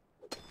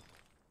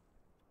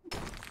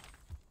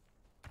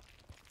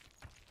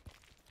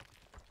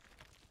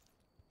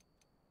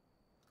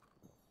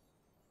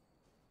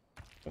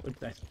 What would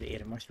that be?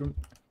 A mushroom?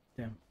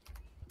 Damn.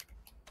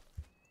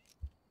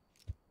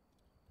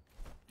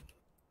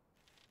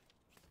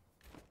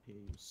 He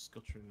was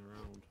scuttering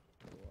around.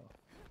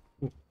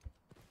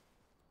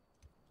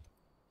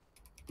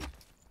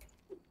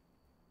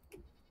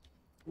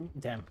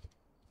 Damn.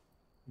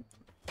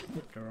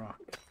 Hit the rock.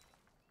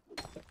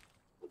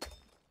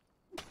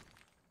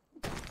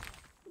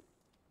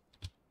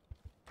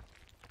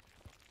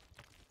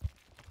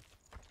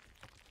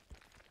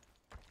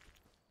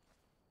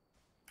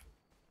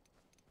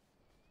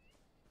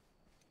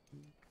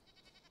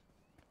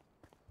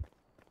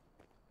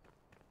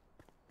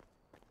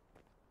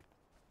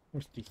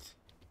 What's this?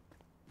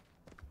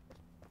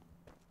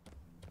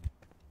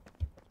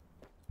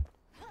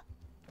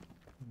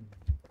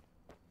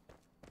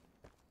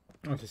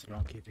 Oh, this is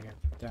long key again.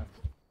 Damn.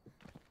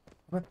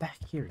 What back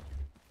here?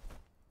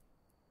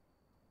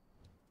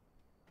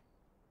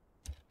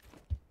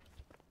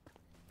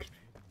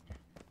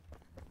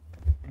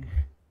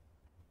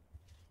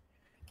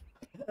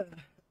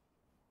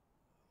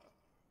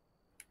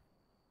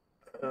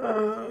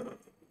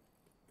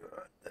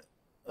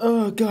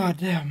 Oh god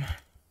damn.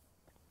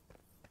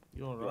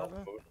 You alright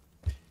there?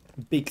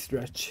 Big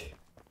stretch.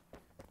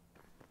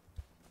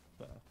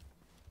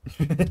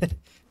 There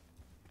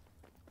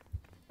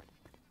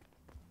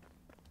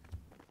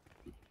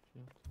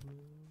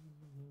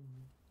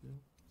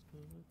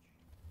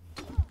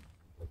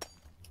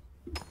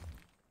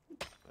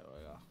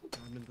we are.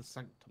 I'm in the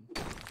sanctum.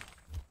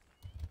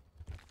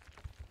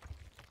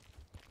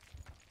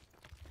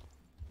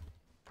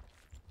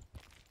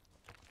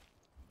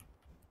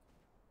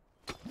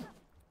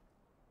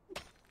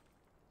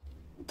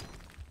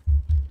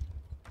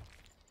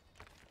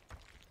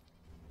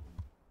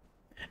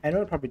 I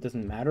know it probably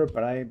doesn't matter,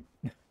 but I'm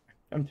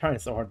trying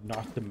so hard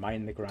not to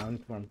mine the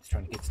ground when I'm just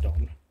trying to get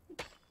stone.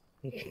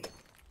 I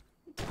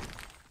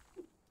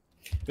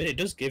mean, it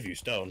does give you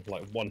stone,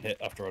 like one hit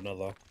after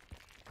another.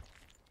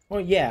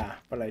 Well, yeah,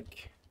 but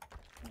like...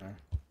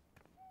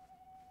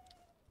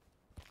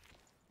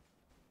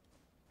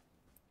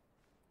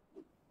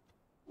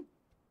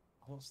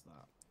 What's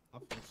that? I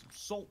found some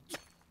salt.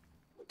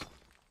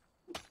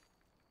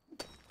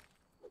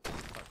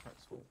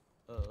 Backpack's full.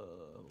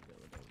 We'll get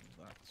rid of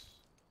that.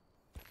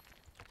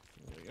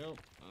 There we go.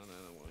 And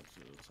then I want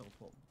to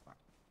teleport back.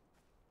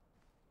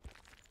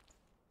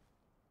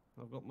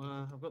 I've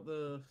got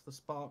the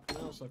spark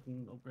now, so I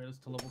can upgrade us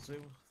to level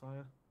 2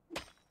 fire.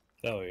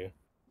 Oh yeah.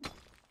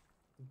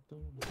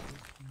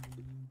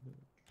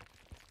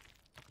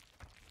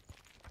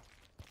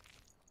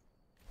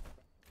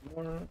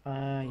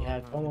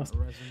 Yeah, almost.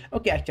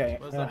 Okay, actually,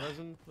 Where's that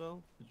resin,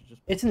 Phil? Did you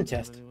just it's in the put it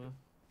chest. anywhere?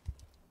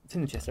 It's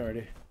in the chest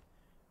already.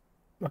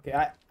 Okay,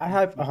 I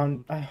have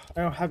I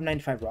have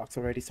 95 rocks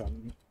already, so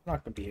I'm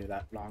not gonna be here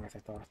that long as I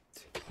thought.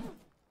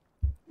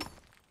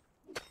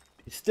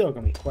 It's still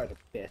gonna be quite a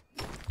bit,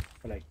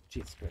 but like,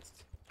 Jesus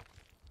Christ.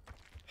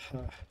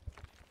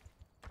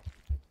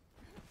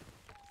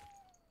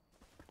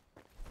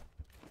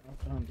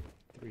 Down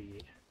to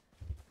 3.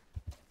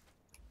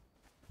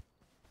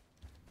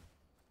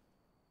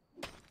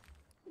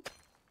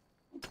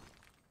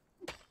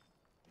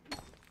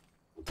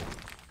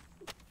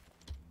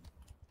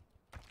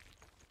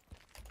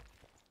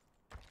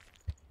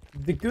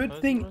 The good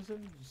Where's thing, the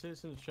resin? Did you say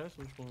it's in the chest?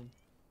 Which one?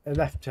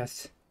 left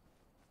chest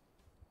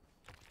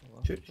The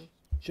last chest?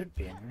 should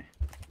be anyway.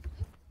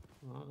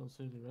 Oh, I don't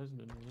see the resin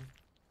anywhere.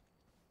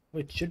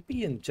 Well, it should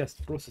be in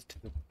chest closest to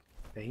the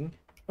thing.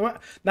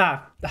 What? Nah,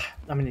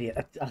 I'm an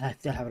idiot. I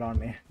still have it on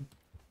me.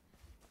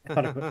 I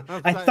thought I put,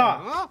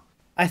 Huh?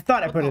 I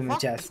thought I What put the it in the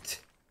fuck?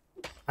 chest.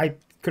 I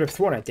could have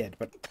sworn I did,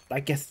 but I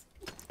guess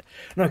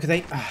no, because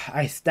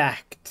I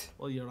stacked.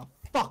 Well, you're a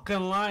fucking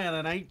liar,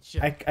 then, ain't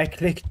you? I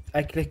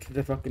clicked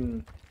the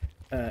fucking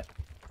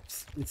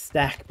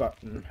stack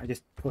button. I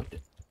just put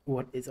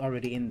what is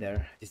already in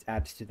there. Just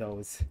add to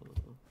those.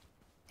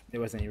 There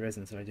wasn't any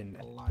resin, so I didn't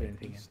A put anything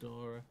likely in.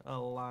 story. A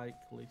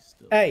likely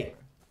story. Hey!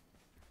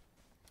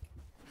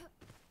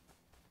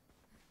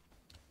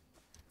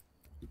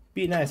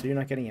 Be nice, but you're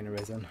not getting any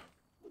resin.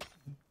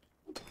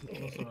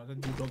 That's alright, then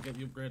you don't get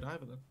the upgrade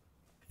either then.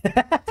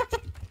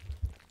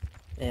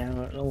 Yeah,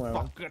 don't worry.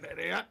 Fucking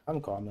idiot! I'm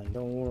calm,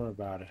 don't worry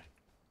about it.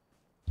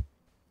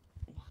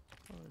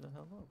 Hurry the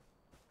hell up.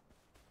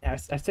 Yeah,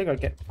 I still gotta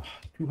get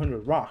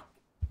 200 rock.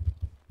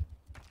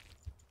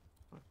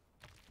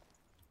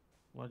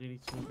 Why do you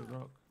need 200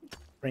 rock?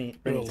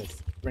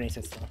 Renni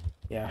says so.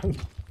 Yeah.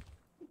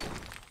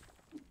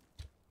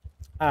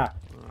 Ah.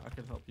 Alright, I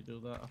can help you do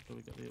that after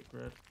we get the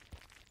upgrade.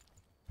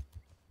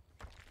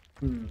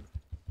 Hmm.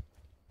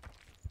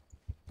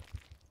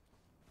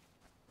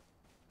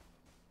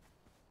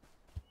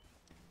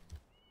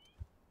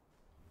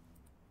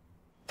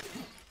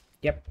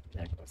 Yep,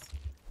 there it goes.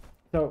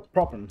 So,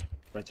 problem,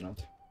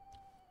 Reginald.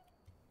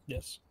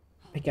 Yes.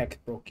 Pickaxe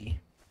brokey.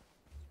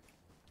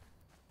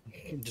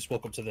 Just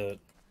walk up to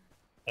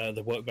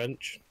the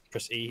workbench,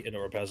 press E, and it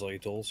repairs all your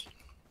tools.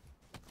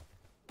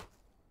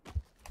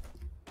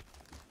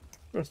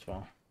 First of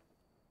all.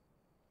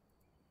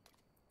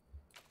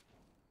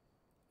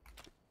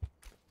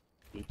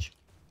 Beach.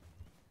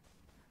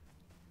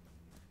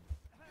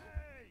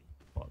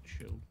 Fuck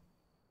you.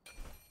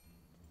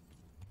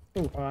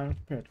 Oh, I'm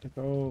prepared to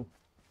go.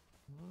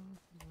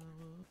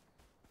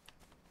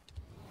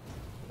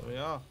 There we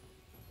are.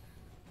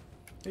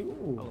 I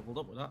Ooh, leveled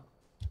up with that.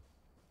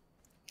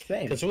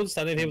 same. Can someone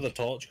stand in here with a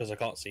torch, because I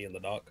can't see in the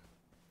dark?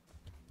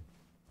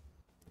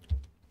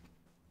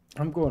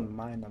 I'm going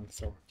mine, and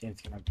so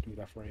James can do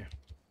that for you.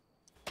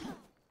 I'm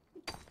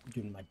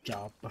doing my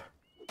job.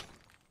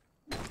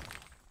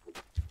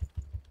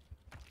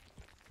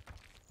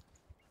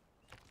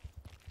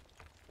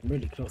 I'm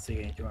really close to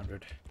getting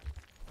 200.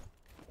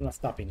 I'm not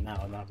stopping now,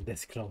 I'm not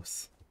this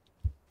close.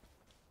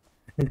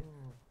 Oh,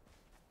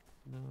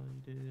 no,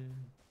 you didn't.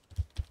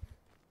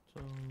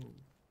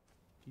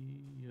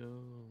 Tokyo.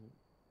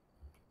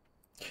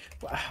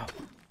 Wow.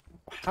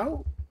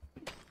 How?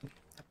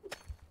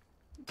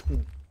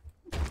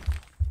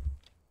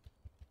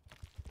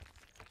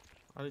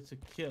 I need to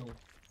kill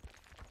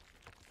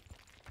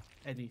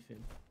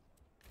anything.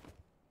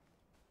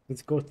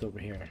 There's goats over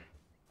here.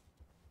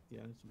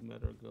 Yeah, it's a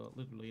matter of God,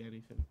 literally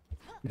anything.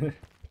 There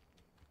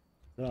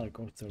are a lot of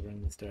goats over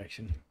in this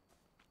direction.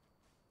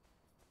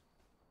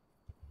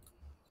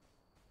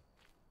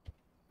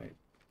 Wait,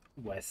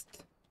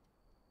 west.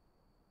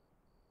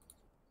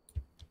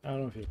 I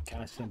don't know if you'll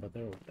catch them, but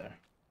they're over there.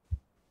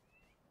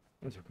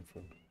 I was looking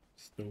for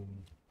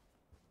stone.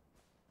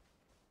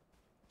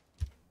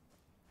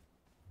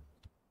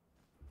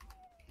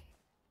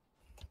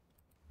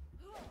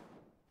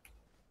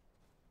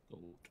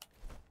 Gold.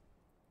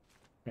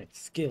 Right,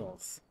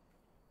 skills.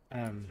 I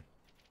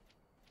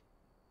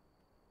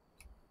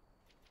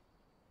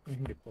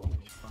can get both. You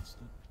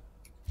bastard.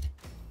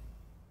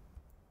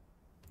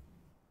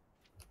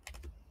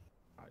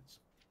 Right.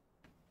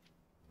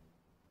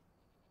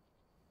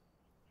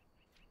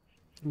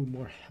 Ooh,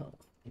 more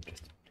health.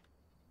 Interesting.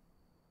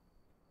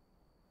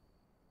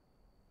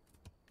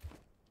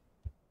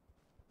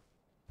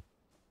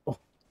 Oh.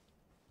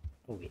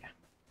 Oh yeah.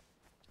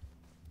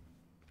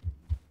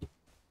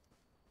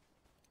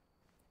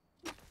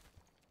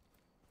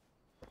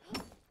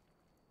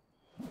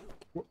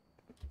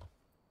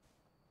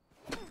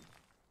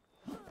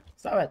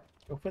 Stop it!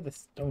 Go for the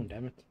stone,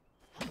 damn it.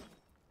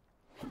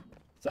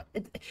 So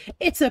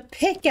it's a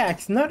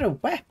pickaxe, not a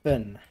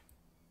weapon.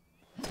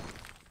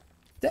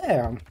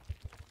 Damn.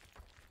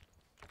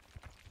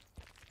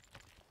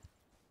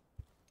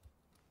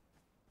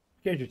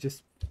 You're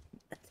just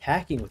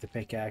attacking with a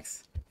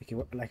pickaxe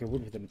like I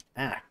would with an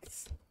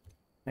axe.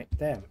 Like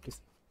damn, just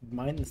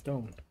mine the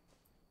stone.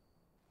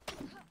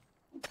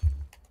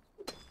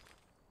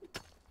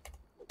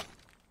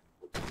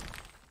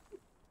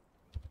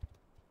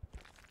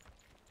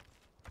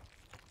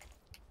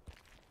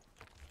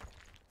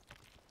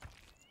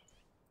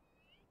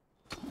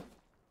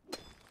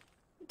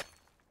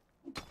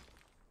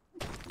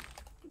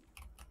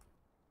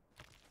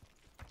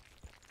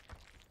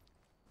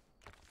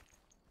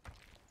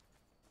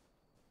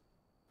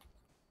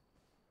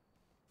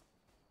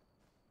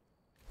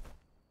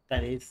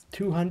 That is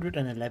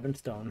 211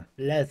 stone.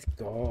 Let's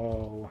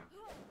go.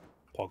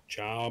 Pog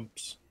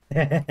champs.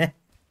 We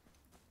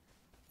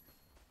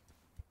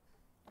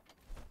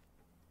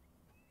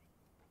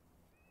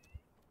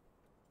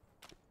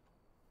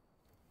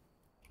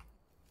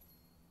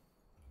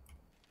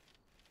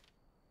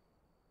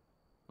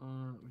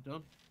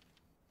done?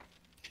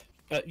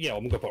 Yeah,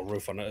 I'm gonna put a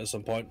roof on it at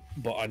some point,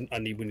 but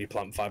we need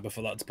plant fiber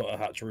for that to put a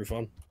hatch roof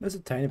on. There's a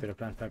tiny bit of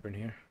plant fiber in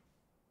here.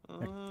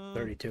 Like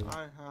 32.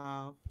 I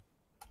have.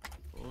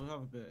 Well, we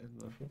have a bit in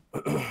there.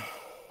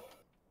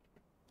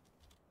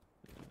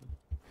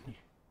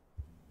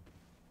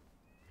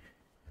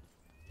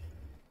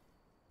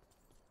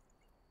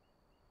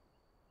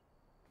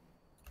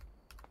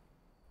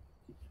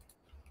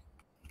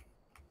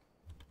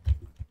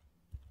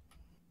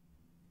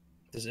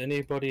 Does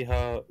anybody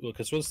have? Look,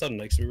 because we'll stand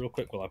next to me real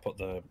quick while I put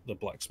the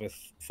blacksmith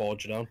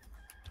forge down,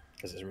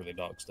 because it's really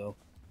dark still.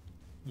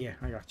 Yeah,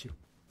 I got you.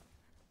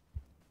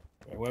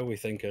 Right, where are we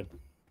thinking?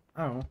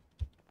 Oh.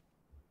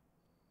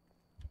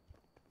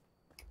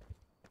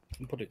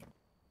 We'll put it.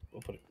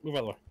 Move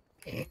out of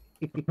the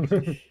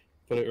way.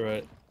 Put it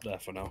right there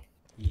for now.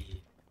 Yeah.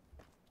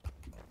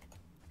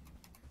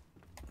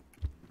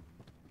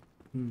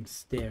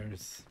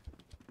 Stairs.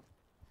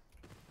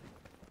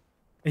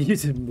 Are you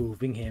just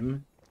moving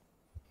him?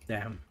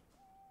 Damn.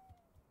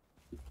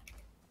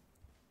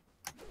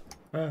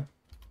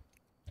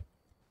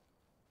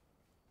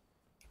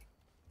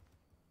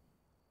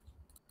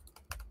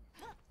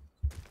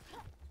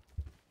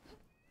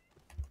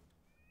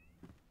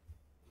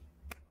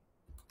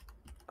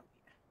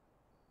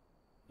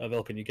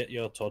 Vil, can you get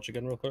your torch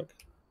again real quick?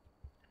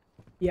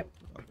 Yep.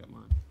 I'll get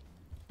mine.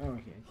 Oh,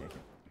 okay.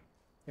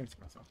 Here's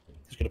myself.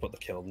 Just gonna put the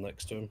kiln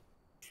next to him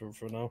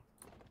for now.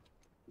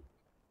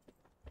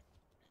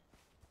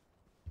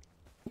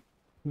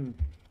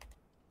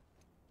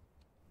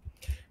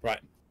 Right.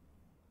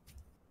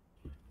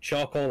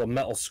 Charcoal and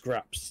metal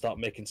scraps to start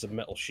making some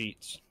metal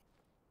sheets.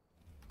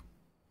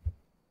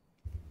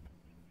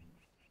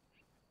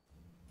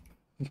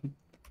 We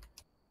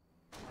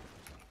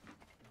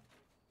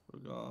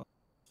got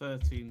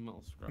 13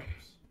 metal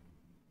scraps.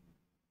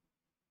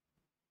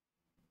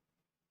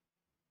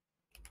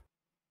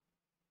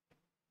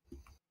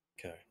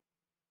 Okay.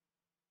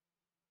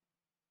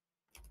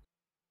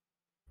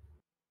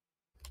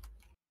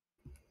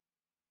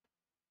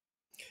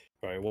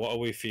 Right, what are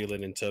we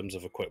feeling in terms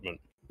of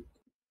equipment?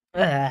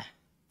 I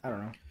don't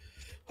know.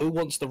 Who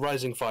wants the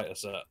Rising Fighter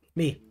set?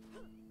 Me.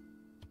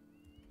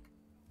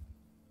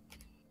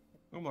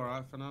 I'm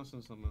alright for now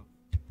since I'm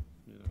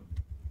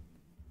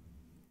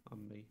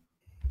I'm me.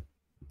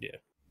 Yeah.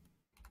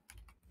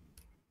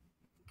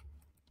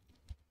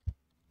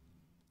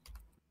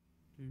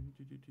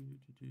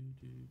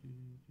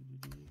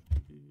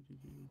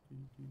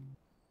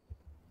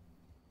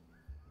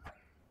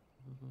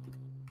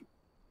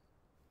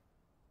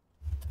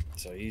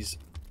 So he's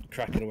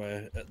cracking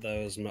away at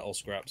those metal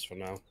scraps for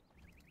now. Do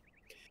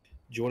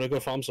you want to go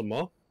farm some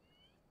more?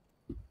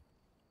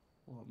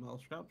 What, metal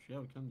scraps? Yeah,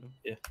 we can do.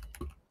 Yeah.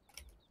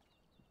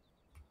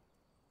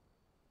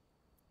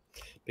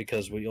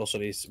 Because we also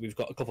need. We've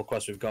got a couple of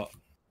quests. We've got.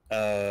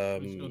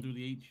 Let's go do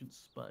the ancient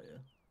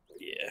spire.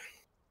 Yeah.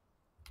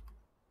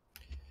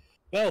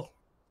 Well.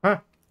 Huh?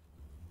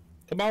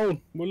 Come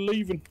on, we're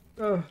leaving.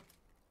 I'm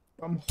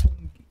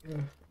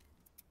hungry.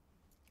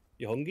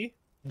 You hungry?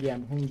 Yeah,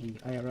 I'm hungry.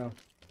 IRL.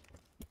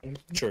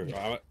 True.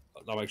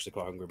 I'm actually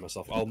quite hungry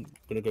myself. I'm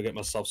gonna go get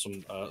myself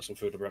some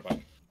food. I'll be right back.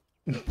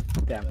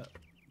 Damn.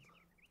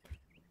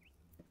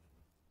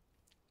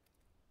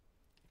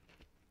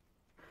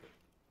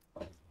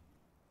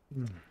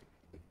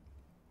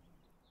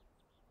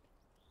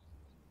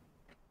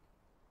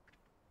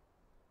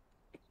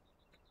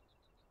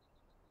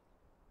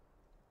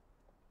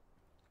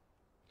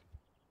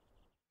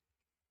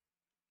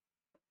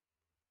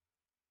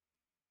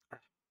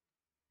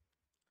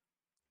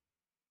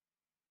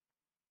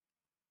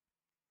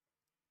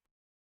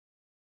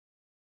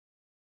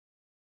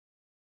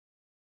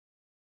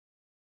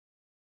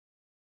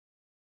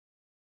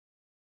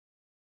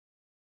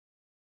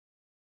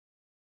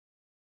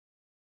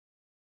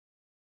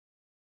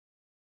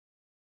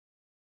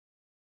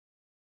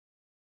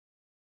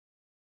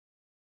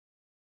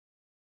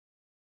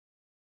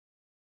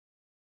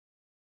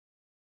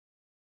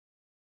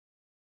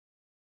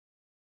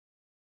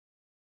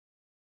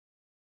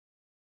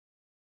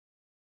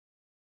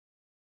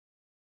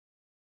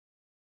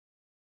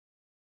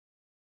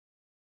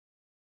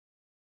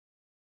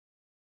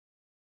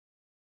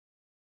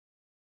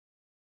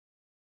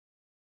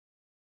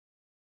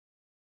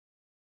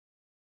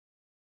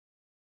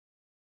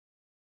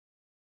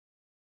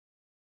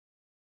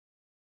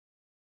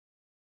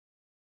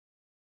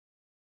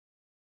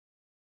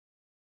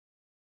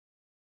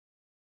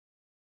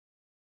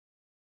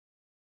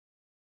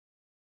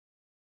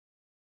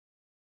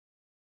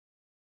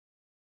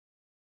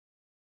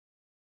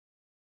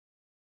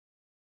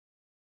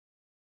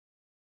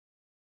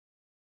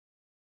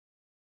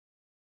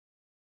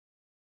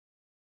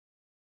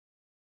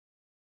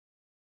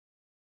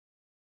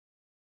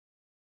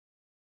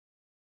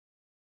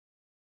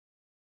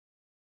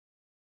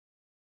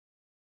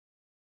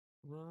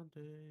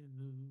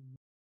 Rendezvous.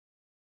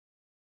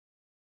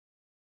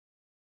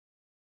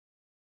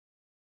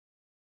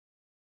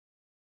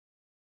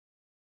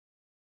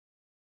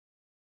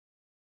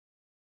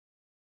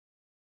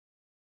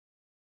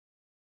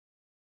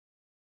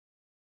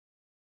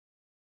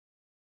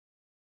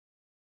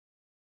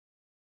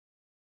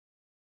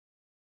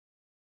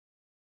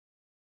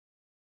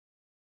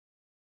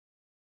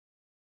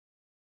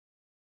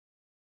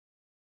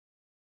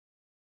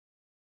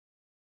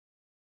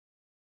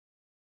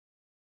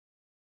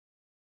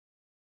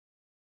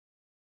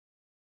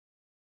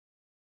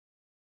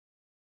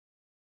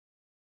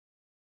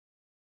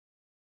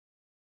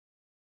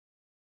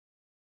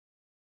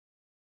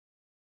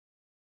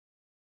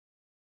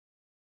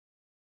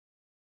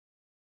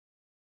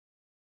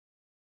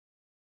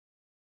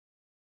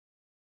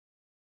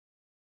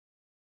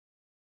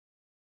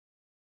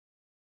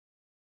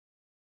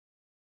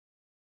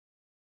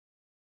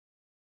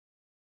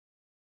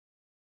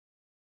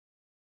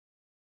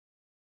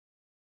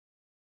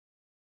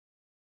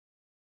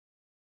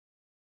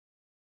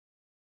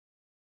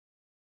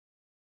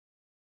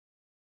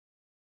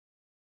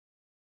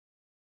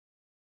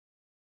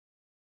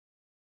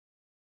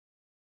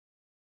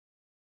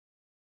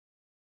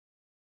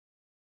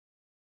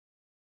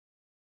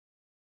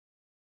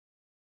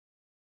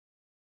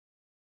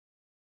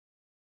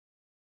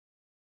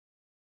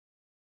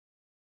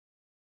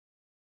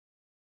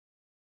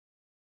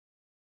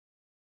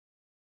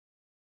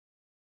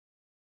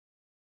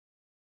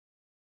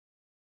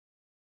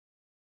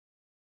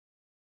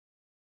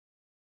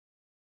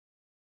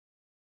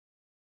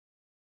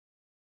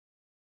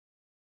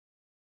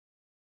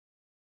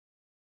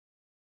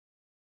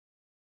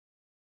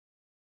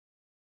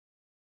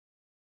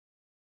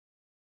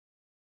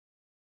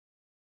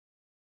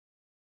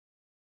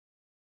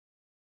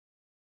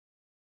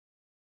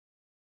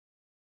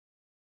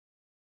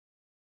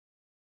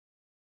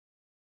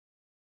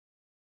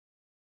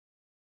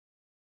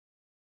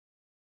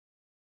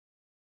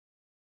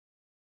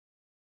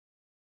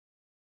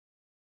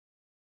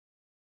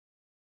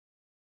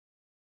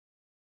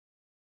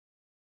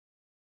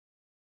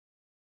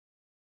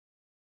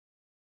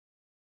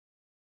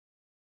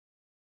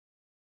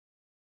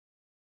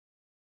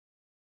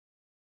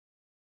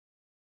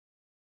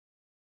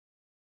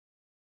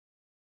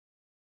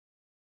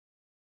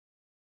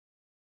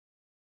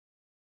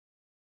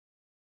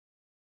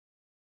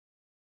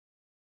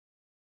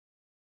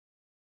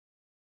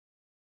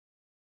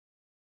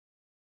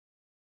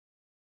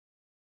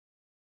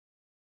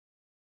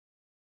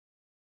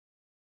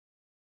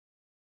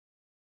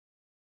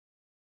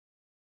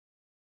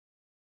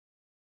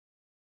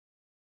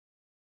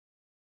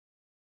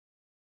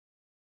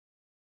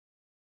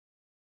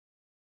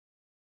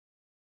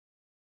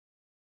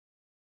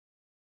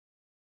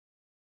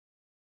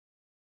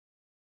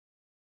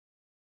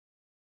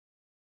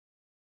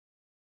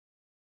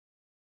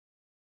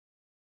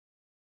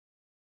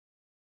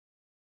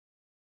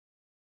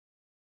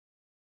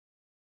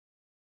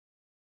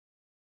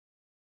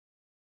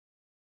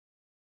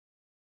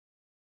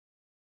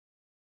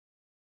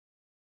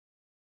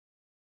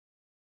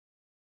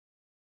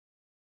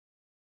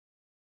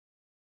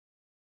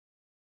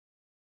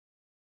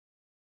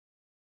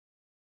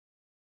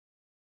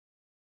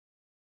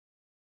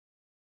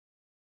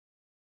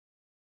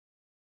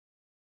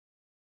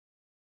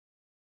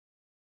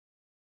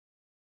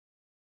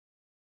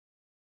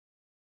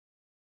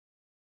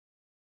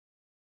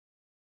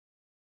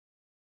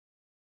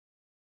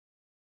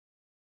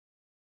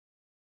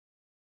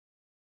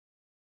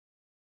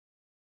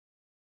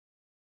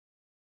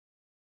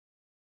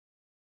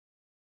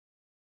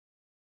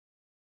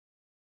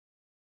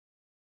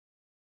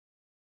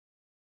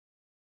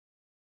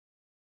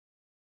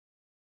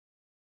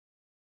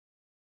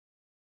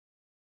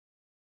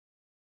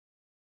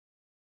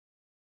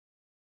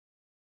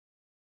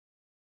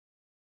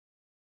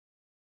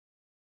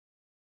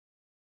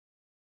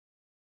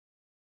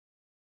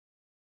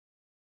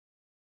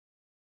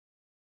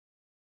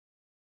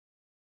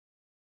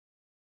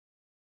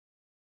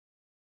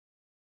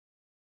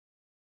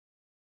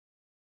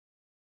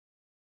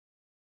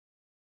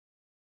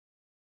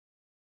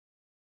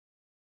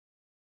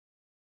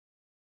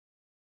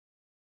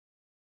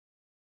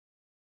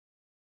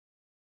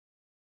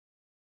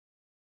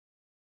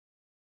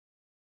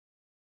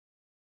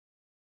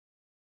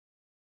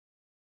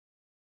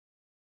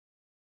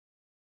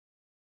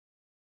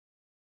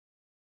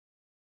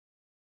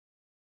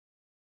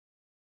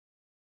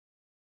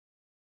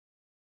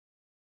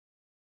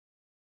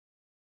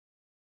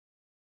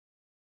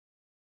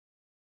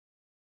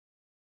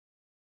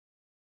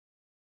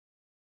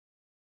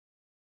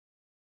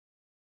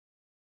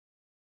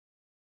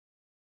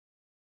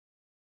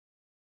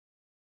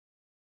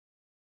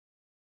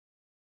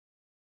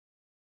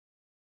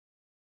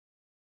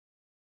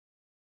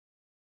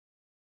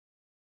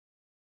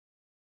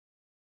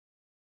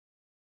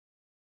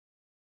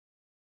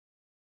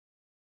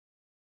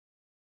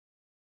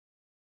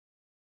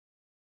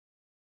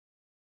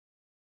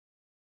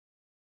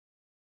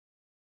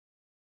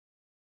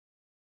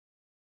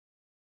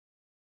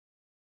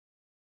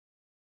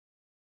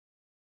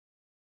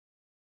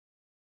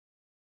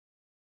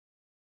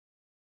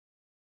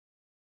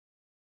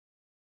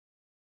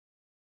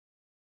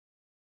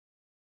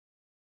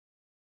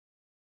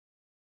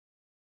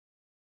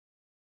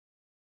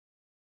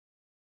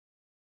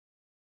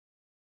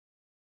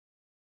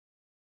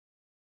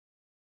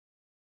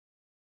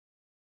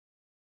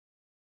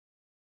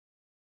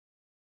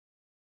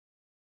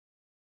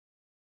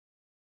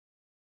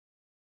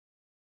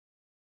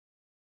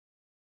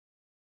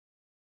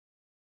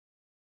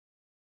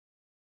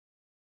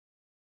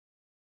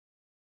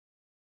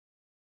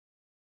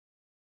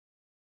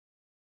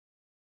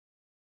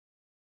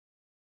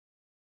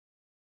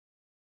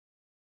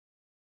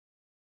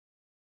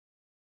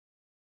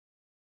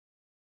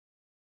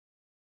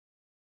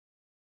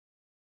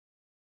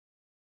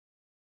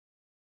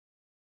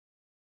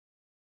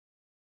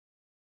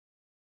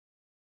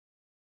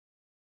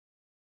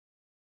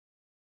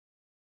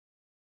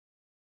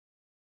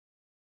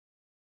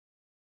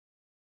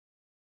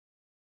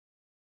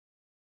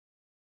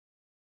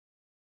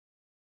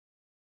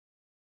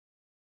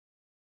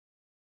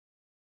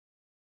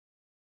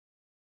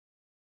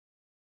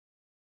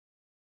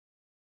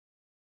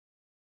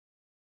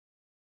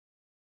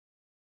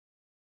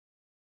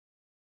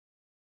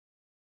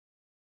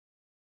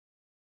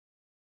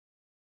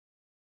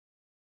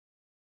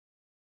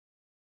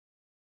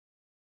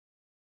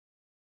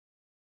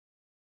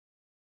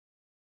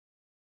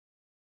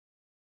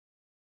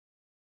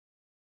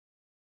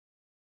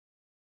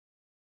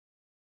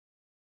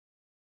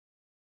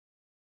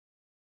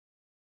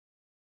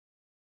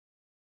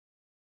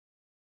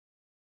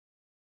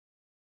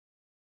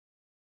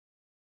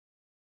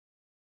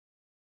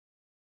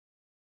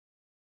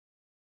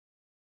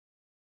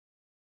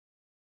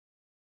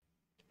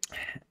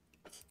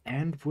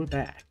 And we're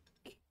back.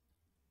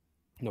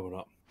 No, we're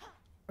not.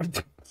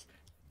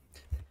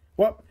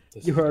 Well,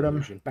 This you is heard him.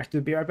 delusion. Back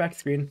to the BR back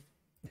screen.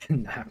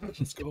 Nah.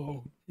 Let's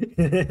go.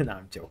 Nah,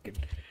 I'm joking.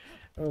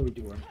 What are we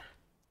doing?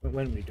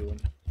 When are we doing?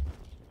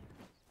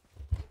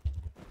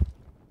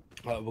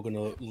 We're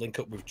gonna link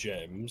up with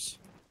James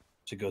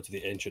to go to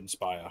the ancient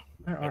spire,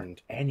 There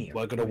aren't and any of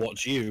we're gonna them.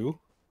 watch you,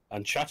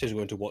 and chat is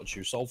going to watch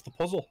you solve the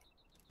puzzle.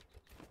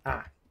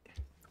 Ah.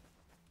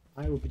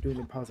 I will be doing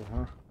the puzzle,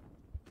 huh?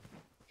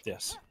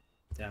 Yes.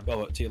 Damn.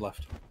 Go to your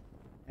left.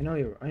 I know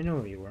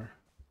where you were.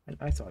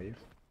 I saw you.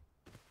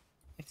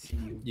 I see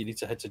you. You need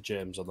to head to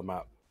James on the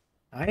map.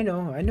 I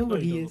know where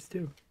you he don't. is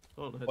too.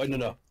 Oh, Wait,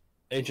 no.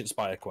 Ancient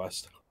spire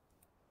quest.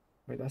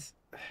 Wait, that's...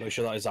 Make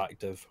sure that is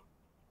active.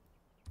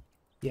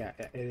 Yeah,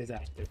 it is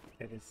active.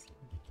 It is...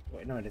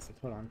 Wait, no it isn't.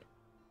 Hold on.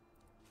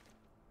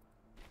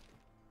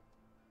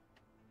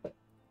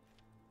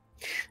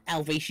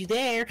 Alvace, you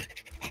there?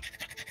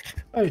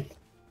 Hey!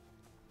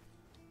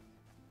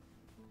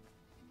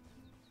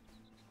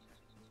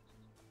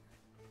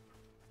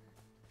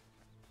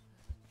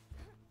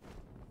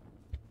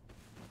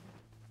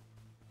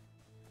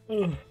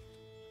 Ugh.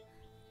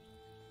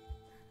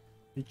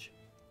 Beach.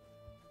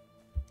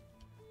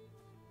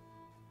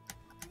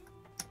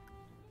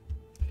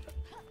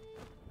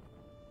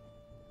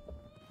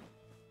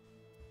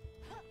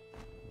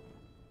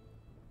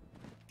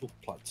 Oh,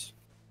 plants.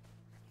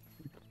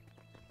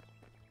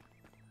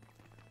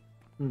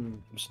 Hmm.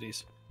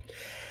 Sneeze.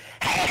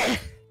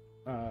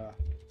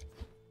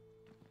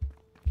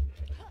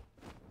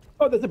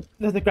 Oh,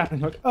 there's a grappling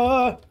hook.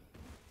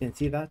 Didn't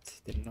see that.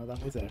 Didn't know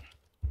that was there.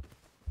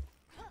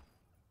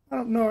 I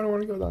don't know. I don't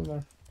want to go down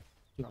there.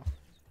 No.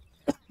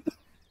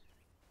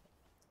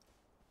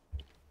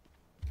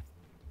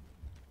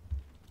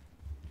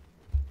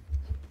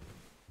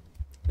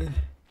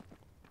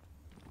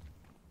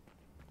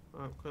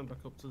 I'm coming back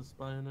up to the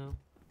spire now.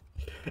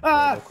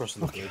 Ah! They're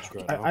crossing the bridge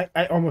right now.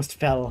 I almost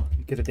fell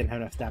because I didn't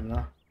have enough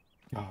stamina.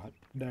 God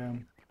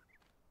damn.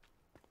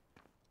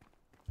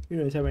 You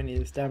notice how I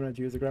need stamina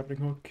to use a grappling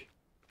hook?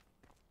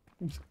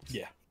 Oops.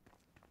 Yeah.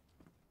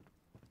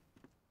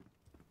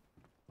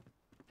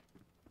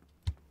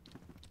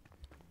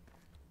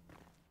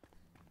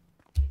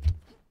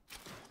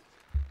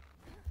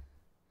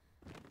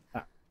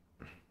 Ah.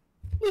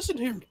 Listen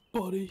here,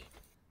 buddy.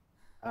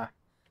 Ah.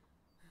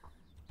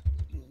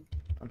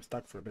 I'm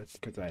stuck for a bit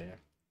because I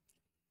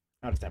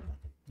out of stamina.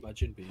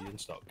 Imagine being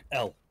stuck.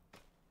 L.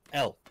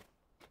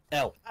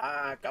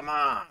 Ah, come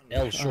on!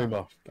 L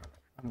Shroomer.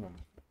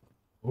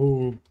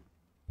 Oh.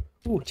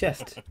 Ooh,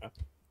 chest.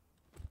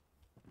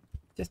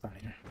 Just down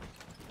here.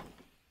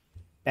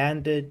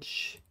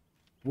 Bandage,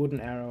 wooden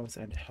arrows,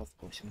 and health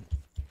potion.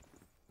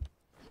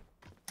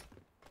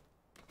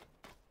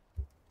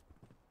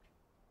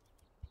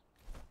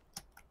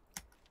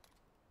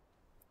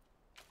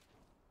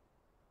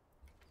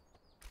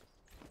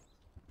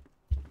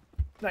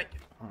 Night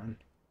on.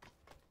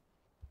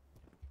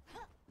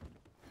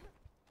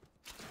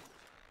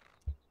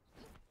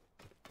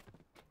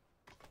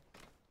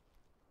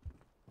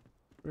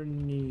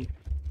 Renni.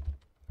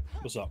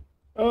 What's up?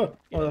 Oh,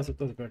 Yeah. that's a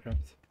bear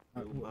traps.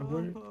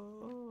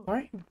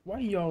 Why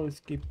y'all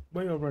escape?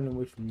 Why y'all running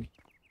away from me?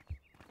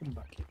 Come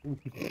back here. Ooh.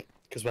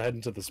 Because we're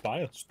heading to the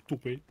spire.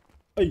 Stupid.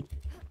 Hey.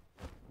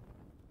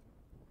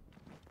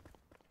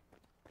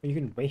 You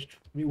can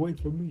wait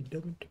for me,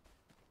 damn it.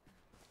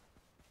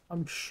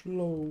 I'm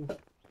slow.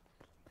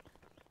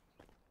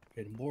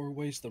 In more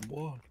ways than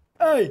one.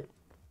 Hey!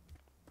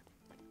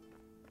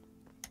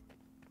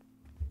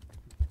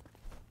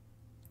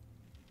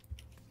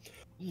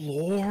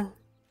 Lore?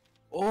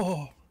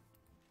 Oh.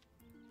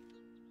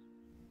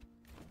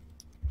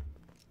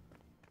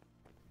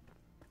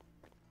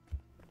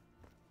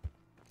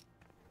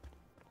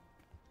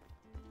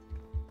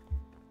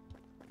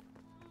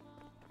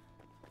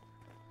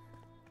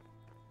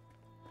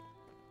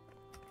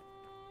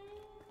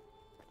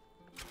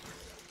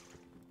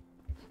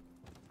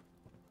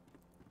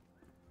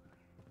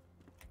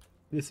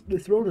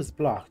 This road is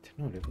blocked.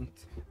 No, it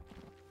isn't.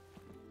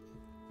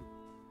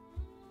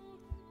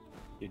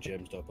 You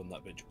James open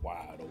that bitch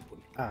wide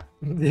open. Ah.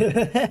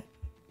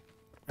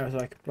 I was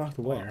like, blocked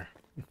where?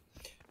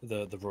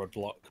 The road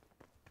block.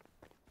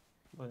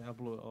 Oh yeah, I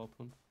blew it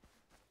open.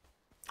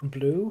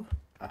 Blue?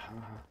 Aha.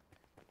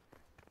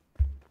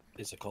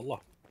 It's a colour.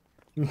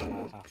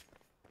 God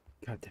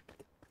damn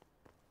it.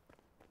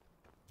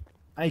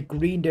 I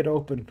greened it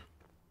open.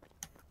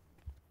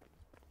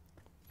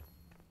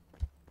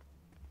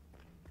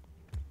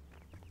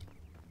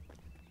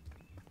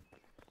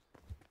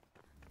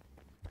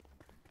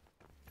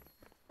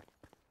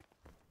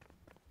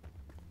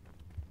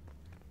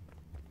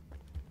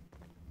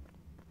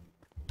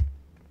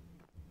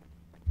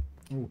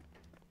 Ooh.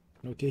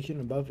 Location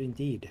above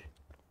indeed.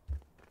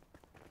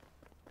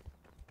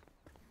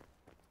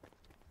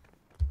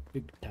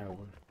 Big tower.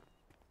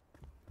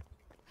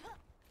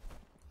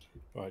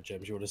 Alright,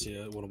 James, you want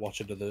to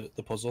watch into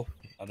the puzzle?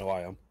 I know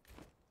I am.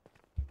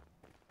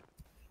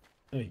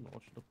 Hey. I'm not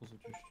watching the puzzle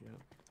just yet.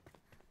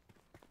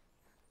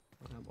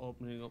 I'm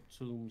opening up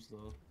tombs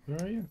though.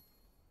 Where are you?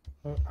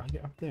 Oh, I'll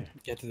get up there.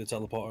 Get to the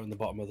teleporter in the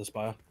bottom of the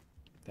spire.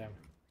 Damn.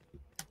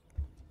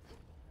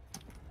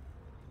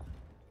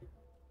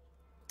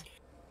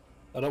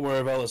 Don't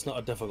worry, Val, it's not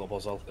a difficult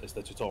puzzle. It's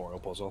the tutorial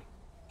puzzle.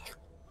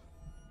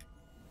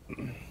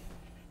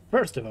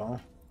 First of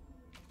all,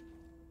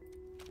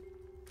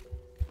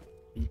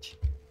 beach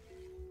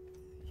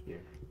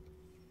here.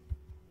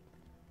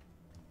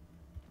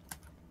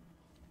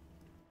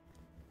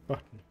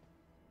 Button.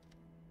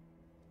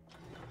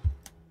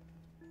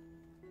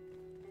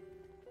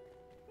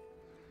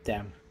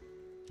 Damn.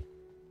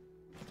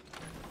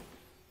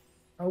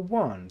 A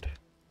wand.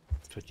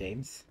 That's what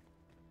James.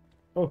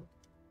 Oh.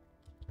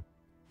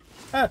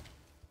 Ah.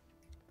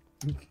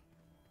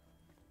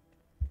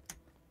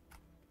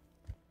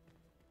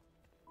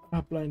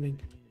 Ah, blinding.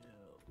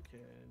 Can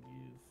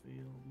you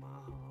feel my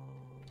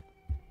heart?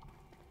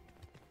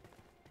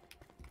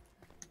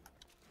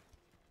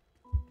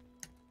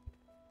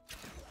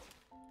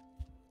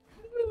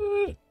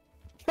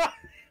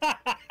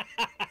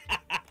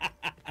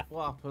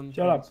 What happened?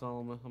 Shut up.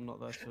 Tell me. I'm not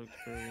there to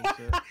experience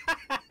it.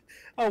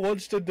 I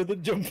watched her do the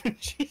jump and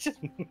she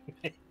just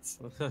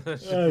missed.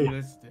 She Hey.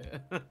 missed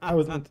it. I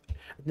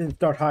didn't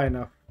start high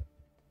enough.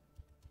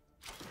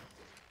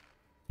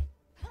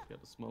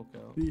 Get the smoke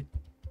out. See?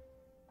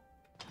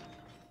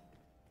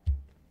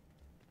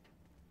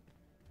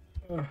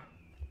 Ow. Oh,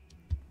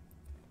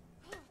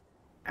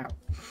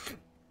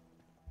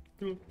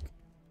 that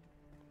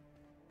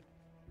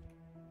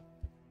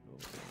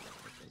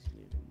doesn't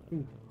even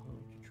matter how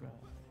hard you try.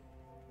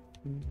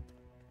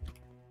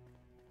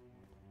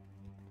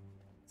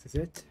 Is this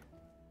it?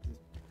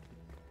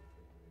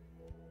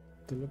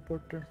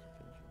 Teleporter.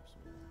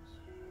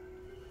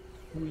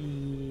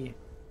 Wee.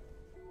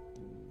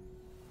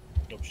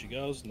 Up she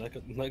goes,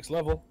 next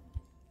level.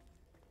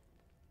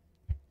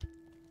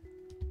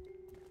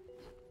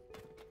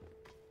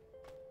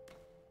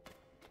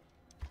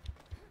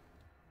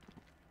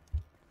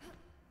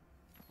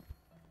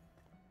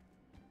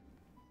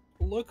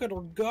 Look at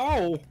her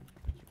go!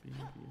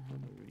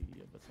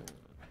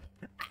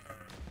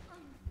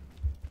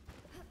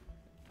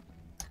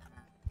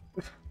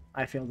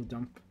 I failed the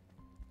jump.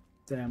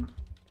 Damn.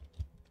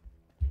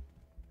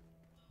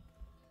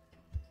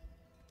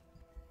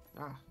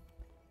 Ah,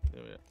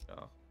 there we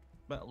are.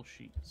 Metal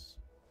sheets.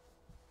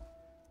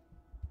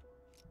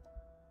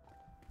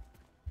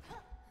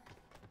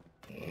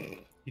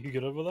 You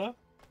get over there?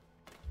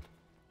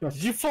 Shut,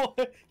 Did you fall?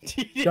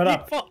 Shut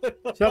up. Fall in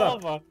the Shut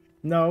up. lava?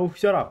 No,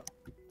 shut up.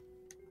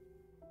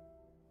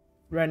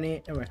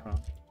 Renni, oh wait, hold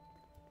on.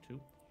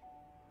 2.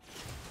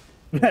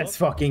 Let's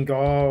fucking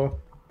go.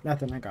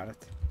 Nothing, I got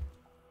it.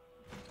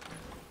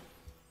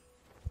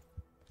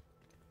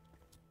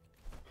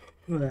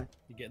 You're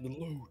getting the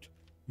loot.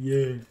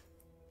 Yeah.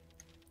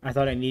 I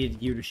thought I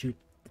needed you to shoot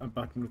a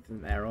button with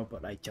an arrow,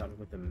 but I shot it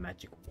with a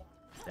magic wand.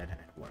 That had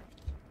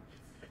worked.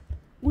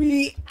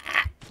 We.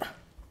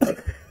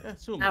 Yeah,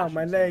 two Ow,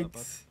 my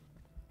legs.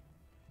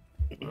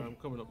 Alright, I'm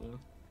coming up now.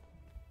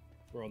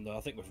 We're on there.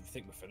 I think we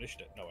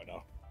finished it. No, I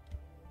know.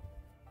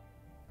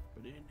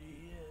 But in the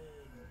end...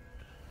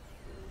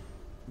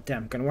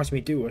 Damn, gonna watch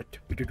me do it,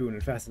 but you're doing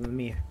it faster than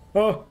me.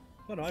 Oh!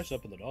 Oh no, I just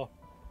opened the door.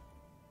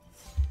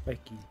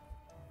 Becky.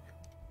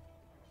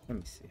 Let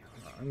me see.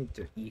 Hold on, I need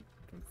to eat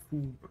some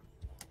food.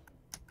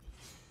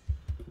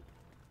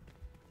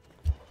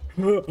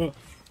 Velvet,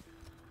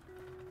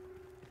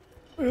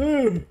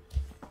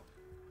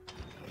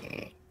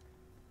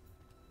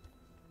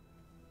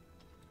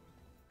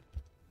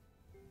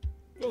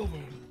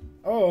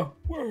 Oh!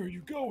 where are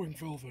you going,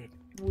 Velvet?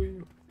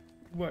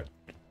 What?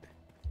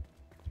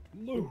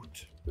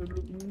 Loot.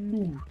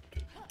 Loot.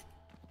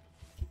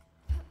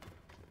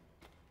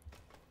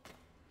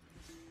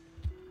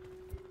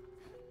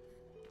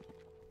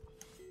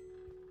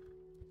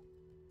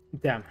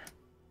 Damn.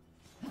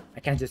 I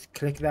can't just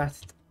click that.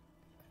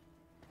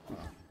 Oh.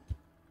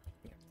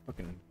 Yeah,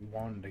 fucking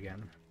wand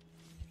again.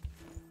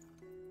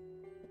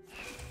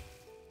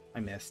 I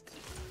missed.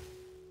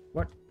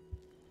 What?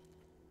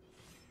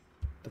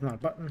 That's not a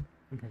button?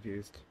 I'm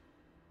confused.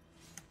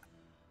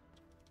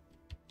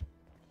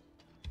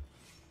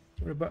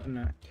 Where a button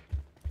at?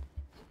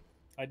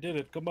 I did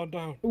it. Come on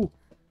down. Ooh.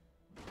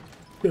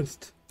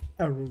 Just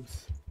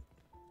arrows.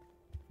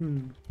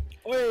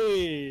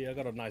 Hey, I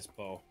got a nice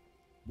bow.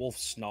 Wolf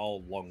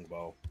snarl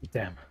longbow.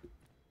 Damn.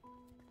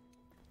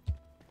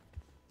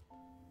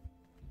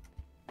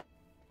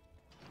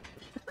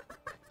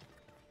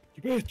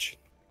 You bitch.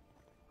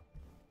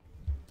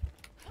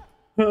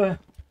 You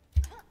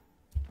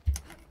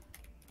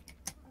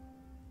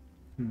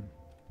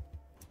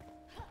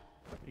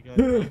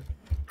guys...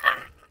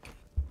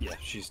 Yeah,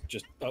 she's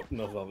just. Oh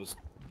no, that was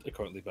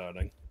currently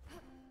burning.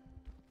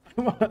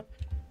 I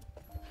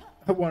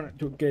wanted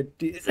to get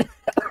this.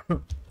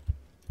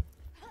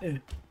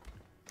 Did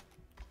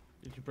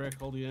you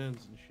break all the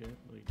ends and shit?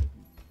 No, you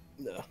didn't.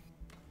 No.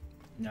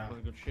 No.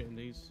 Got good shit in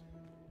these.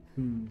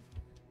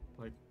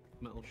 Like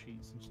metal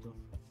sheets and stuff.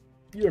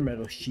 You're a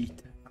metal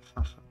sheet.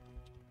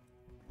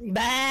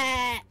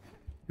 Bah!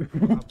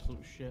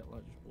 Absolute shit,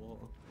 like just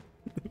water.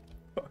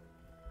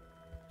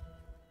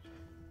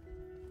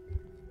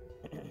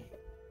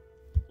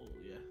 Oh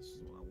yeah, this is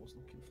what I was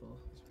looking for.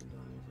 This one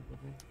down here is a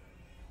good one.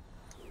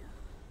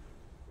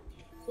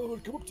 Oh,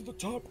 come up to the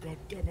top,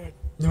 goddammit.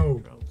 No.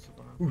 Drought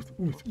survival.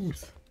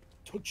 Ooth.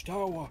 Touch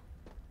tower.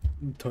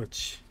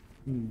 Touch.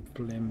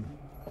 Blim.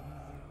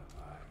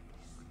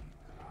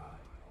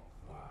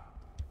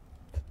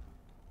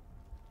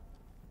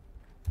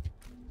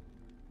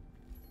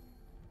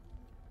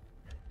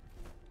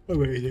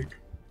 Amazing.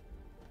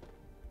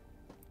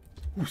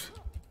 Oof.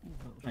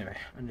 Anyway,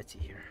 let's see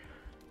here.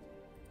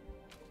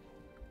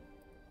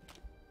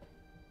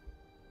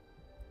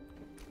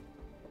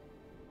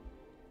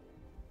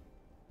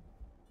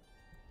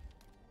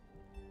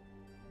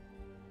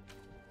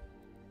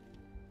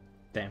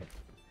 Damn.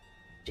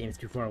 James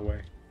too far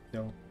away.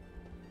 No.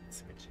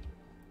 Switch.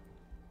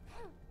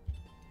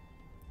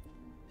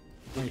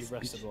 You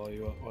rested while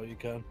you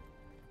can.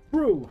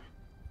 Bro!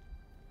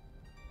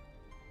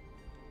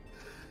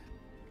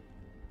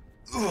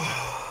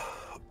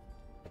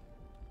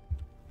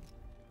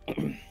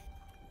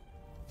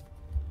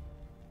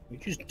 You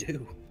just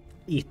do.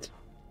 Eat.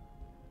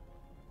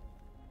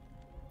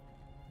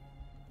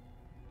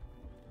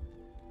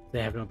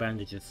 They have no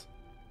bandages.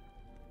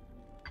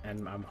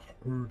 And I'm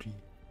hurting.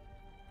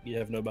 You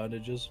have no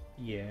bandages?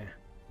 Yeah.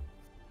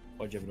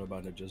 Why'd you have no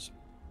bandages?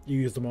 You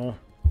use them all.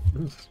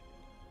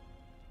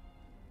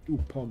 Ooh,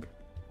 pug.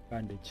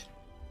 Bandage.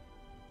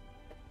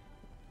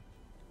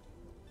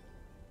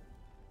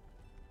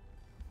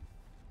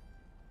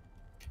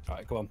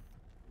 Alright, come on.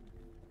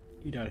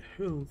 Eat that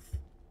health.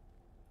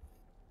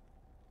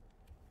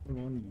 Come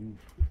on,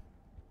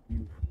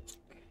 you.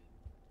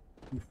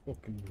 You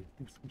fucking.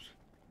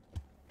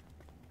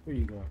 Where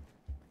you going?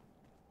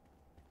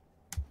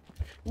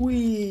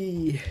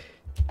 Wee!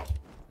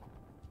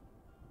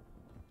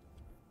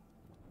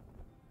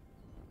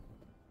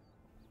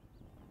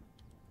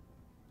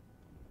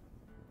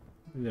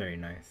 Very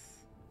nice.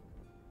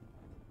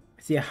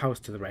 I see a house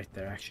to the right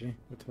there, actually.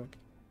 What the fuck?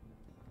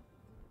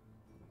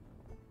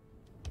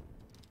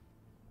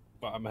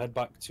 Right, I'm gonna head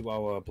back to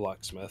our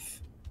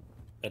blacksmith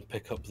and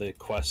pick up the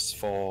quests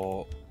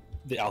for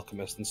the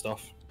alchemist and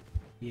stuff.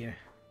 Yeah,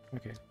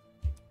 okay.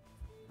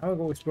 I'll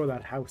go explore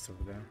that house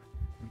over there.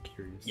 I'm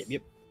curious.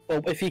 Yep.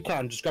 Well, if you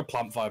can, just grab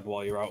plant fiber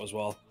while you're out as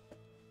well.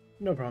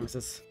 No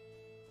promises.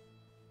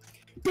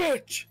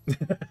 Bitch!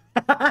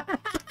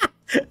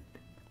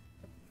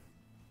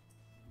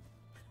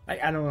 I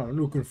don't know what I'm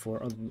looking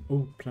for other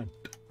than plant.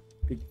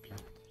 Big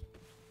plant.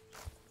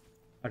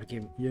 Out of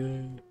game.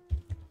 Yeah.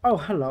 Oh,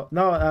 hello.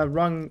 No,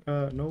 wrong.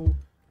 No.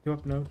 Go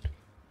up note.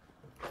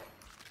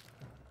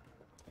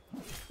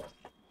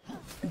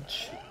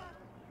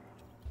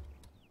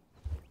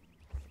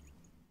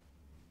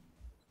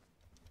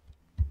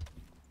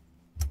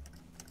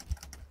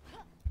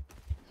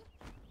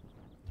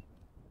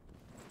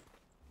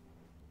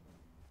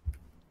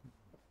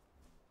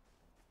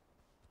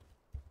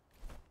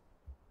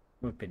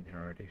 We've been here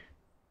already.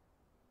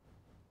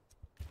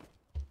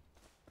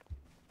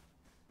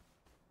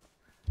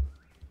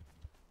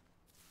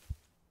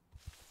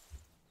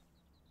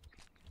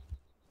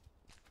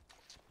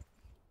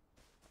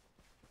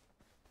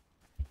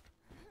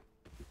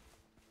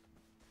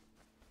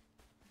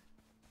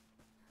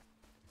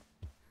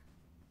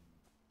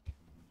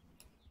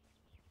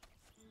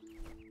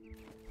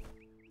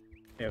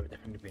 Yeah, we've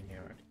definitely been here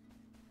already.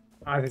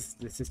 Ah,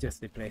 this is just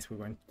the place we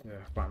went to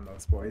farm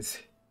those boys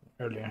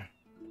earlier.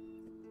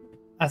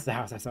 That's the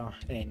house I saw.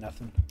 It ain't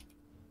nothing.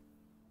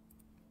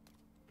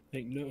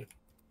 Ain't no.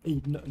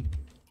 Ain't nothing.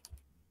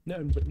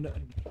 Nothing but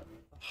nothing.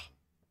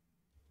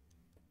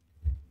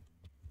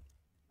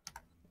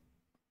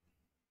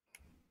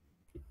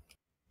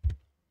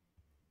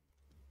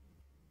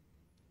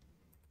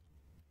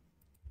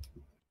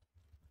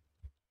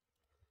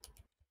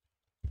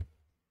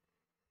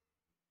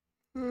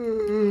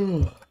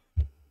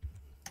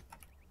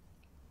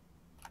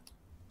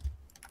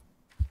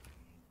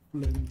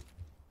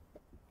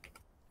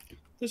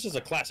 This is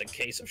a classic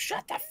case of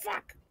shut the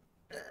fuck.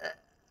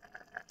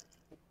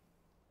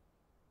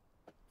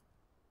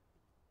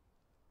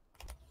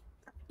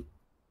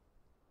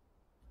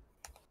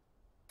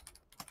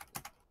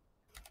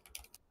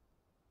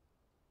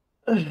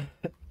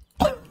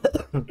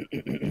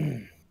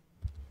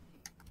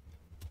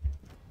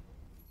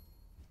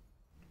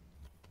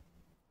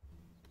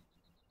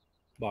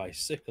 My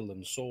sickle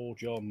and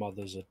sword, your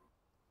mother's a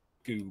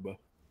goober.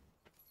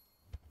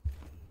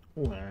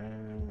 Wah.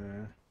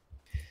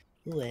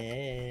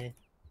 Wah.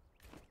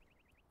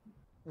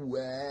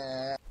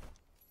 Wah.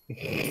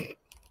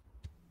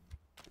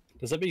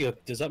 Does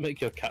that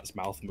make your cat's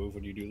mouth move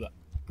when you do that?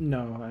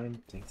 No, I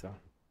don't think so.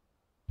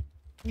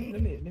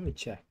 Let me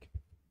check.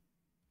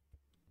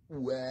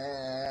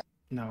 Wah.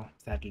 No,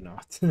 sadly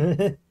not.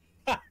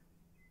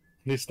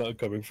 It's not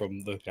coming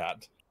from the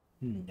cat.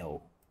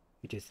 No,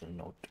 it is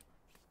not.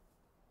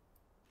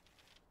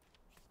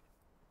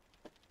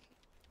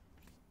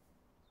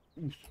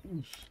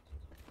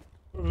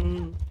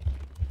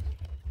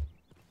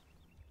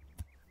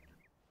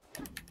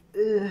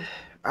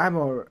 I'm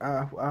all.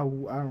 I don't know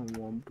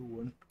what I'm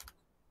doing.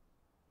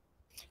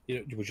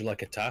 Would you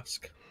like a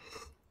task?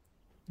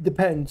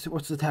 Depends.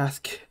 What's the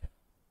task?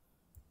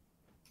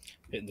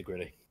 Hitting the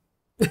gritty.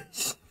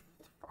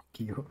 Fuck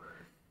you.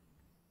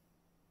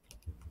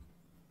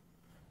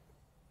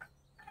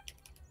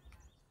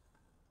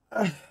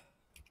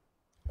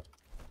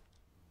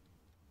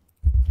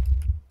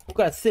 We've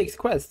got 6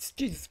 quests.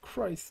 Jesus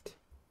Christ.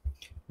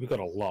 We've got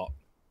a lot.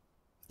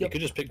 You Yep.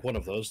 could just pick one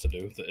of those to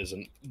do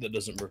that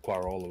doesn't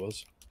require all of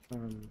us.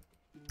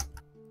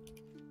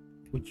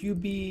 Would you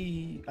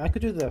be? I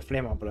could do the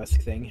flame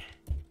obelisk thing.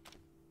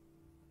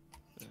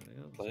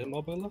 Flame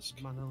obelisk?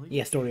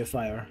 Yeah, story of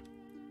fire.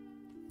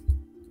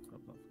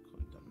 Grab that for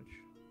cutting damage.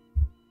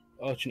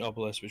 Ancient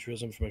obelisk, which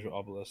reveals information about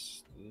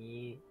obelisk.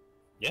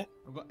 Yeah.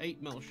 I've got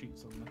 8 metal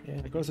sheets on there. Yeah,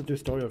 I could also do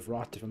story of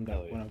rot if I'm done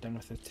Hell yeah. when I'm done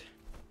with it.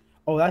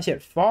 Oh, that's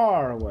yet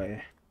far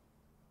away.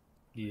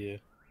 Yeah.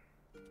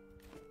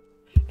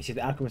 You see,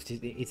 the alchemist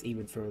is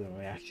even further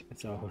away, actually.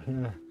 So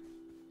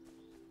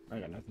I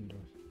got nothing to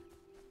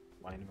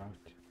whine about.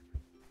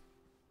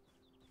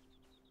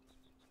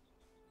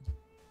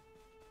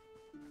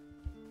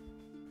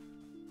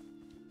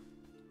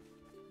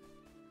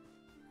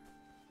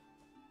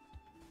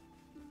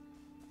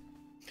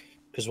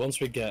 Because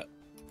once we get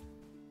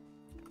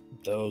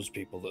those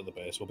people at the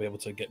base, we'll be able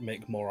to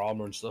make more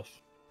armor and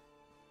stuff.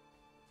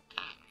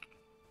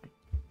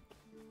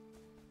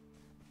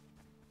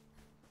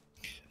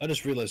 I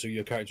just realised who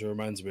your character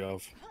reminds me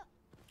of,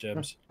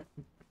 James.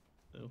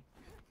 Who?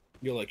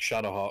 You're like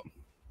Shadowheart.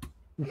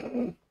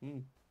 Been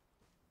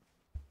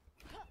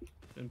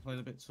playing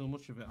a bit too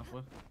much of it, have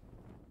we?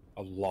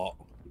 A lot.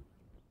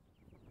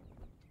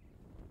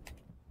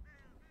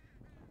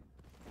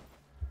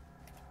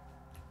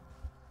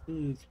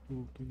 Remember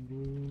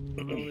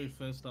when we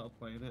first started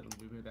playing it and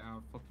we made it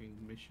our fucking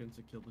mission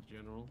to kill the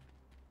general?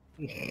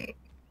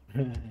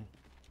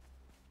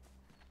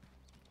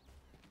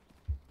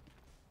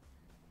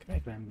 Can I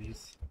grab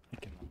these? I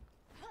cannot.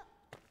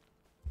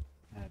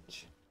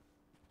 Edge.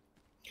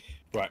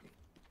 Right.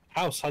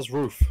 House has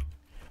roof.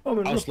 Oh,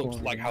 my House roof looks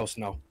one. like house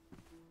now.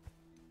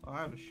 Oh,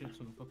 I have a shit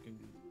ton of fucking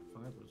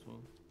fibre as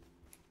well.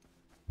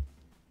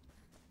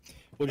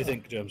 What do you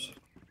think, James?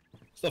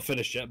 It's not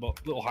finished yet,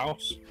 but little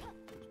house.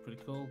 It's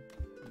pretty cool.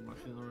 I'm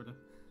liking it already.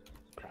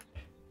 Crap.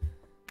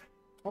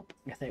 Oh,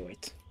 yes, I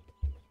wait.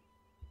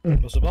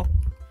 What's the bell?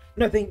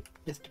 Nothing.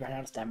 Just ran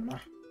out of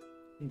stamina.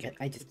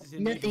 I It's just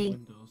in the nothing.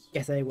 windows.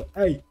 Yes, I will.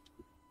 Hey.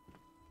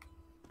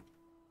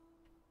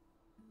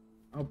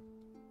 I'll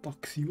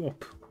box you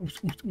up. Oos,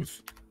 oos,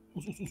 oos.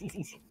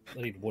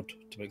 I need wood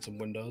to make some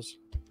windows.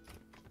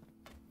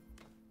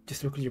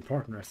 Just look at your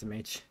partner,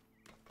 SMH.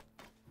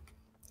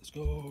 Let's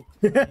go.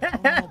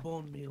 Oh,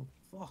 bone meal.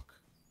 Fuck.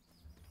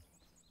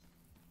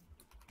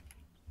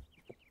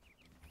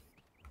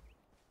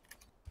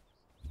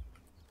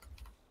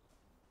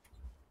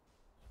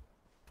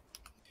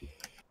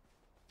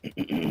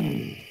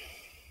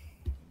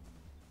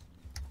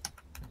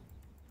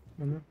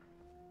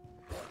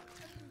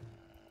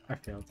 I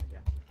failed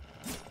again.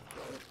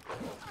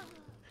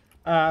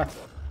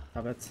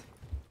 Stop it.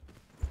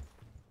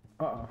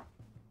 Uh-oh.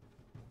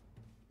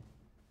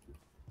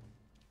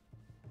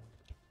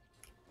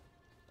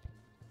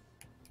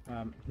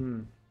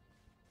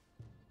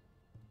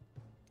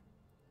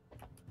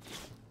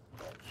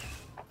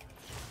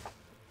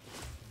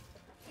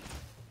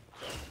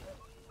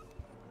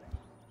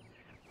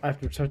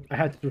 I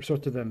had to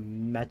resort to the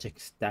magic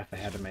staff I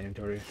had in my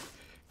inventory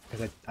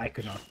because I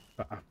could not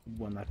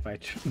win that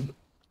fight.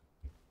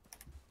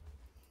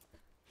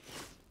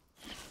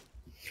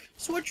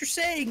 So what you're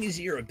saying is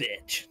you're a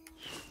bitch.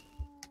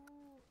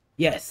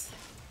 Yes.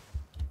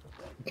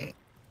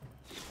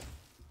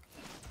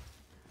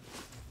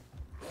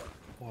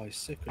 Why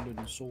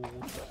sickening sword?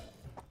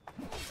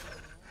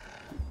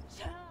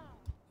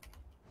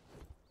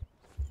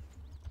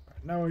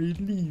 Now I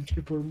leave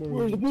before more.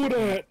 Where's the wood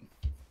at?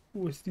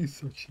 What's this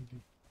section?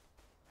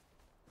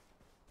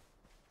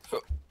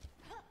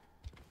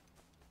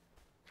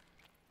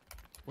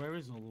 Where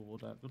is all the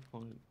wood at? Good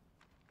point.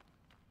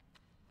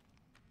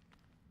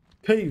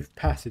 Cave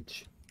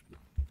passage.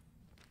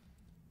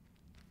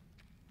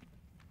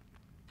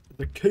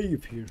 There's a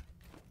cave here.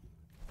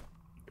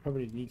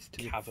 Probably leads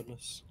to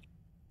Cavernous.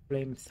 the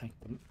flame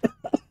sanctum.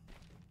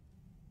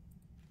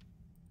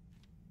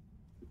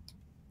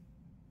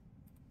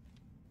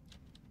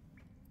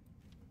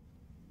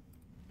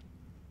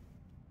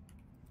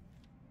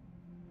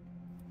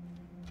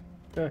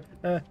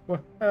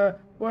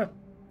 What?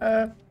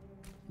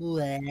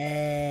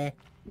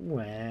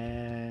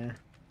 Where?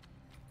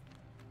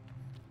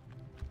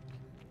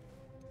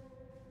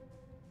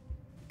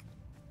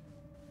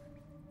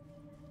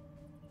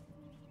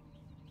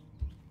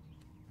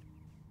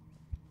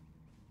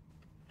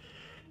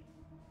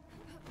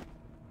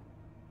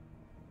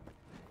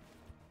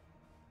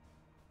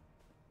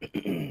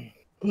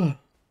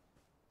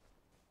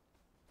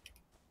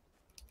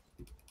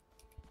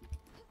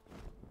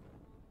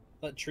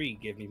 That tree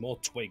gave me more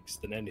twigs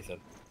than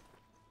anything.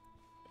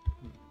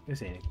 You're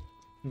saying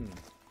I'm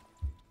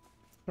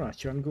not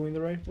sure I'm going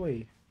the right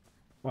way.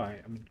 Why?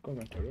 I'm going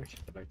that direction,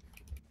 but like...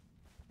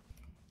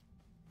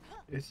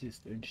 It's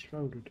just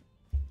enshrouded.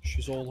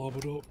 She's all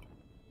armored up.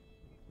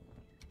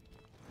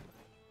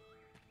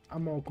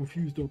 I'm all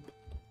confused up.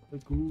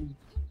 Let's go.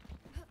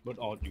 But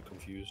aren't you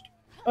confused?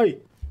 Hey!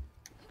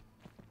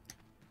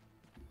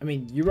 I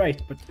mean, you're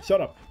right, but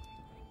shut up.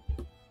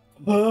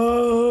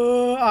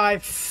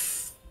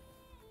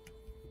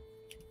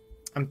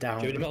 I'm down.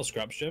 Do you have any metal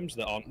scraps, James,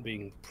 that aren't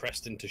being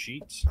pressed into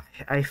sheets?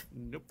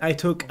 Nope. I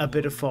took a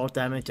bit of fall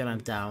damage and I'm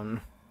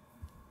down.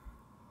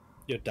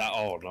 You're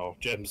oh no,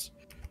 James.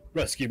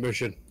 Rescue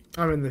mission.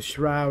 I'm in the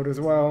shroud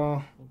as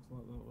well. Looks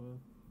like that way.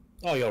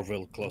 Oh, you're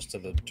real close to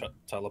the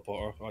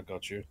teleporter. I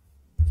got you.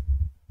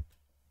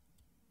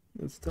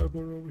 Let's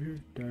teleport over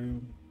here.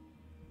 Damn.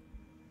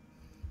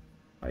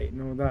 I didn't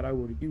know that. I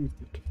would have used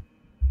it.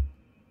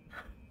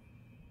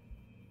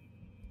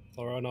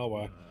 Alright, now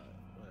where?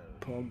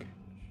 Pog.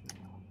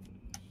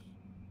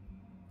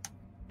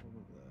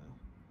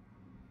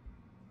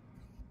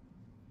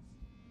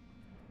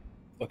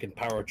 Fucking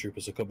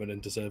paratroopers are coming in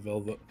to save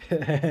Velvet.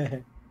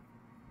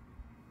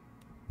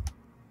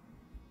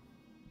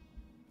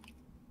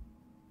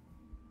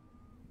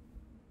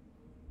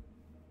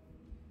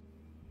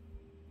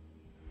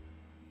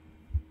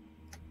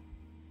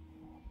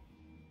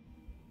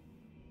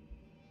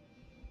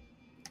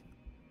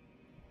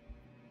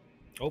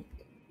 Oh,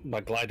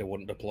 my glider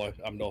wouldn't deploy.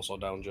 I'm also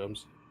down,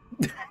 James.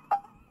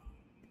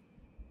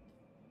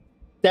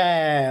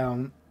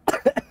 Damn.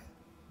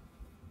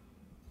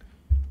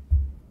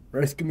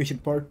 Rescue mission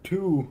part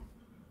 2.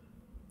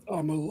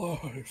 I'm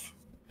alive.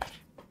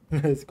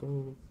 Let's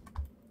go.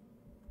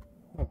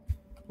 Oh,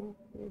 what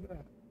was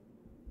that?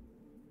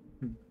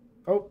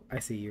 Oh, I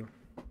see you.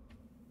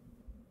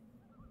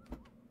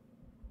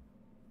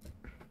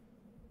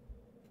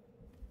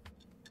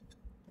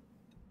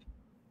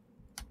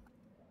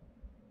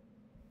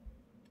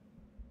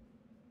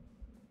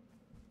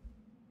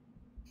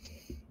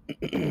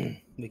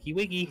 Wiki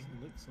wiki.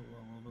 Doesn't look so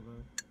well over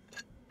there.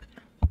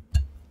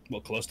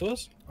 What, close to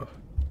us?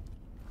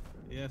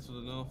 Yeah, to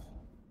the north.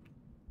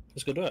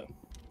 Let's go do it.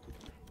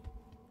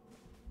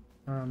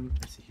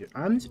 Let's see here.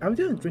 I'm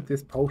gonna drink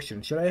this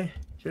potion. Should I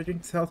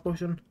drink this health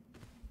potion?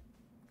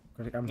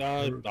 Like,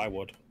 I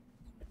would.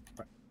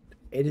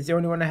 It is the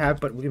only one I have,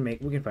 but we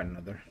can find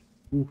another.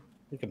 Ooh.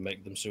 We can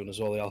make them soon as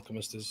well. The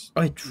alchemist is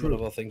Oh, one true. of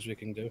the things we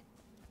can do.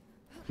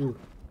 Ooh.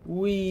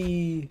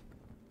 Wee.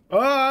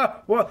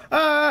 Ah! What?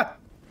 Ah!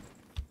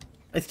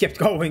 I just kept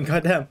going.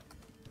 Goddamn.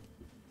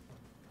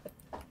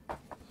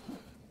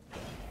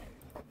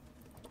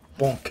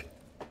 Bonk.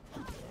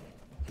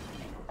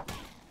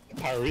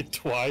 Parried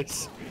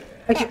twice.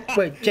 Actually,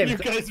 wait, James. You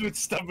guys were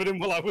stabbing him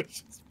while I was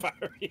just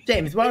parrying.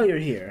 James, while you're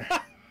here,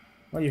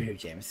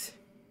 James,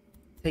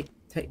 take.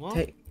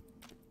 What?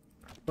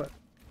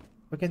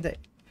 What can they?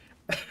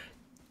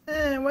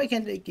 Why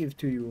can't they give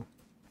to you?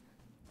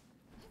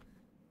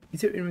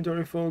 Is your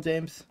inventory full,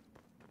 James?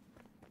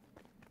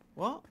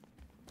 What?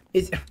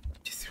 Is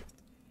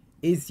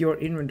your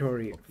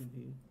inventory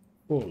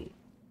full?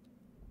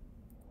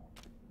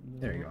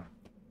 There you go.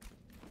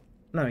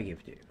 Now I give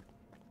it to you.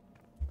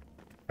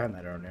 I found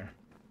that earlier.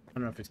 I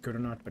don't know if it's good or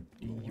not, but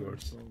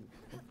yours. So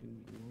fucking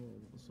low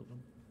all of a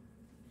sudden.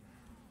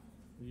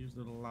 We use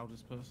the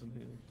loudest person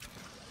here.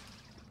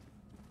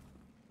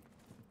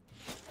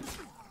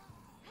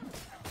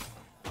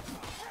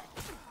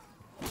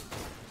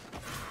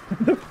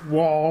 The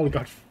wall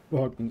got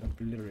fucking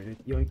obliterated.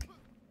 Yoink.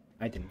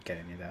 I didn't get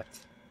any of that.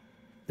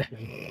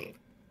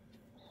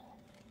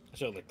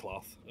 Certainly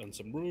cloth and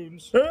some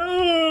runes.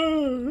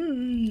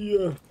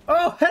 Oh,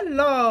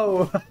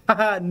 hello!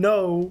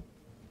 No.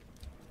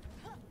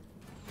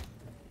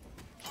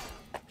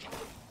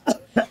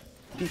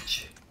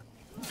 Bitch.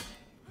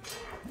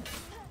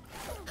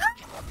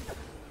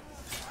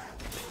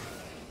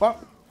 Well,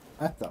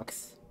 that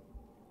sucks.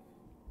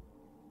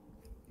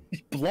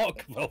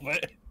 Block,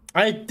 Velvet.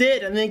 I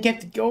did, and then it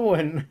kept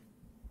going.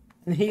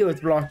 And he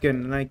was blocking,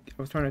 and I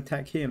was trying to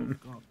attack him.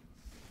 God.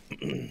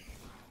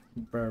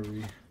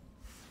 Barry.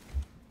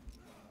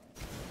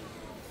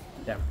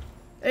 Damn.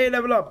 Hey,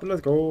 level up!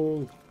 Let's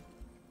go!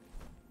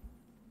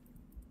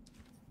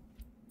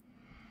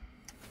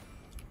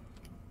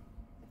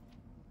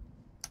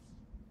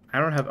 I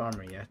don't have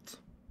armor yet.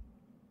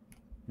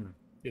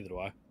 Neither do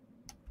I.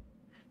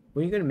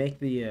 When are you gonna make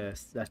the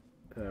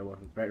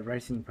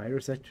rising fighter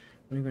set?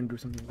 When are you gonna do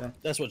something like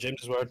that? That's what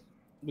James is wearing.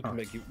 We can Oh.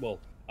 make you. Well,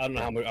 I don't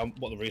know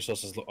what the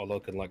resources are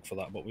looking like for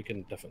that, but we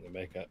can definitely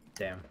make it.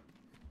 Damn.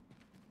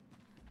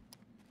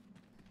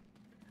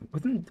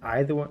 Wasn't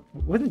I the one?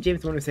 Wasn't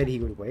James the one who said he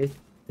would wait?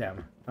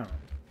 Damn. I don't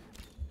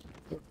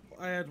know.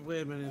 I had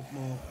way many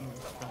more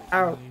strikes than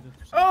Ow. I needed.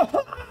 Oh!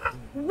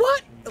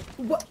 What?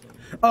 What?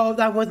 Oh,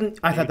 that wasn't.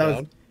 I thought that was.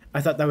 down?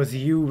 I thought that was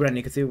you, Renni,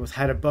 because it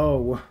had a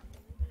bow.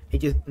 It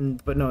just.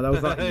 But no, that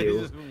was not He's you.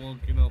 just been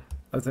walking up.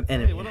 That was an Hey,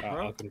 enemy. what up,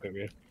 bro? I'll come grab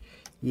you.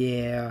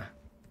 Yeah.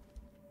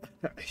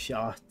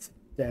 Shot.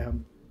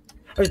 Damn.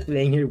 I was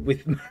playing here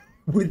with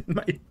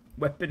my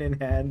weapon in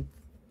hand.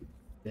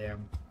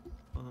 Damn.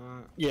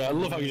 Yeah, I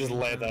love how you just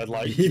lay there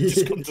like you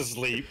just come to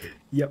sleep.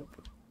 Yep.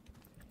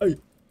 Hey.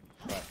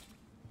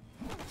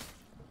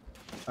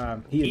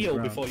 He is Heal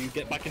ground. before you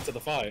get back into the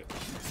fight.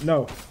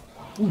 No.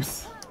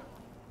 Oos.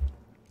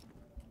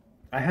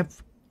 I have.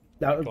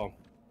 That was Come on.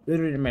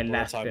 literally my We're on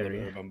last time limit,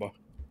 berry. remember?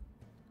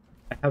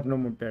 I have no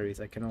more berries.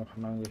 I can no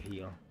longer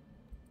heal.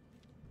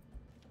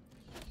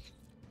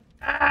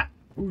 Ah!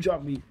 Who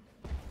shot me?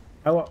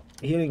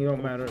 Healing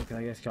don't matter because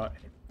I got shot.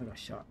 I got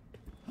shot.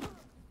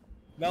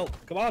 Mel,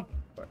 come on.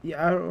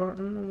 Yeah, I don't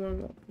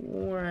know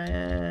where I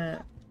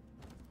am.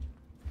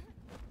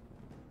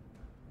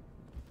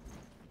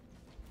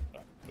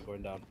 We're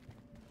going down.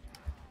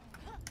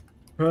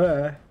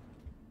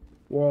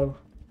 Wall.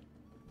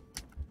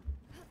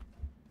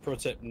 Pro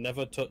tip: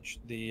 never touch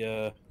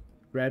the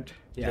Red.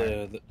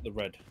 Yeah. the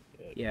red.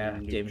 Yeah,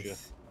 nukes James. you.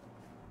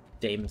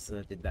 James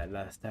did that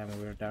last time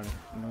we were down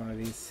in one of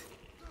these.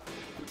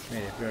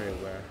 Made it very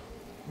aware.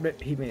 But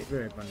he made it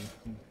very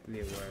abundantly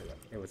aware that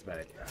it was a bad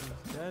idea.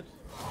 He's dead.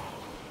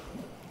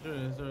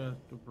 Is there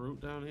a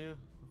brute down here?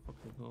 I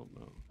fucking hope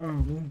not.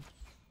 Oh,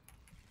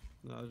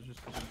 No, it's just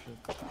a bunch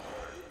of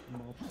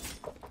mobs.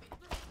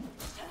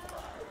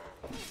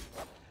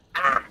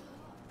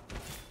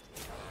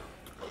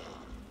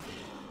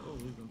 Oh,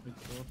 we got a big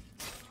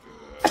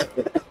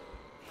sword.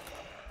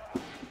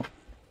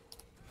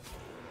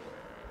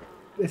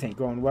 this ain't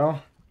going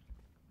well.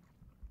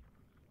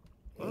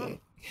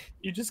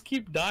 You just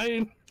keep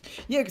dying.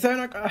 Yeah, because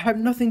I have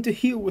nothing to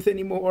heal with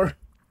anymore.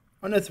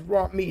 Unless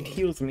raw meat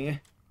heals me.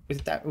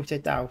 Which I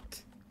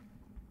doubt.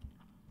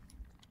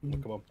 Oh,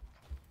 come on.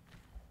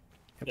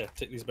 Yeah,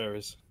 take these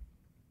berries.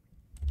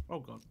 Oh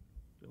god,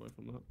 get away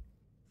from that.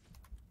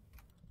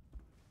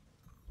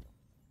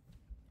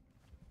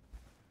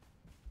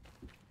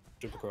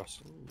 Jump across.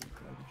 Ooh,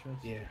 grab a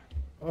chest. Yeah.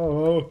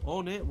 Oh.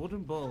 Ornate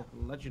wooden bowl,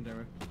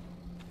 legendary.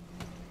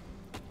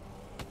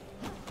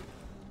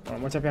 Oh,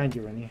 watch out behind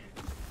you, Renni.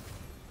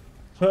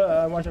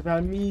 Watch out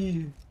behind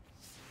me.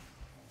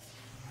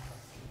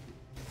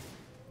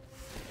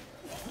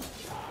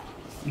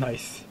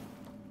 Nice.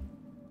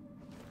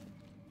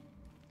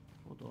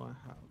 What do I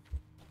have?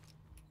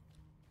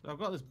 I've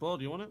got this bow,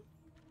 do you want it?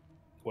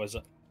 Where's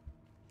it?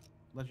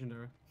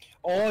 Legendary.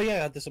 Oh yeah, I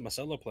had this in my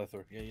solo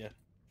playthrough. Yeah.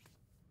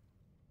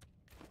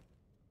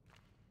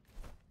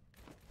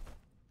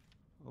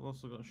 I've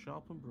also got a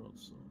sharpened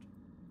broadsword.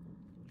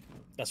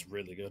 That's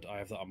really good. I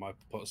have that on my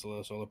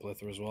solo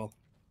playthrough as well.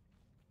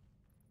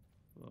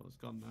 Well, it's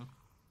gone now.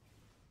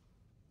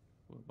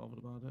 Weren't bothered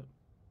about it.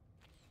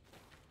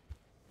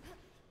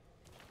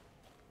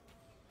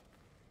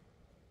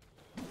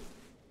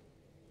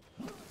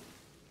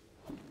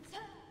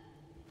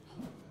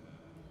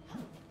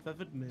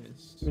 Feathered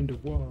mist. In the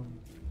wall.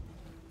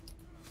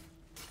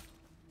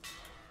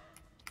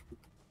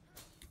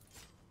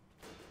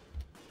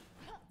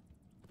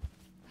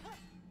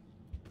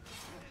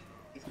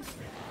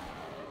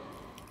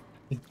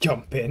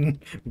 Jump in,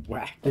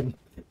 whack him.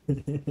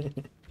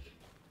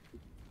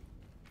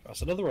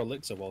 That's another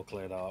elixir well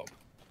cleared out.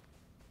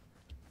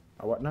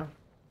 Oh, what now?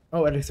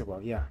 Oh, elixir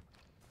well, yeah.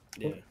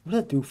 Yeah. What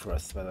does that do for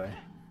us, by the way?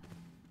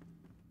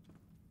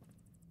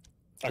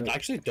 I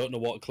actually don't know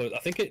what cleared. I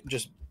think it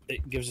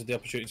gives us the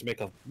opportunity to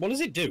make a. What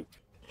does it do?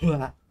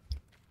 Well,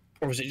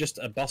 Or is it just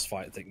a boss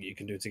fight thing that you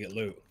can do to get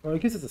loot?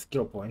 it gives us a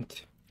skill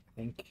point.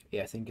 I think.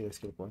 Yeah, I think it's a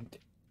skill point.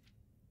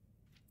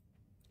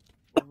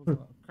 I've got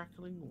a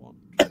crackling wand.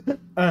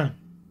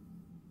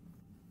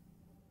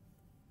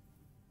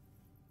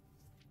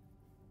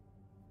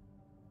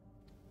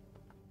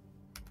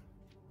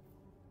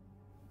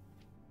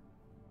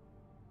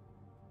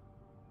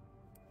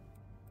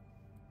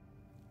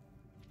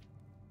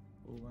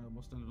 Oh, I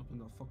almost ended up in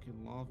that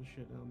fucking lava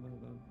shit down there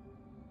then.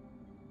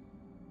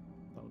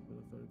 That would have been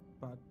a very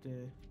bad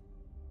day.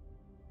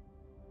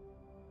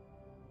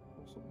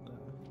 What's up there?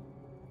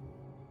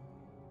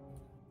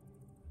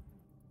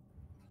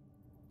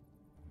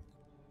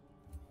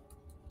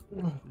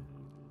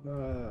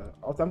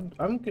 Also,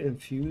 I'm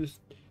confused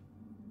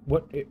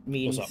what it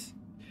means. What's up?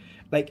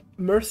 Like,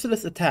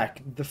 merciless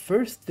attack, the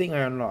first thing I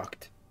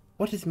unlocked.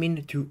 What does it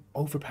mean to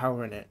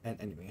overpower an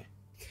enemy?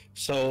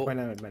 So Why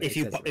not admit if it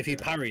you says it if you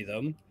there. parry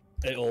them,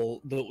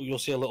 you'll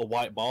see a little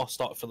white bar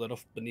start filling up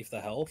beneath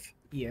their health.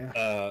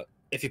 Yeah.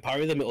 If you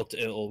parry them,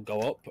 it'll go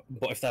up.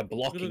 But if they're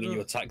blocking and you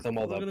attack them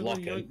while We're they're gonna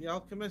go blocking, yoink the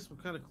alchemist.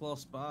 We're kind of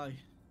close by,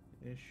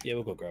 ish. yeah,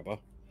 we'll go grab her.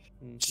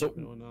 Mm, So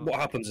maybe we're not. what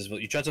happens is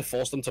that you try to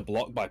force them to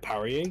block by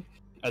parrying,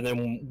 and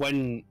then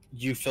when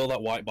you feel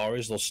that white bar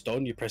is, they'll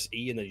stun. You press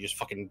E, and then you just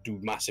fucking do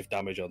massive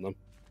damage on them.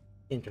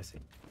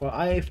 Interesting. Well,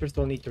 I first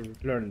all need to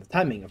learn the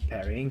timing of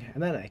parrying,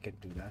 and then I can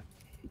do that.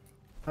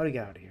 How do I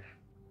get out of here?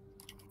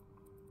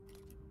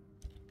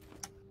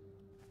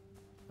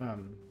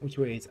 Which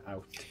way is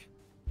out?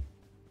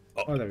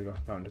 Up. Oh, there we go.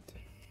 Found it.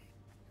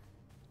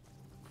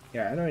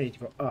 Yeah, I know I need to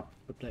go up,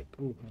 but like,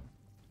 ooh,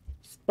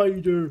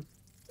 spider,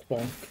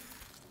 bonk.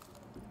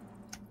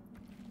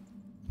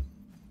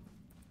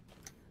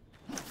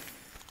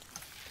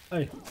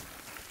 Hey.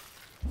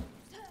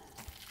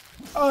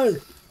 Oh.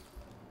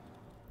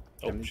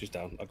 Oh, she's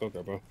down. I'll go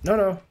grab her. No,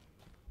 no.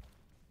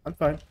 I'm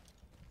fine.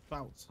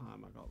 About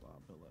time I got that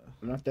ability.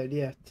 I'm not dead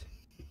yet.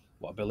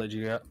 What ability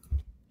you get?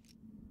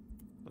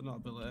 Not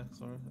ability,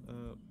 sorry.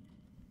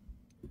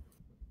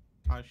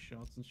 Ice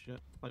shots and shit.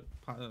 Like,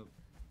 the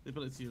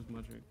ability to use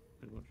magic,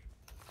 pretty much.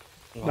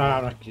 Nah,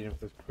 I'm not dealing with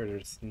those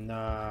critters.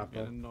 Nah,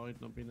 Getting bro.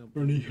 annoyed not being able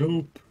Renni,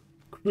 help.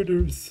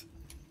 Critters.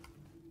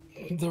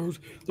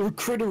 They're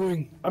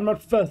crittering. I'm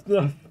not fast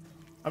enough.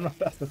 I'm not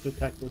fast enough to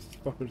attack those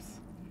fuckers.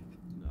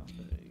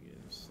 Nothing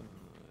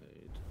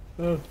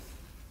inside.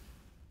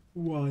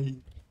 Why?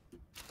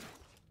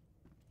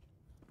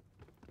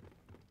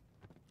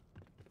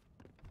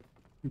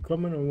 You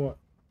coming or what?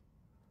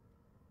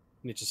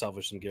 Need to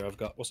salvage some gear I've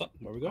got. What's up?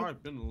 Where we go?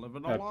 I've been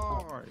living a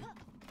lie.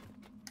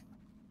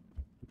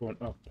 Going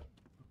up.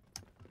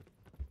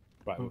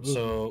 Right,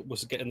 so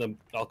was it getting the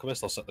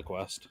alchemist? I'll set the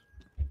quest.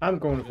 I'm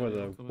going for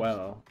the Alchemist.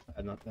 well,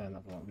 and not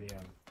the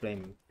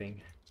flame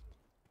thing.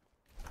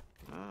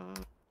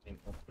 Flame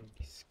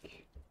obelisk.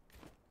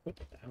 What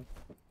the hell?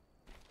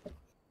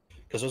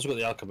 Because once we got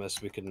the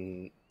alchemist, we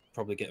can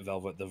probably get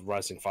Velvet the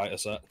rising fighter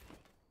set.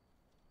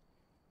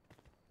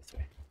 This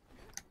way.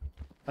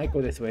 I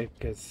go this way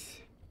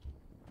because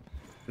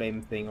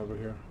flame thing over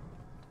here.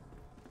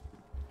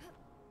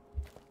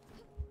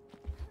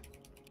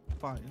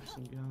 Fighting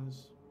some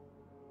guys.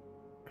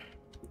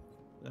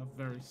 They're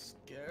very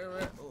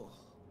scary. Ugh.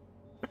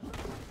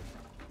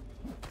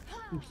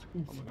 Oh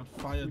my god,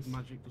 fire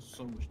magic does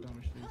so much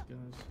damage to these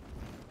guys.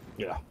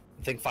 Yeah,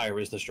 I think fire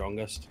is the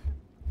strongest.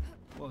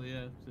 Well,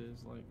 yeah, it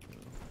is like the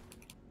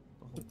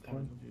whole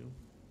point of you.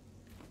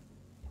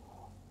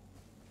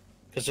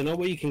 Because you know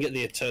where you can get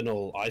the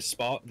eternal ice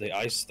spot, the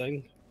ice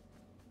thing?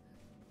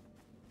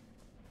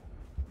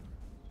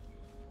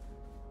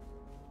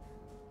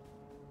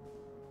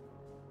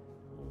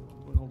 Oh,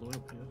 I'm going all the way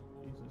up here.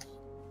 Jesus.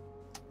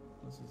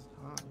 This is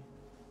high.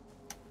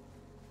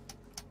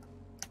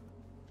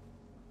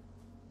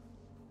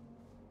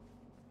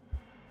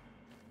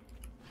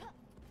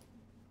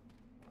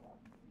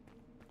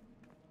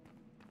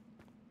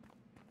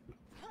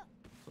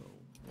 So,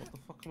 what the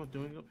fuck am I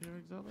doing up here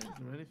exactly? Is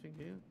there anything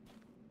here?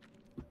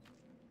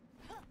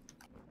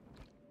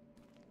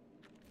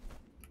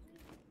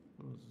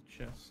 Oh, there's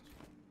a chest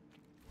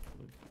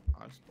with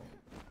ice ball.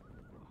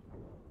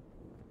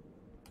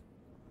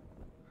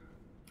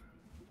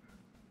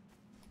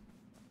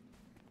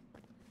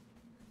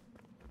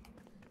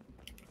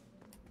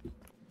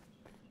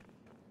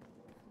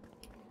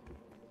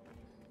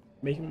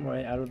 Making my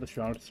way out of the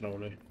shroud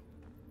slowly.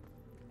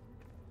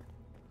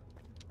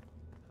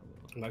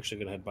 I'm actually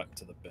going to head back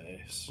to the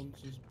base.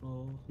 Hunter's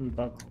bow.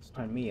 But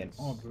find me an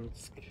milestones.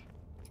 obelisk.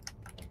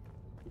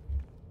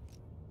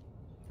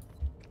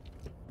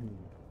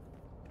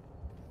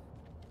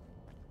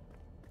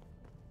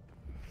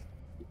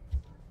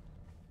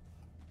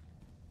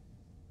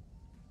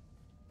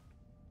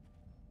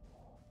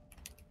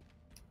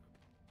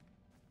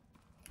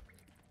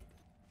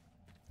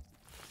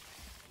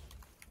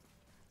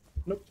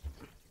 Nope.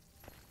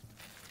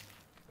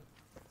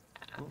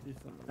 What do you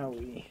think? Now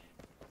we.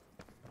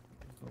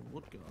 A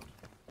wood guard.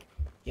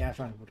 Yeah, I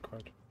found a wood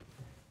card,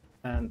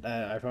 and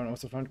I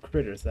also found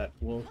critters that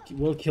will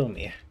kill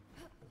me.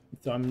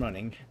 So I'm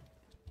running.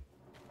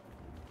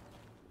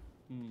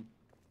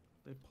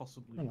 They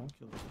possibly Hello. would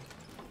kill you.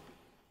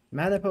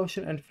 Mana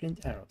potion and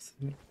flint arrows.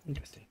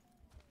 Interesting.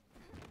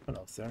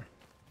 Hello, sir.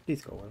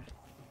 Please go away.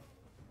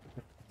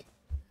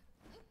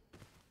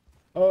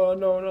 Oh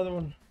no, another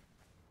one.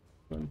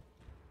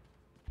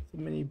 So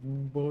many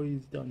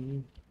boys down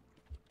here.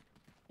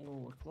 Oh,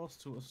 we're close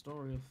to a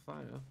story of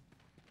fire.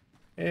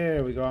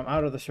 Here we go. I'm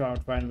out of the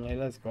shroud finally.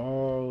 Let's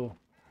go.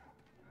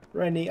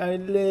 Renni, I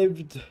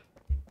lived.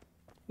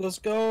 Let's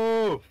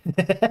go!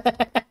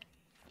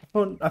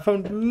 I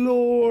found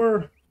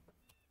lore.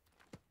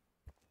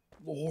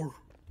 Lore.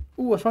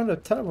 Ooh, I found a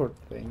teleport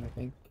thing, I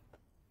think.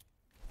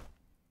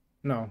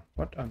 No,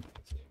 what?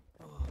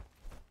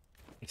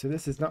 So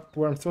this is not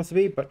where I'm supposed to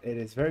be, but it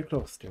is very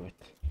close to it.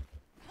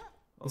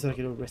 It's like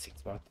a little resting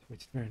spot,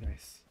 which is very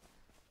nice.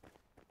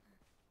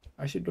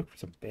 I should look for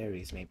some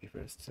berries maybe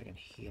first, so I can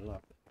heal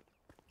up.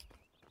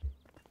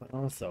 But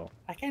also,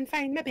 I can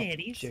find my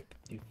berries.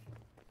 objective.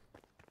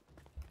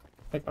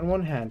 Like on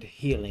one hand,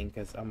 healing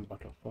because I'm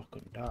about to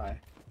fucking die.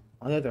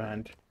 On the other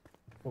hand,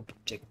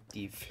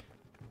 objective.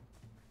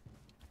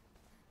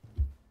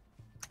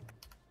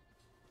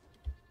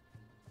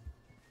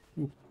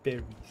 Ooh,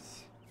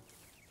 berries.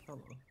 Hello.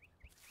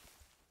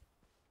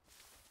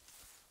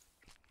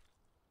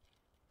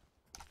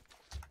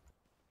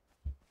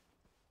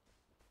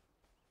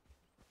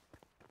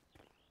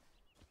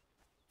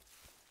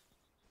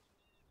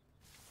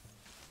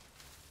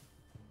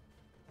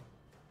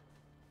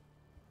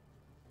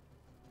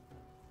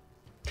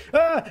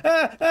 What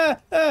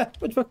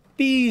the fuck?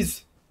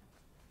 Bees!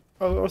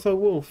 Oh, also a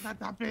wolf. Not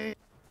that big.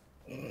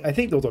 I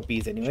think those are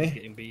bees She's anyway.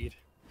 getting bead.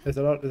 There's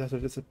a lot, there's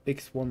just a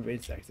big swarm of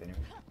insects anyway.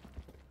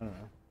 I don't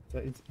know. So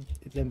it's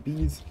them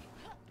bees.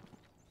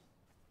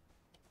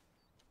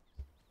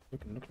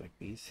 Look like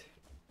bees.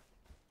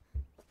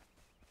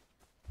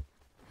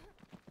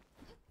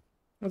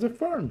 There's a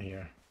farm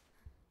here.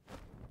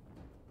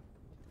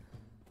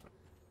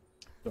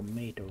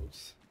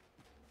 Tomatoes.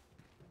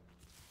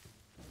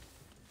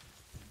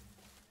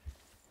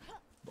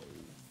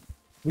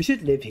 We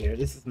should live here.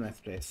 This is a nice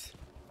place.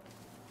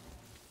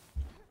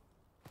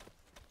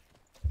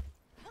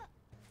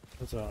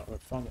 There's our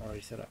farm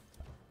already set up.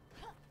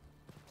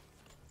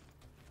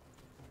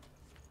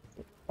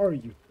 Or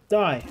you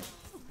die.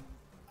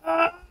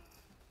 Ah!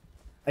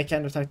 I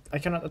cannot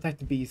attack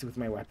the bees with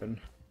my weapon.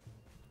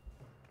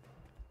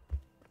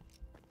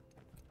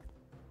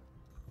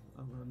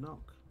 I'm gonna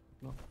knock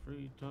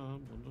 3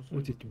 times.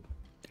 What's it do?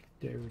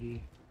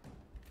 Dirty.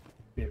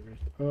 Beverage.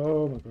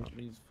 Oh my god. That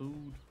means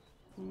food.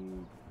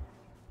 Food.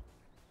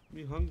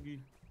 Me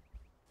hungry.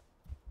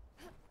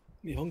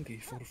 Me hungry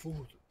for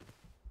food.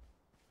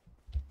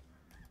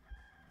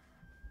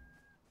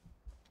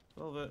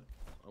 Velvet,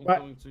 I'm What?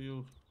 coming to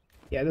you.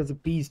 Yeah, there's a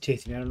bees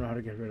chasing me. I don't know how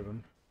to get rid of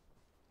them.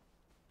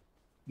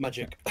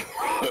 Magic.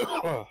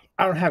 I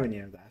don't have any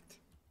of that.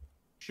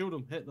 Shoot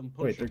them, hit them,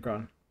 Wait, punch they're them,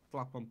 gone.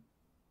 flap them.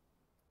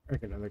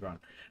 Okay, no, they're gone.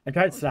 I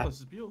tried This slap. place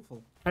is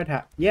beautiful.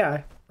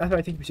 Yeah, that's why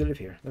I think we should live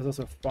here. There's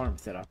also a farm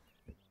set up.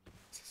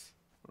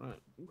 Right,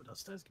 go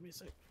downstairs, give me a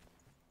sec.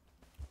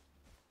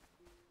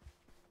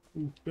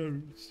 Ooh,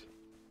 berries.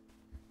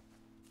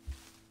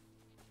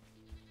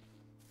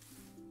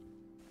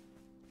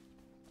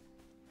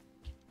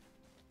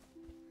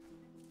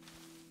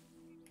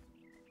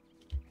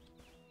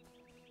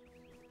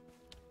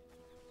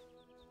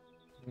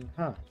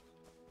 Huh.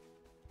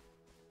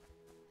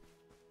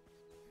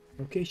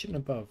 Location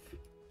above.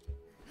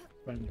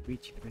 Finally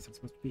reaching the place I'm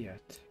supposed to be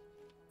at.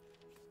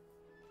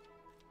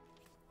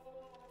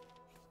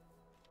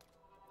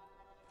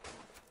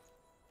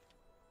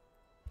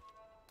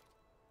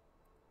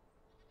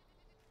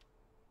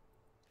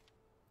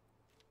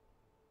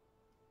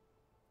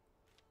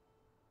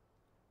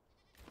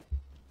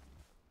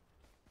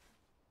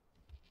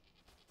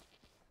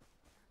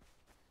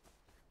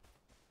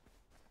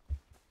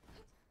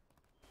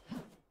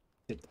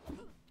 Sit.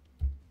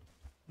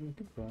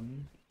 Good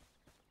run.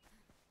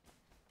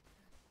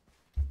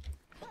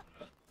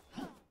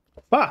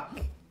 Fuck!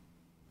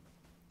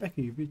 Back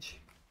you, bitch.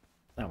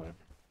 Oh, whatever.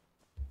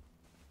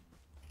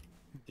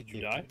 Did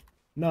you die?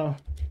 No.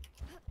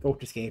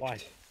 Goat escaped. Why?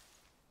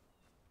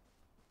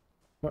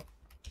 What?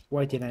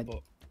 Why didn't I?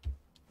 But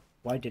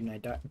Why didn't I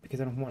die?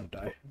 Because I don't want to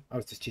die. I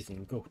was just chasing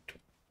a goat.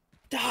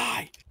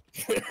 die!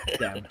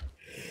 Damn.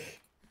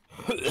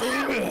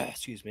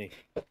 Excuse me.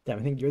 Damn,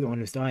 I think you're the one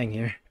who's dying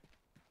here.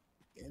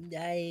 I'm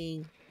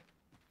dying.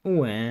 Wah.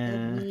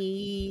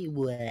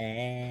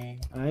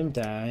 I'm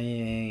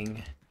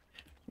dying.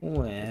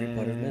 Wah. Every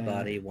part of my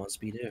body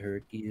wants me to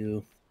hurt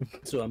you,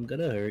 so I'm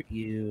gonna hurt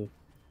you.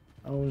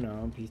 Oh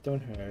no, please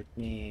don't hurt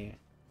me.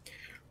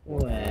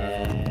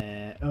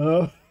 Wah.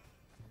 Oh.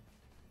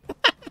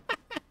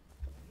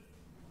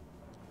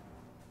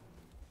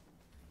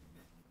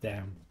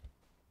 Damn.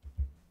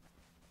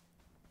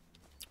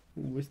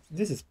 Ooh,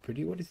 this is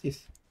pretty. What is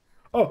this?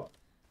 Oh,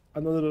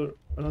 another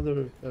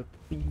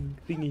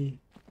thingy.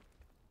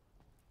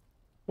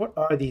 What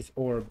are these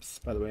orbs,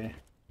 by the way?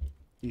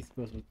 These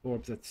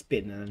orbs that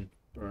spin and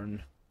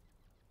burn.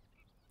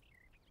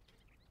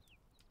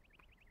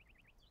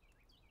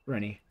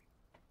 Renni.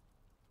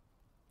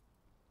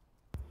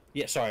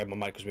 Yeah, sorry, my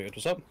mic was muted.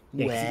 What's up?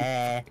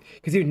 Yeah,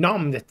 because you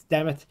numbed it.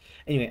 Damn it.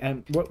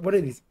 Anyway, what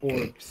are these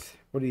orbs?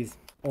 What are these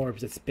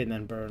orbs that spin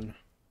and burn?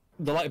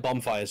 They're like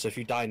bonfires, so if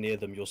you die near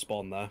them, you'll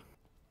spawn there.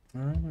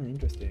 Ah,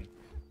 interesting.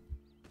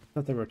 I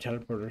thought they were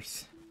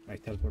teleporters.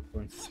 Like teleport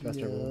points. Fast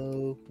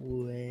travel.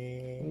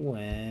 Wah.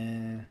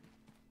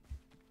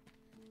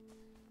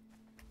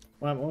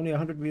 Well, I'm only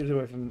 100 meters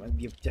away from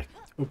the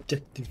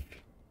objective.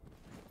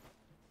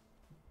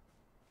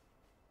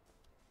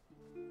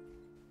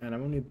 And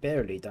I'm only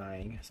barely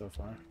dying so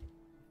far.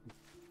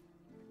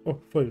 Oh,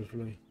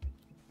 firefly.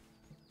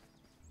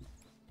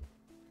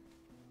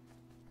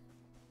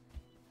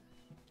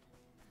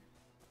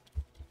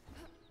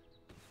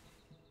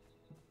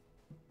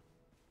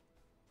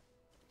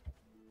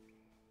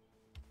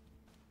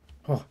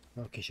 Oh,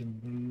 location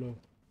below.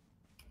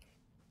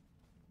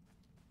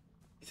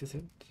 Is this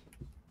it?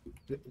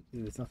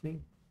 There's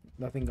nothing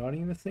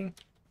guarding this thing?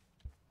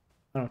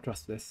 I don't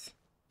trust this.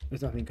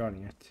 There's nothing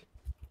guarding it.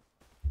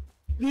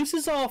 This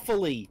is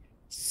awfully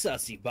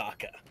sussy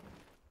baka.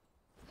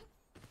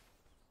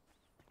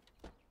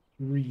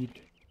 Read.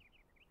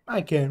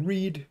 I can't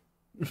read.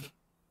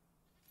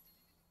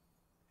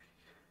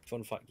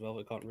 Fun fact,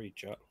 Velvet can't read,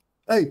 chat.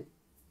 Hey,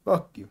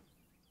 fuck you.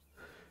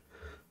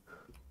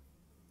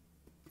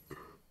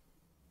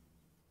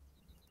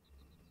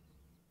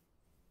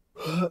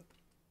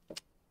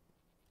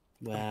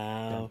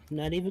 Wow,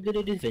 not even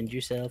gonna defend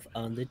yourself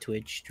on the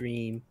Twitch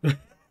stream.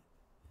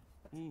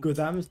 Because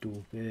I'm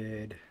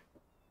stupid.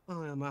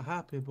 I am a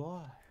happy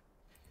boy.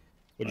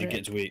 What did you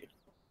get to eat?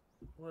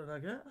 What did I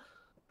get?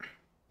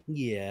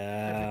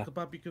 Yeah, Every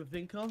kebab you can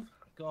think of.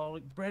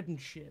 Garlic bread and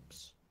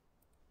chips.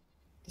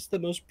 that's the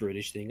most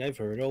British thing I've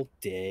heard all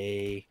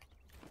day.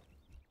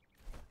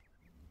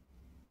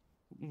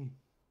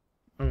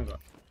 Oh my god.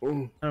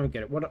 Ooh. I don't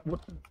get it.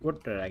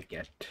 What did I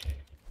get?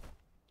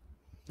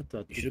 What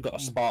the? You should have got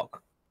a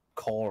spark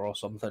core or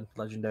something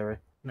legendary.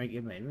 Can I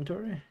get my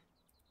inventory?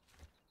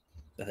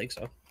 I think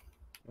so.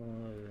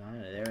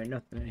 There ain't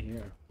nothing in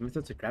here. Maybe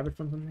that's a grab it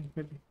from something,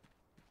 maybe?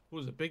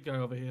 Who's the big guy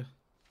over here?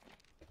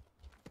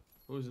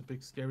 Who's the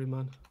big scary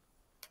man?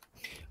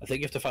 I think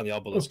you have to find the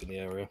obelisk in the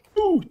area.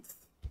 Boots!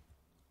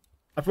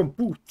 I found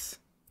boots!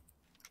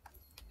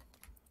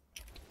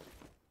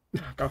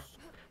 Go.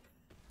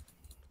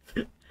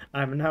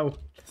 I'm now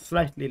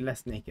slightly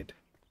less naked.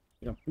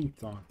 You got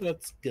boots on.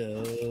 Let's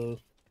go.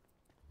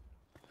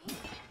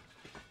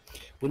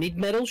 We need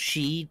metal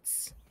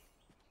sheets.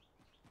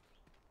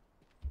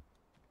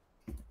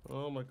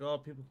 Oh my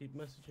god, people keep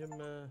messaging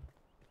me.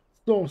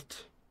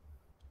 Salt!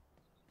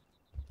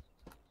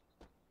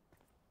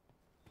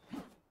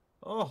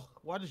 Oh,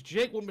 why does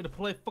Jake want me to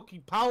play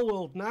fucking Power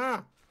World?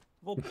 Nah!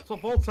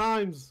 Of all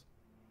times.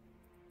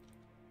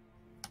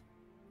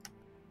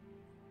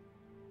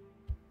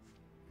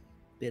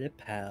 Bit of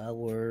Power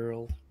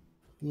World.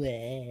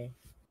 Yeah.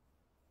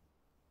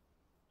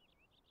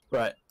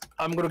 Right,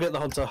 I'm gonna get the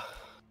hunter.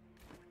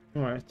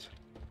 Alright.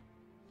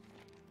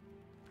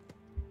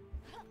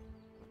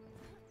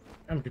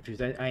 I'm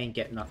confused. I ain't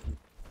getting nothing.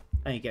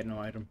 I ain't getting no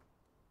item.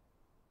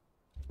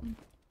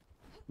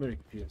 Very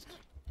confused.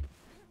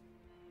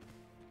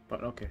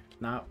 But okay.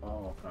 Now,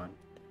 oh god.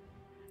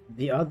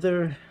 The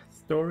other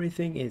story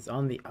thing is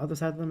on the other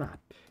side of the map.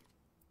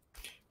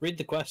 Read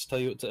the quest, tell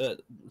you what to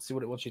see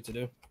what it wants you to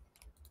do.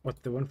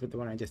 What, the one for the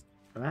one I just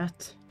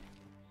at?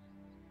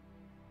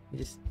 You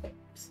just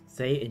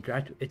say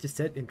interact. It just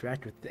said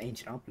interact with the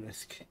ancient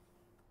obelisk.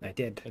 I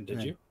did. And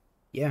did you?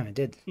 Yeah, I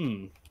did.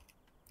 Hmm.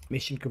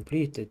 Mission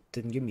completed.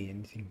 Didn't give me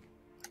anything.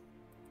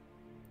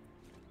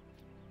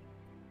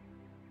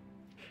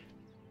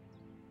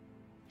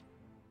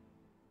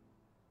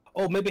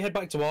 Oh, maybe head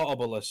back to our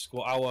obelisk,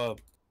 well,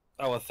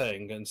 our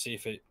thing, and see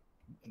if it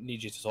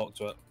needs you to talk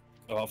to it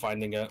about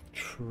finding it.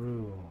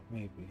 True,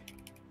 maybe.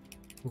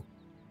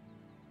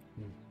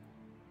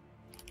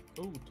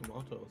 Oh,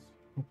 tomatoes.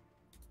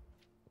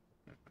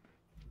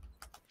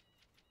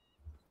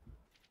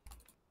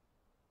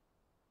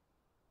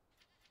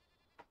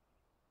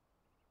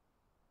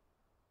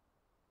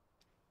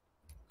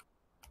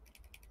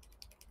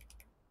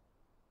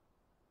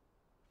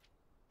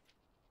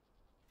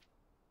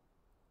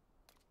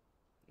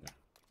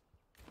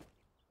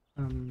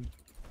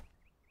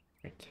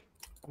 Right.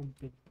 I'll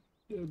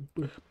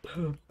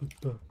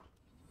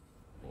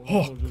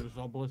do this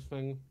obelisk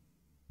thing.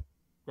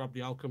 Grab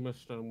the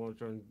alchemist and I'm gonna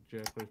join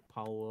Jeffrey's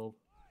Power World.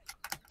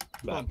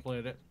 I haven't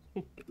played it.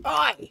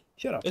 Aye!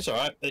 Shut up. It's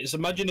alright. It's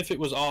imagine if it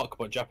was Ark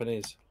but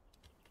Japanese.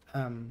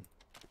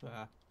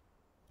 Yeah.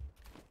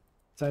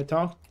 So I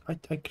talk. I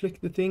click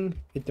the thing.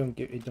 It don't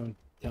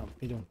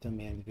tell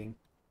me anything.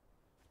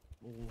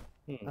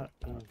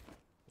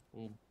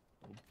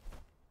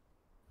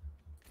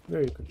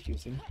 Very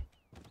confusing.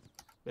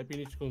 Maybe you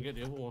need to go and get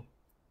the other one.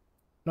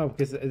 No,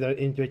 because they're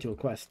individual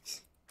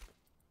quests.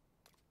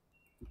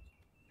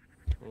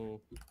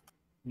 Oh.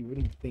 You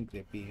wouldn't think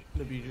they'd be.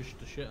 Maybe you're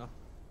just a shitter.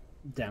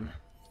 Damn.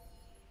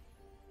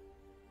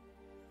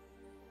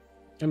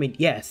 I mean,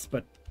 yes,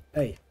 but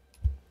hey.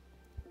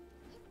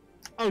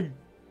 Oh!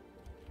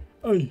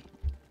 Hey.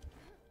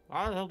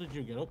 How the hell did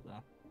you get up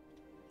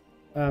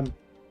there?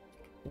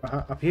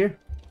 Up here?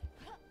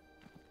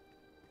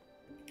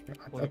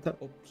 Like, up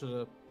to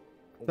the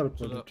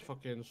teleported.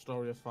 fucking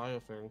Story of Fire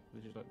thing.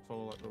 Did you like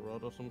follow like the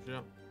road or some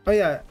shit? Oh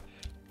yeah.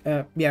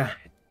 Yeah.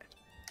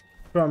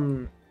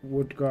 From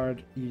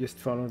Woodguard, you just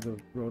follow the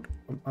road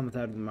on the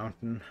side of the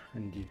mountain,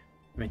 and you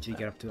eventually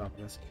get up to the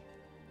obelisk.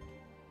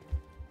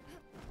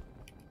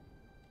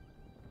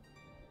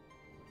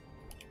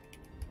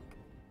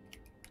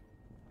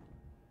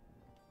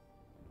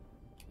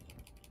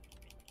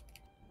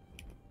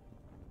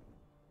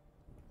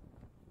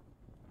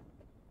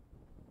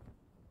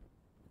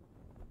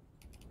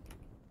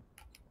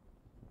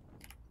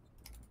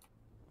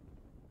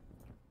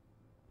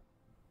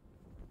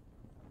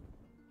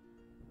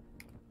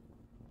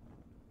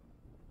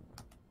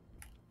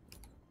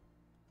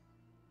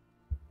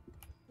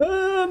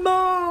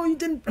 No, you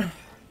didn't.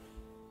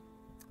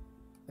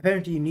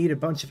 Apparently, you need a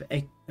bunch of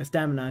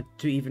stamina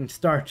to even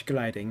start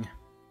gliding.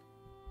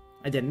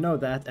 I didn't know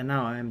that, and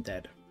now I am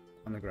dead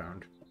on the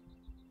ground.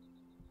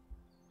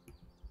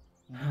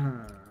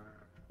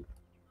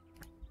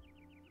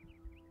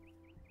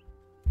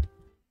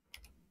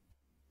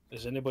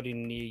 Is anybody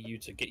near you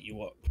to get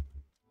you up?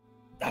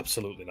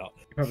 Absolutely not.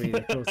 Probably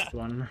the closest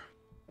one.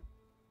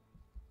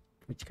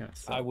 Which kind of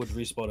sucks. I would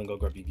respawn and go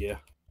grab your gear.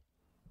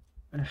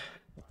 Fine.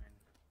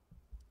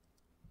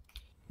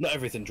 Not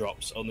everything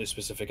drops, only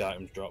specific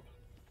items drop.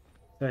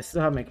 So I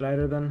still have my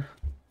glider then?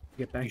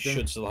 Get back You there?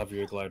 should still have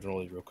your glider and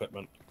all your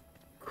equipment.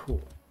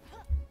 Cool.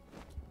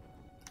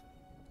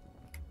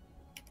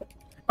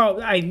 Oh,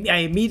 I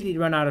immediately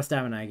run out of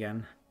stamina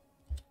again.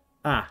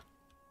 Ah.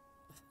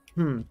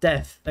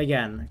 Death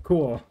again.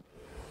 Cool.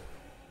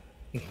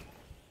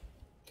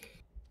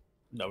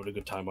 Not really a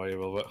good time, are you,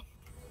 Robert?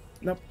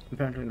 Nope,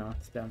 apparently not.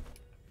 Damn.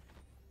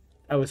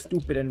 I was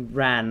stupid and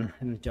ran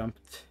and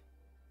jumped.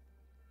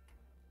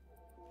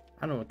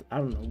 I don't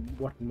know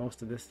what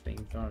most of these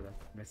things are that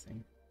I'm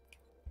missing.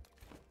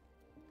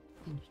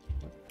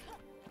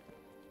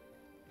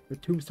 The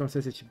tombstone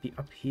says it should be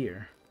up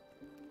here.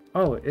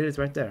 Oh, it is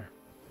right there.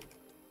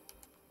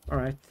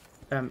 Alright.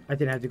 I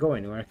didn't have to go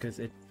anywhere because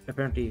it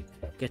apparently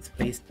gets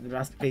placed the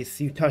last place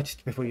you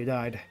touched before you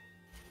died.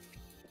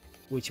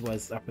 Which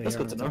was up there. That's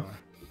good to know.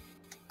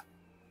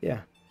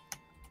 Yeah.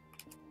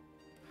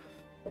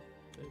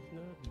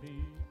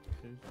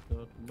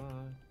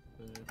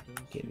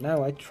 Okay,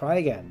 now I try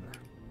again.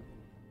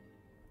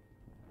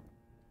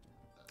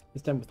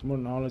 This time with more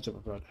knowledge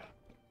about how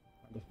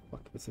the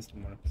fuck the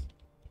system works.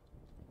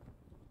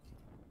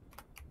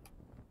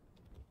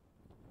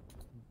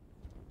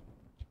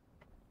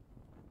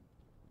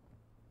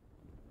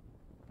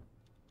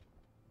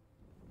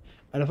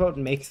 I love how it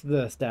makes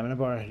the stamina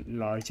bar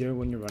larger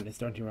when you're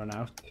starting to run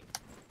out.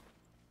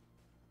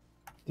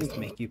 Just to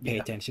make you pay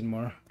attention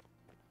more.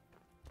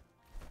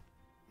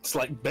 It's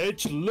like,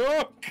 bitch,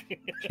 look!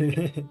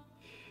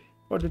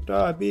 What the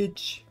die,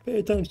 bitch? Pay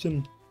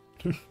attention.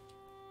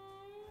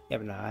 Yeah,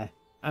 but nah,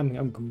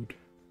 I'm good.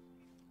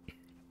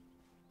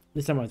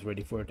 This time I was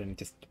ready for it and it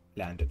just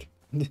landed.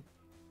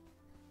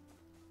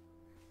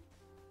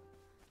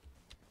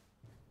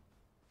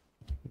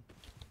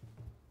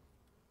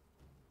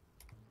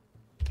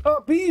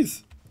 Oh,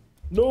 bees!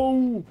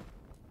 No!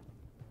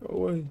 Go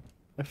away.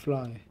 I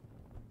fly.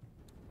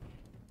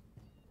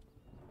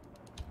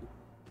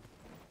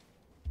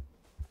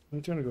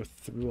 I'm trying to go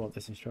through all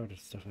this enshrouded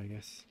stuff, I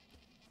guess.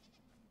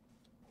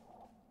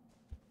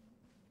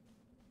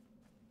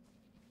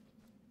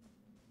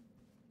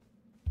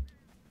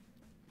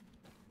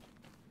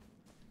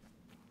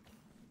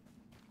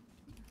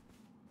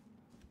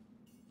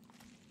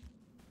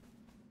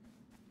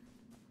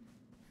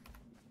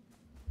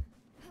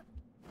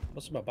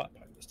 What's in my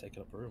backpack that's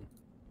taking up a room?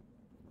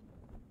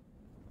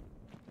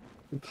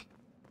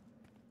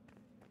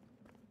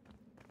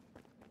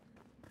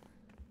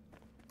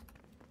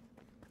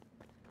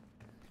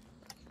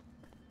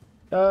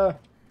 Oh.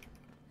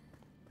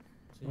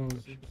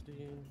 16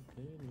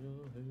 in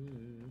your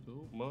head.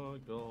 Oh my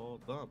god,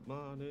 that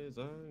man is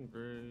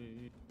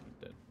angry.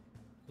 Dead.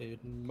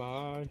 In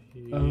my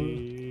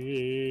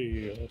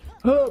head.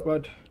 Oh,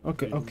 but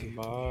okay, In okay.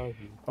 my head.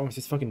 Almost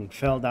just fucking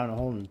fell down a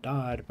hole and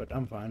died, but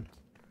I'm fine.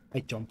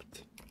 I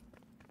jumped.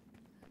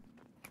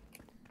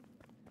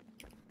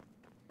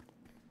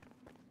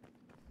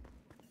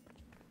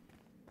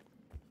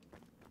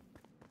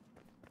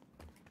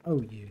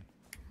 Oh yeah.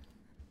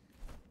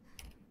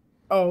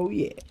 Oh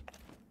yeah.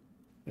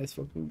 Let's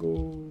fucking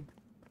go.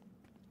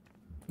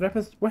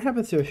 What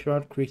happens to a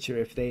shroud creature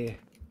if they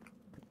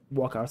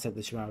walk outside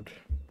the shroud?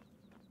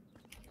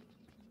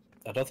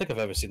 I don't think I've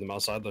ever seen them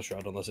outside the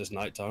shroud unless it's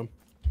nighttime.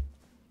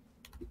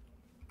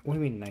 What do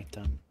you mean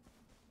nighttime?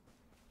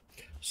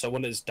 So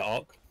when it's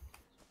dark,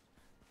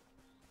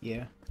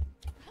 Yeah.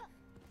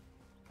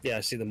 yeah,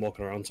 I see them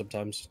walking around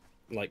sometimes,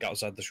 like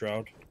outside the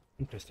shroud.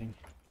 Interesting.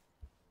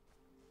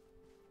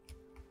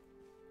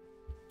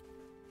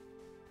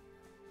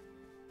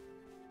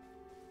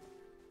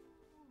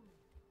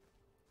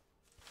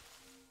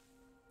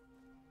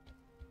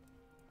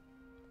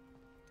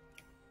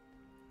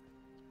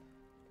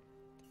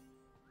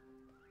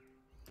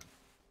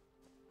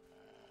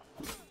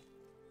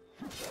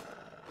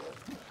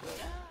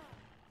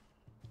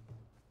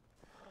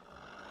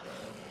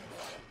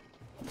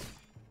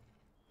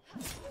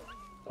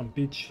 On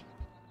beach.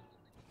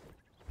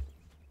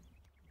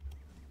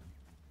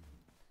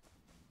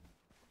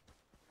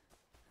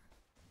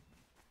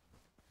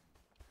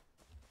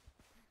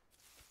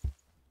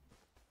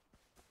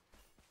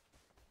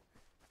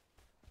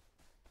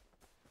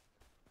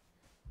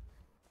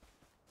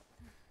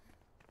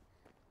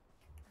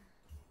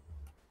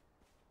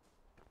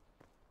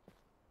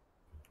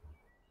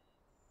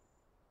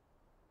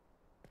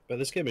 But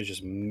this game is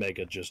just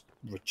mega, just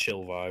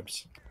chill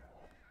vibes.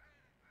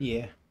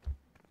 Yeah.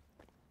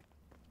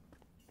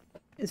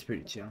 It's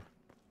pretty chill.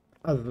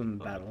 Other than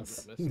the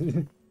battles.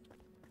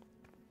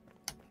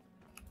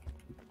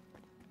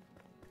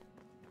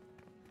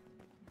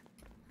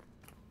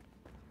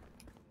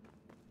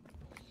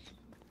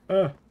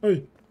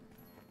 Hey.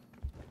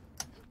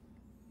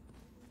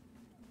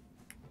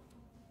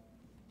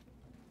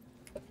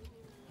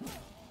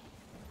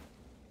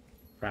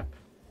 Crap.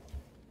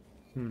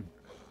 Hmm.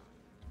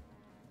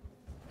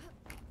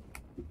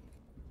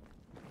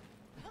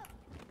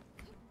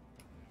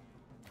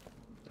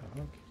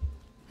 Dog.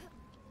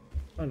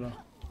 Oh no.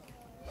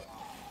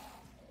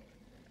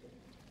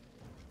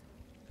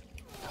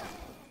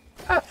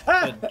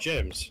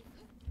 James,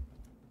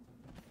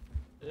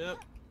 Yep.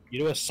 you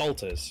know where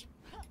salt is?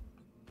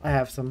 I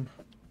have some.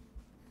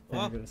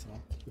 Very What? good as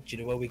well. Do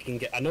you know where we can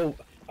get? I know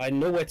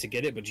where to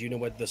get it, but do you know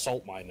where the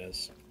salt mine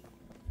is?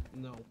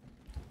 No.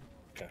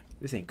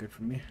 This ain't good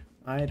for me.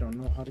 I don't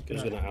know how to I get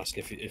was out. going to ask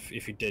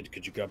if you did,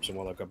 could you grab some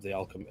while I grab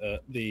the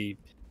the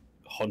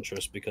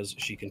huntress, because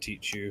she can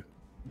teach you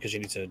because you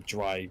need to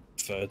dry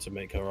fur to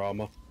make her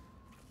armor.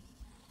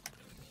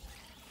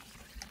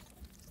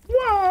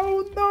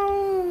 Wow,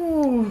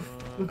 no!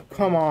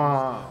 Come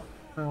on.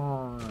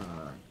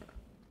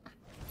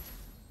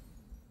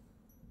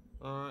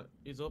 Alright,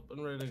 he's up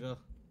and ready to go.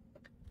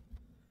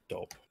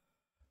 Dope.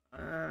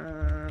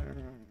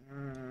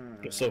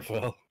 What's up,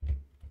 Phil?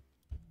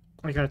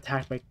 I got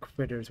attacked by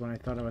critters when I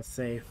thought I was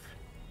safe.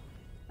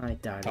 I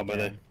died. How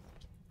many? Again.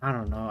 I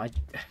don't know.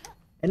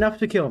 Enough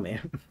to kill me.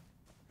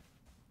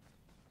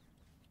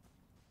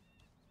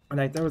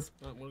 Like that was.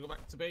 Right, we'll go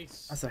back to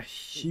base. That's a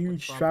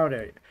huge shroud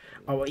area.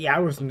 Oh yeah, I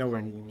was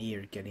nowhere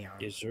near getting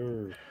out. Yes,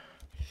 sir.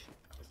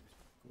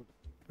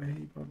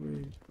 Hey,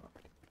 Bobby.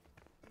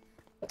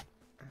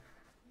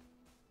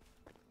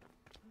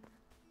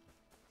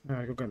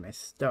 Alright, go get my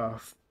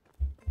stuff.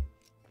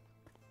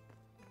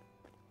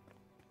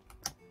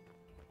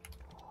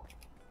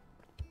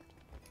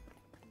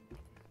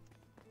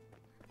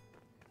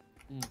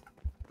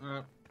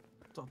 Alright,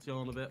 talk to you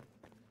all in a bit.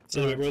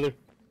 See you, my brother.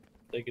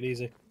 Take it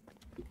easy.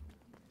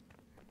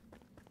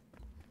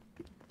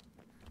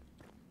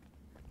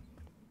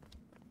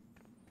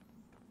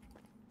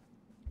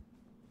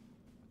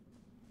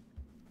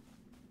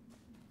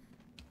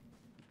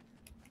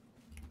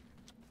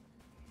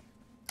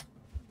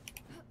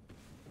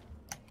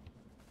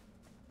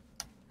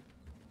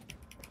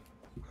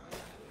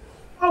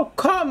 Oh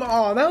come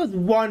on! That was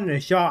one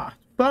shot.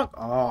 Fuck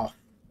off.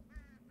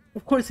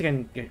 Of course I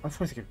can get. Of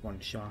course I get one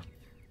shot.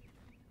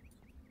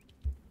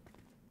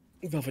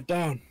 Velvet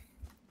down.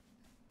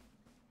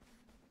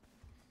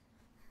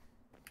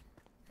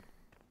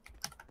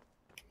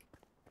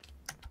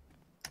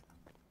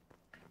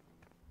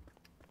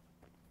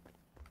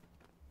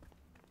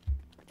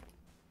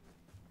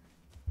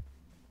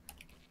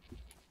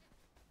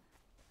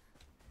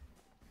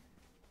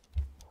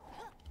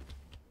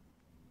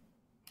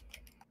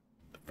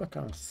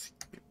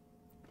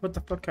 What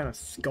the fuck kind of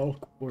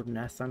skulk warden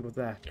ass sound was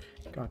that?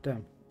 God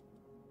damn.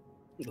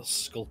 Little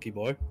skulky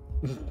boy.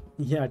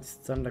 Yeah, it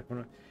just sounded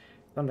like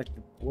sounded like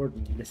the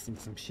warden listening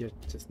to some shit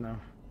just now.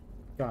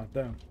 God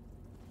damn.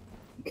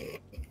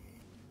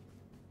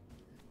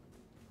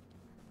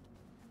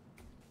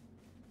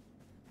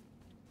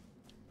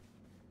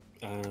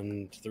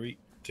 And 3,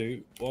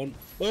 2, 1,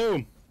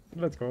 boom!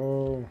 Let's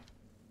go.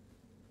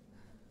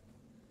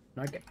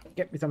 Now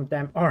get me some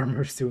damn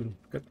armor soon,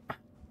 cause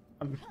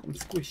I'm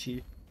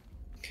squishy.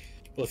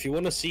 Well, if you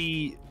want to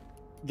see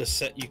the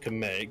set you can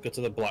make, go to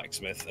the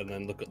blacksmith and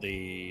then look at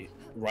the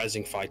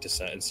Rising Fighter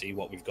set and see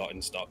what we've got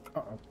in stock.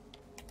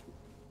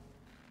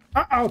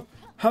 Uh-oh.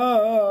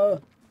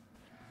 Uh-oh!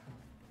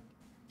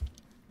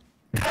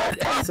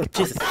 So,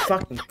 Jesus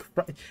fucking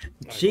Christ.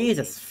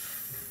 Jesus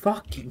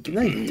fucking...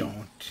 No, you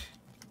don't.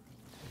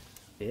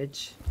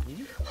 Bitch.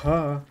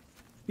 Huh?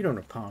 You don't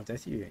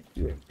apologize. You're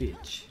a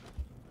bitch.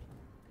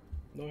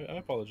 No, I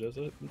apologize.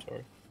 I'm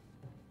sorry.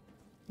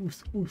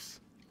 Oos.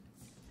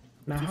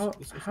 Now,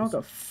 how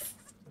the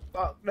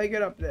fuck did I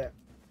get up there?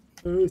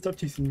 Stop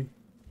chasing me.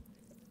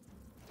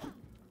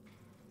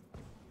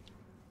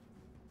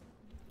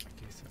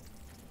 Okay, so...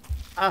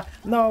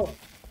 no!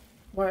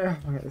 Why? Oh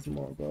my god, there's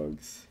more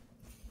bugs.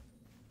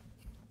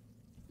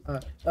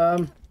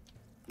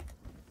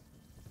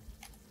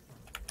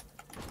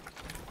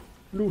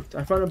 Loot!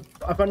 I found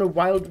a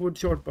wildwood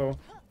shortbow.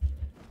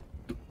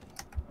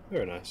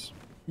 Very nice.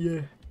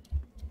 Yeah.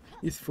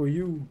 It's for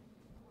you.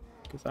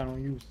 Because I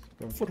don't use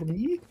bows. For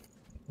me?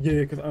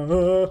 Yeah, because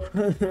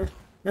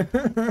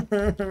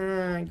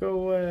go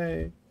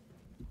away.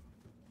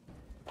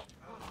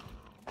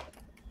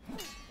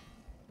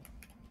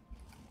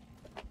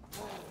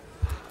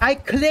 I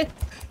clicked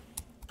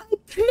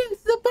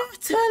the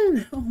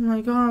button. Oh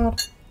my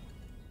god.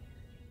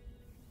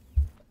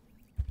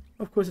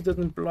 Of course it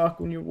doesn't block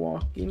when you're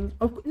walking.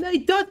 No,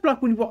 it does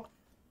block when you walk.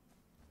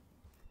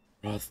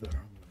 Brother,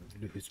 I'm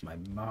gonna lose my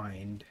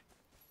mind.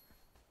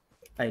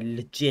 I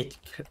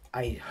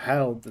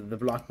held the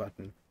block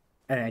button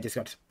and I just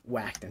got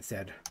whacked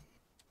instead.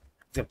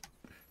 So,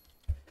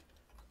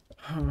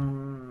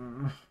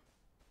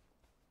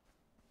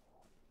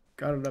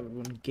 gotta love it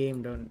when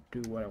game don't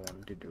do what I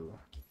want to do.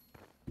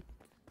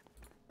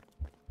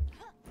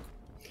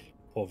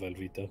 Poor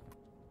Velveeta.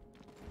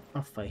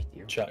 I'll fight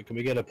you. Chat, can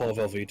we get a Paul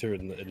Velveeta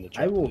in the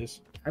chat,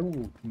 please? I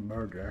will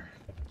murder.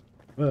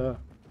 Could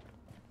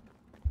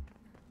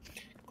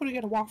we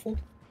get a waffle?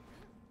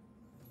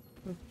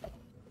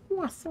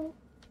 Waffle.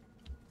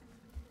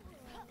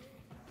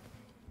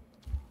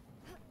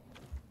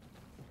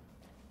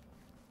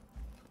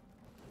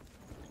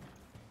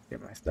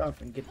 Get my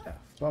stuff and get the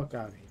fuck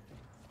out of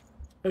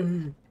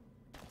here.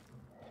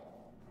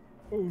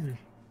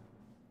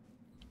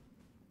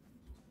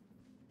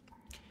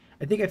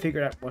 I think I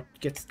figured out what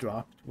gets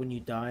dropped when you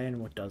die and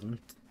what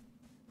doesn't.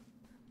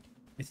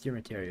 It's your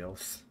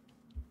materials,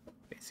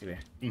 basically.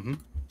 Mm-hmm.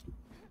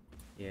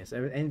 Yes,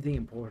 anything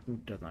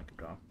important does not get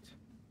dropped.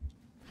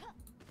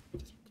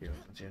 Just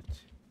materials and shit.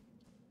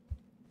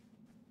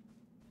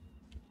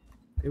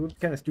 It would be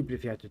kind of stupid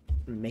if you had to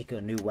make a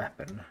new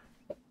weapon.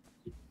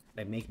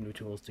 Like make new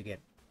tools to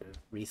get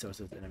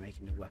resources and I'm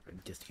making a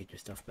weapon just to get your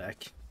stuff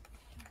back.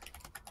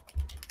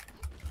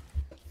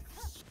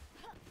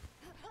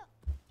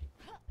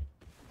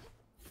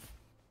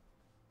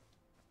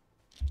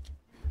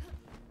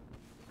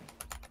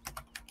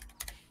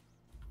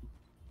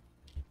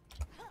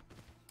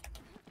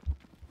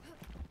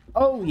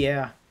 Oh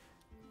yeah,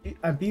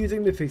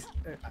 abusing the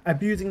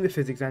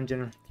physics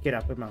engine to get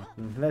up a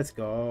mountain. Let's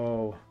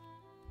go.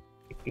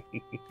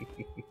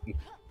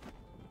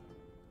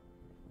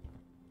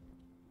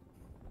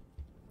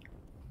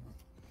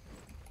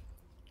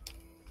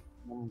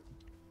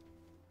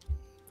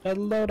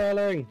 Hello,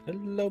 darling.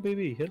 Hello,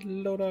 baby.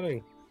 Hello,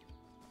 darling.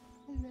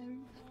 Hello.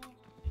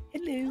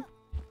 Hello.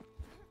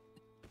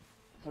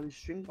 How's your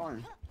stream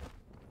going?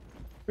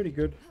 Pretty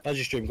good. How's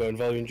your stream going,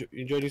 Val? You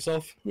enjoyed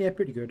yourself? Yeah,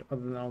 pretty good.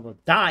 Other than all the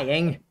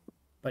dying,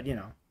 but you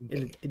know,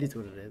 it is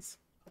what it is.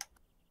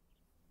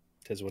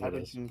 It is what I've it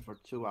been is. streaming for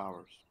 2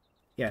 hours.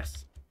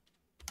 Yes,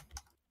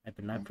 I've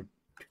been live for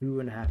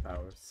 2.5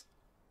 hours.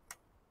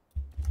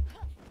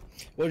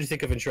 What do you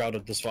think of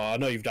Enshrouded thus far? I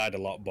know you've died a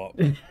lot, but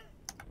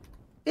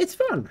It's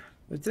fun.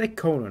 It's like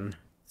Conan.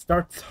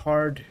 Starts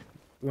hard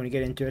when you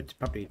get into it.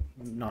 Probably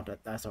not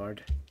that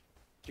hard.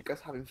 You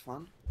guys having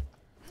fun?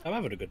 I'm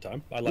having a good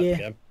time. I like Yeah.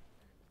 the game.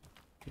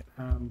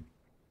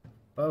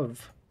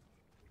 Above.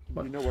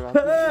 You know what I've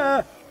been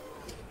doing?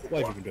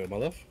 What have you been doing, my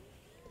love?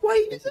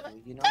 Why?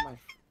 Basically, you know my...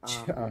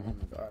 Oh my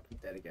god, I'm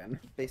dead again.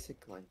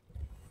 Basically,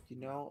 you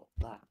know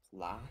that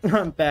last...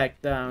 I'm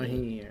back down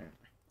here.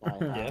 I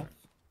have? Yeah.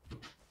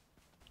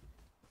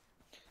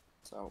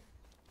 So,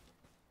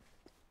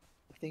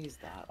 the thing is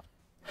that,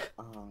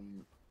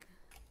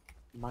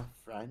 my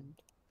friend,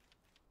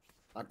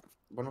 like,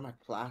 one of my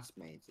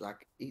classmates,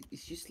 like,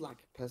 it's just like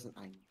a person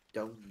I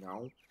don't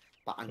know,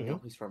 but I know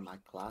he's from my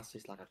class,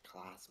 he's like a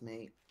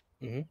classmate.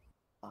 Mhm.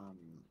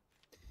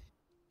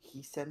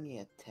 He sent me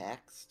a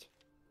text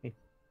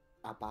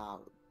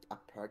about a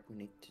perk we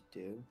need to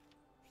do.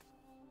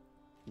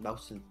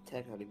 Most of the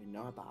text I don't even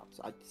know about,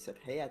 so I just said,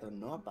 hey, I don't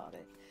know about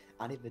it.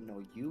 I don't even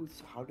know you,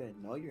 so how do I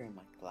know you're in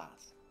my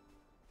class?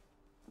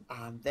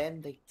 And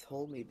then they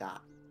told me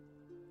that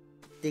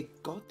they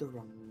got the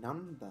wrong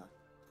number,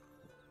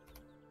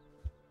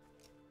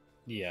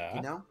 Yeah.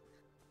 you know?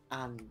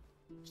 And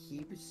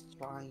he was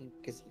trying,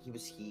 because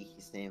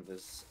his name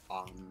was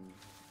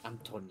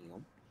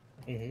Antonio.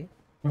 Mhm.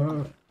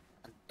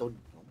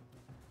 Antonio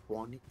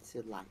wanted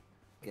to like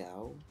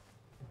go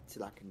to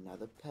like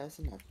another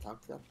person and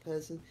talk to that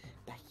person,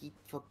 but he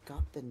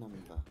forgot the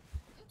number.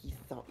 He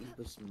thought it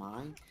was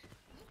mine,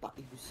 but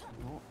it was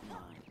not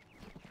mine.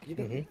 Can you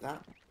believe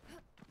that?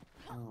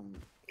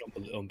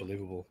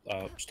 Unbelievable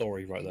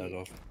story right there,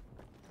 love.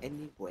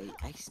 Anyway,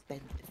 I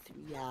spent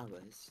 3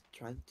 hours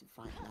trying to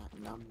find that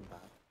number.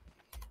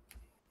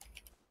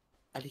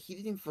 And he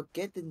didn't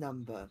forget the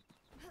number.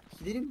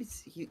 He didn't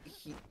he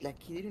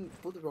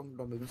didn't put the wrong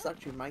number. It was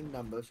actually my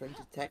number trying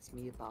to text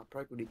me about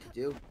what we need to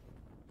do.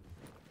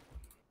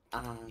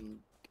 And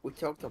we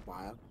talked a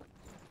while,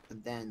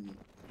 and then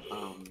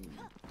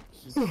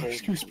he told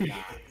me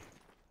that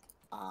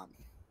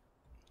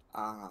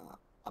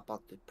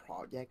about the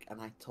project,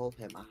 and I told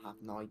him I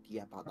have no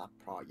idea about that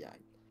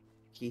project.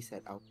 He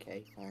said,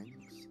 okay,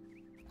 thanks.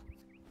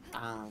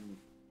 And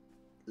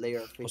later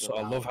figured Also,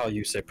 I love how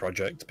you say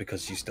project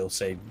because you still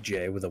say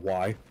J with a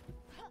Y.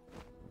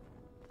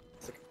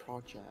 it's like a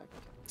project.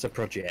 It's a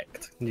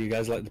project. Do you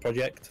guys like the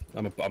project?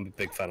 I'm a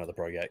big fan of the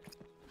project.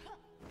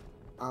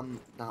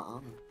 Nah.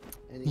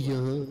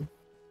 Anyway,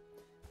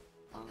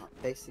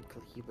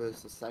 basically he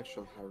was a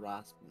sexual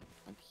harassment,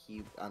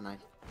 and I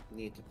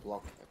need to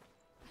block him.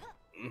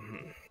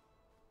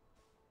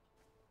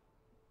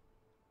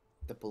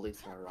 The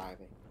police are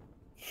arriving.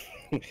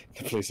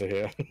 The police are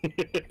here.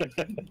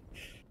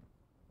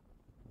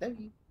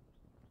 Maybe.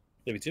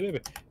 Maybe too, maybe.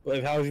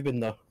 But how have you been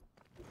though?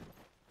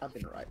 I've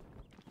been alright.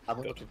 I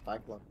went Good. to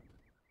Fight Club.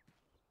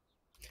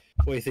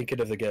 What are you thinking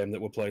of the game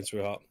that we're playing,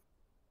 sweetheart?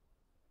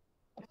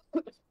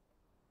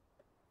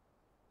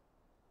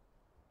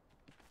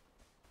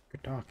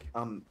 Good talk.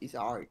 It's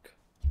Ark.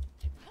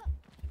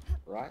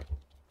 Right?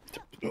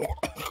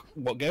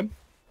 What game?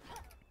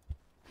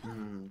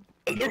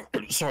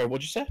 Sorry,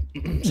 what'd you say?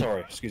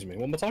 Sorry, excuse me.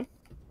 One more time.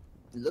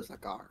 It looks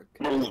like Ark.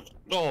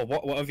 Oh,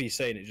 whatever you're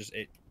saying,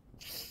 it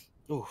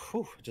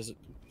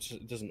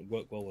doesn't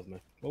work well with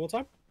me. One more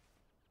time.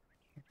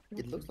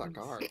 It looks like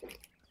Ark.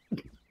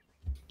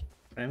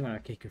 I'm gonna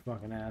kick your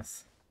fucking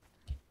ass.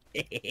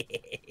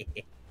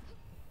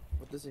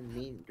 What does it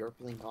mean? You're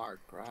playing Ark,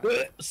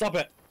 right? Stop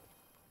it.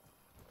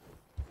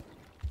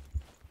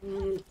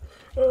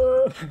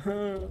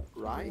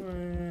 Right?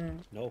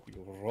 No,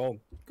 you're wrong.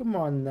 Come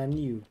on then,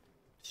 you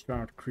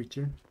smart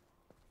creature.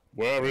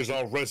 Where is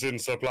our resin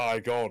supply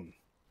gone?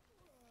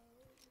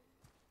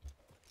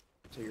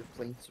 So you're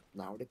playing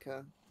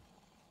Subnautica?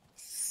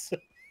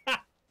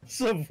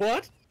 Some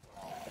what?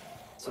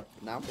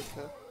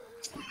 Subnautica?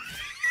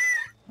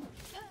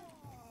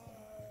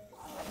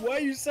 Why are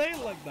you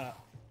saying like that?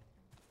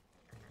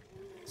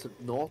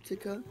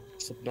 Subnautica?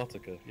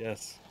 Subnautica,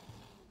 yes.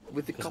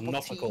 With a Because cup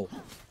of tea.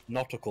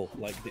 nautical,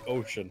 like the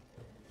ocean.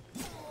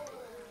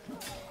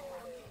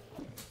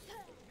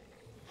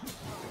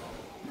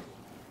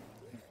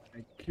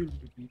 I killed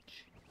the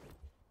beach.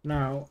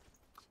 Now,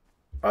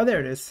 oh, there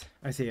it is.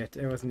 I see it.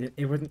 It wasn't.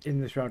 It wasn't in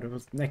the shroud. It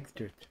was next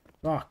to it.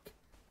 Fuck.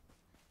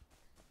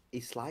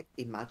 It's like,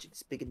 imagine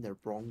speaking the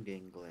wrong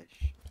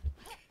English.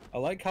 I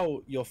like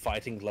how you're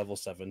fighting level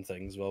 7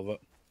 things, Velvet.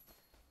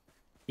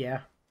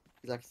 Yeah.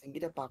 It's like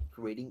thinking about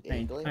creating I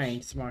ain't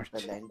English, smart.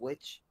 the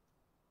language,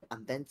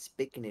 and then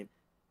speaking it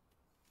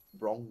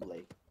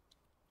wrongly.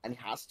 And it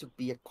has to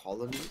be a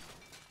colony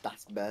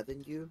that's better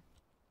than you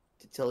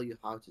to tell you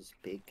how to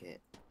speak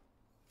it.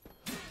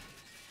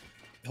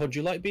 Oh, do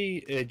you like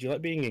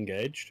being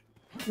engaged?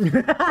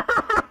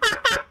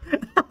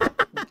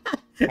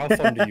 How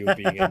fond are you of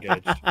being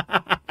engaged?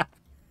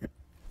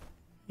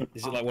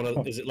 Is it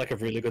like is it like a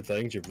really good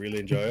thing? Do you really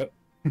enjoy it?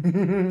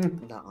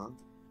 Nuh-uh.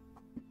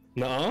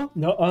 Nuh-uh?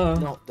 No.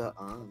 Not the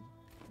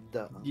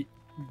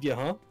Yeah,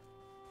 huh?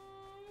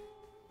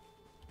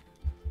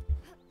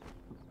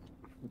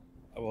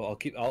 Well,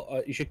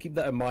 you should keep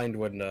that in mind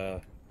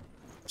when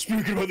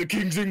speaking about the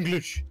King's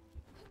English.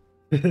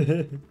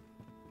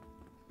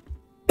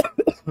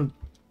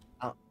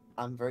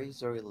 I'm very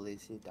sorry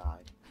Lizzie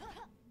died.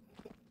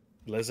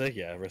 Lizzie,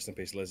 yeah, rest in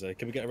peace, Lizzie.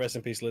 Can we get a rest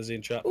in peace, Lizzie,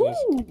 in chat, please?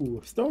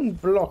 Ooh, stone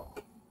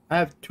block. I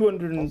have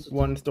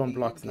 201 Also, stone do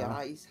blocks you now.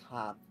 guys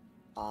have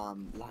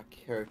like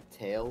her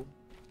tail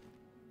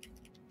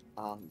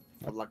for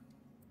like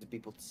the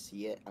people to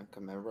see it and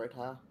commemorate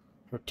her?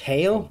 Her Oh,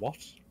 tail? what?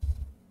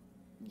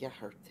 Yeah,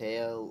 her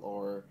tail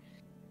or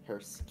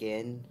her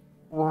skin,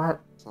 What?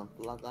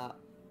 something like that.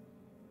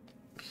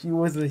 She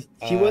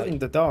wasn't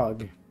the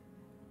dog.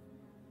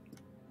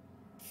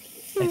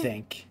 I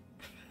think.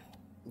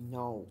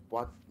 No,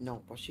 what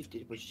she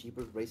did was she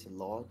would raise a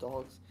lot of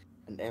dogs,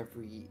 and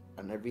every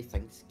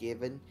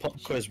Thanksgiving Pop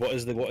quiz. What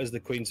is the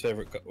Queen's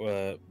favorite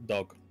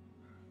dog?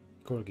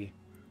 Corgi.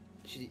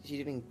 she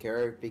didn't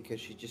care because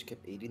she just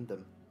kept eating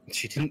them.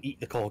 She didn't eat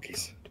the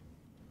corgis.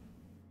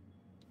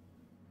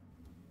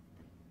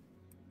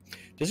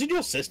 Doesn't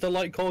your sister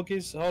like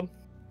corgis, hon?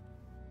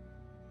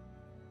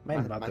 My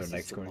mother likes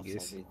sister loves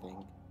corgis.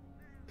 everything.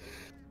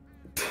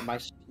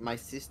 My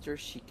sister,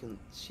 she can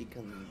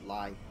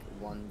like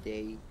one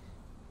day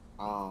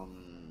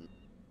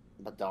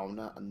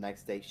Madonna, and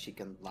next day she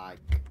can like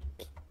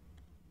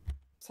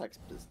Sex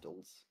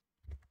Pistols.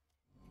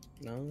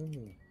 No.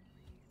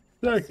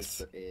 My Sex.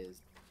 sister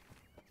is.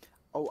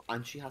 Oh,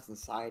 and she has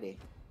anxiety.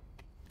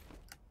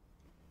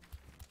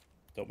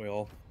 Don't we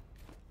all?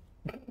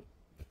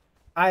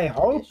 I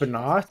hope she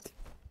not.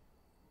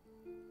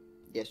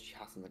 Yes, she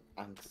has an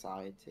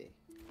anxiety.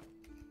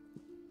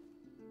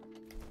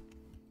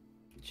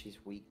 She's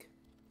weak.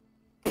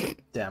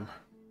 Damn.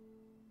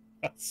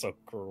 That's so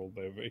cruel,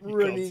 baby. You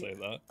Renni, can't say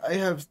that. I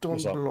have stone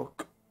What's up?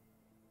 block.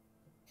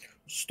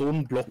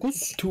 Stone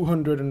blockers?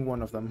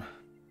 201 of them.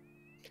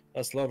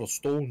 That's a lot of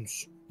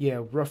stones.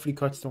 Yeah, roughly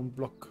cut stone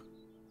block.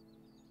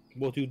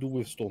 What do you do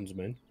with stones,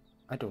 man?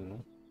 I don't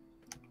know.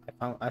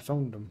 I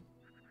found them.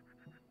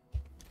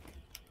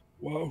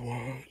 What?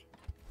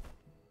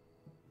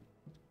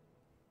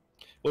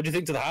 What do you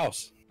think to the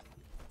house?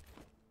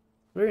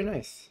 Very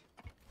nice.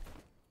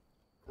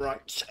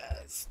 Right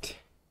chest.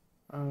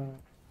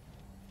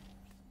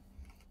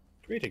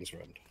 Greetings,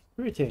 friend.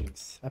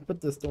 Greetings. I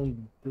put the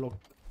stone block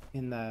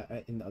in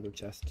the other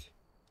chest.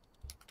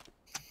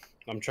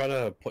 I'm trying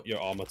to put your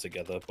armor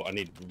together, but I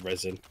need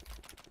resin.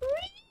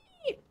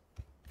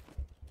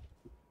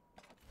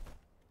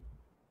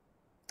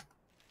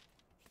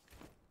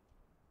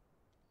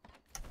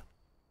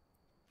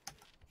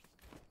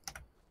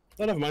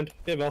 Oh, never mind.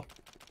 Here, Val.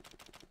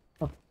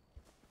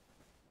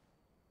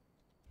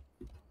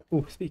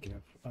 Oh, speaking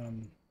of,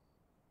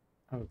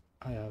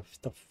 I have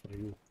stuff for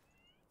you.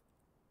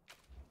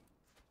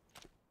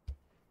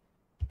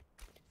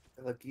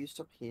 Like, you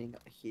stop hitting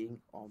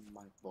on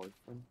my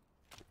boyfriend.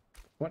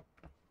 What?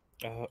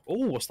 Oh,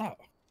 what's that?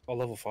 Oh,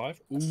 level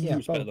 5? Ooh, Yeah,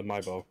 it's better than my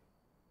bow.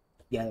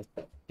 Yeah,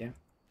 yeah.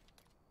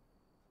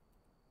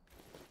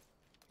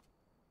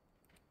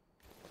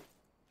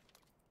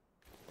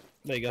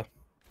 There you go.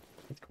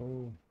 Let's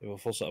go. You have a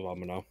full set of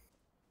armor now.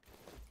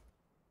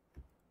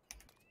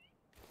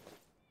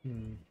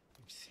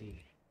 Let's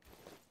see.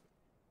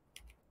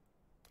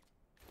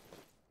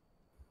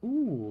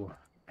 Ooh,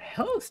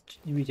 health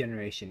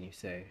regeneration, you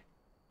say?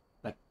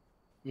 Like,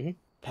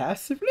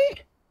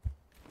 passively?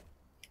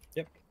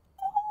 Yep.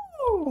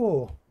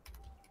 Oh!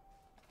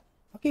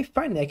 Okay,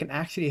 finally, I can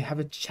actually have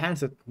a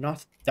chance of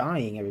not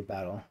dying every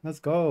battle. Let's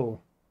go.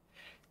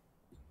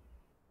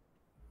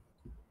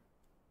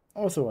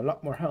 Also, a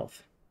lot more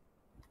health.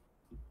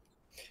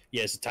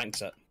 Yeah, it's a tank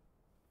set.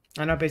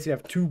 I now basically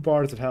have 2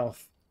 bars of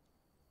health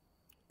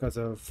because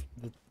of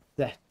the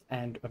death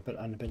and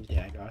an ability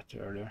I got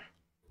earlier.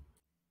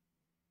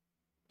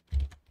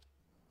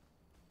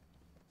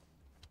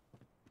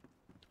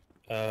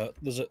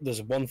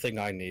 There's one thing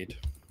I need.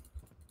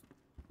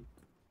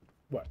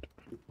 What?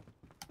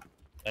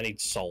 I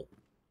need salt.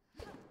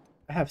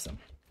 I have some.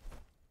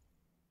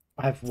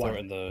 I have Throw it one.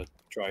 in the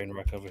drying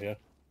rack over here.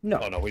 No,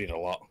 Oh no, we need a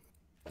lot.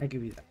 I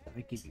give you that.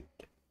 I give you.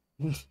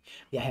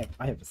 Yeah,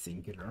 I have a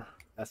singular.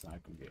 That's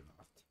not gonna be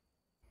enough.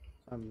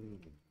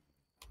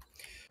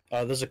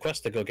 There's a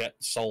quest to go get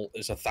salt.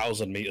 It's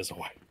 1,000 meters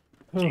away.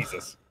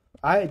 Jesus.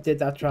 I did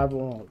that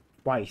travel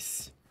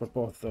twice for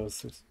both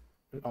those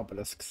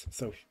obelisks.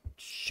 So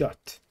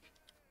shut.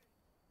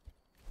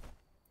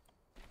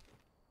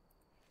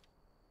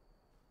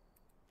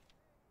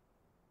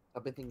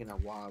 I've been thinking a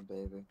while,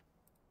 baby.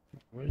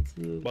 Where's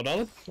the What,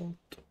 darling? salt?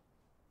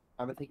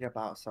 I've been thinking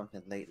about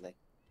something lately.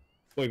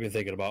 What have you been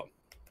thinking about?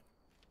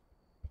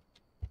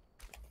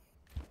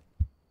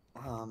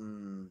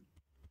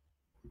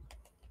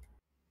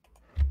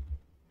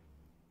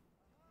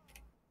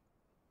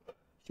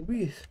 Should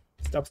we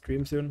stop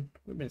stream soon?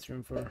 We've been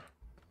streaming for.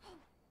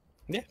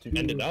 Yeah,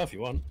 end it now if you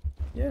want.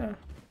 Yeah,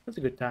 that's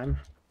a good time.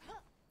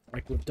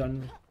 Like we've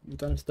done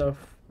stuff.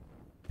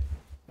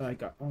 I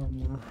got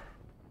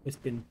it's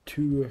been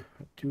two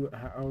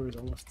hours,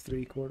 almost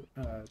 3/4.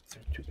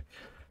 Two,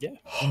 Yeah,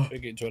 we're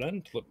getting to an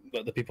end.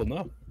 Let the people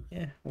know.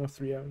 yeah, almost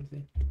 3 hours. Yeah.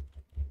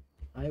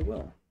 I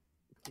will.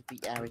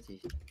 The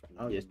averages.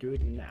 I'll just do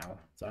it now.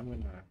 So I'm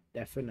gonna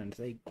deafen and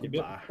say Yep.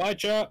 goodbye. Bye,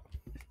 chat.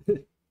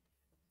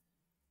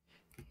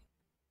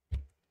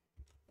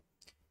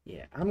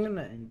 Yeah, I'm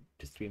gonna end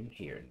the stream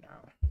here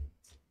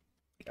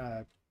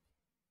now.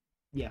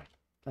 Yeah,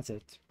 that's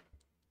it.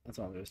 That's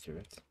all there is to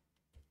it.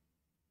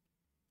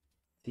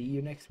 See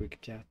you next week,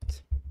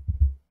 chat.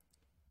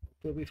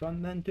 It'll be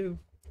fun then too.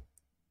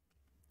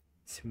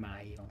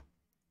 Smile.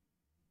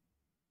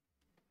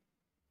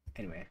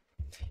 Anyway,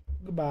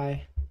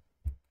 goodbye.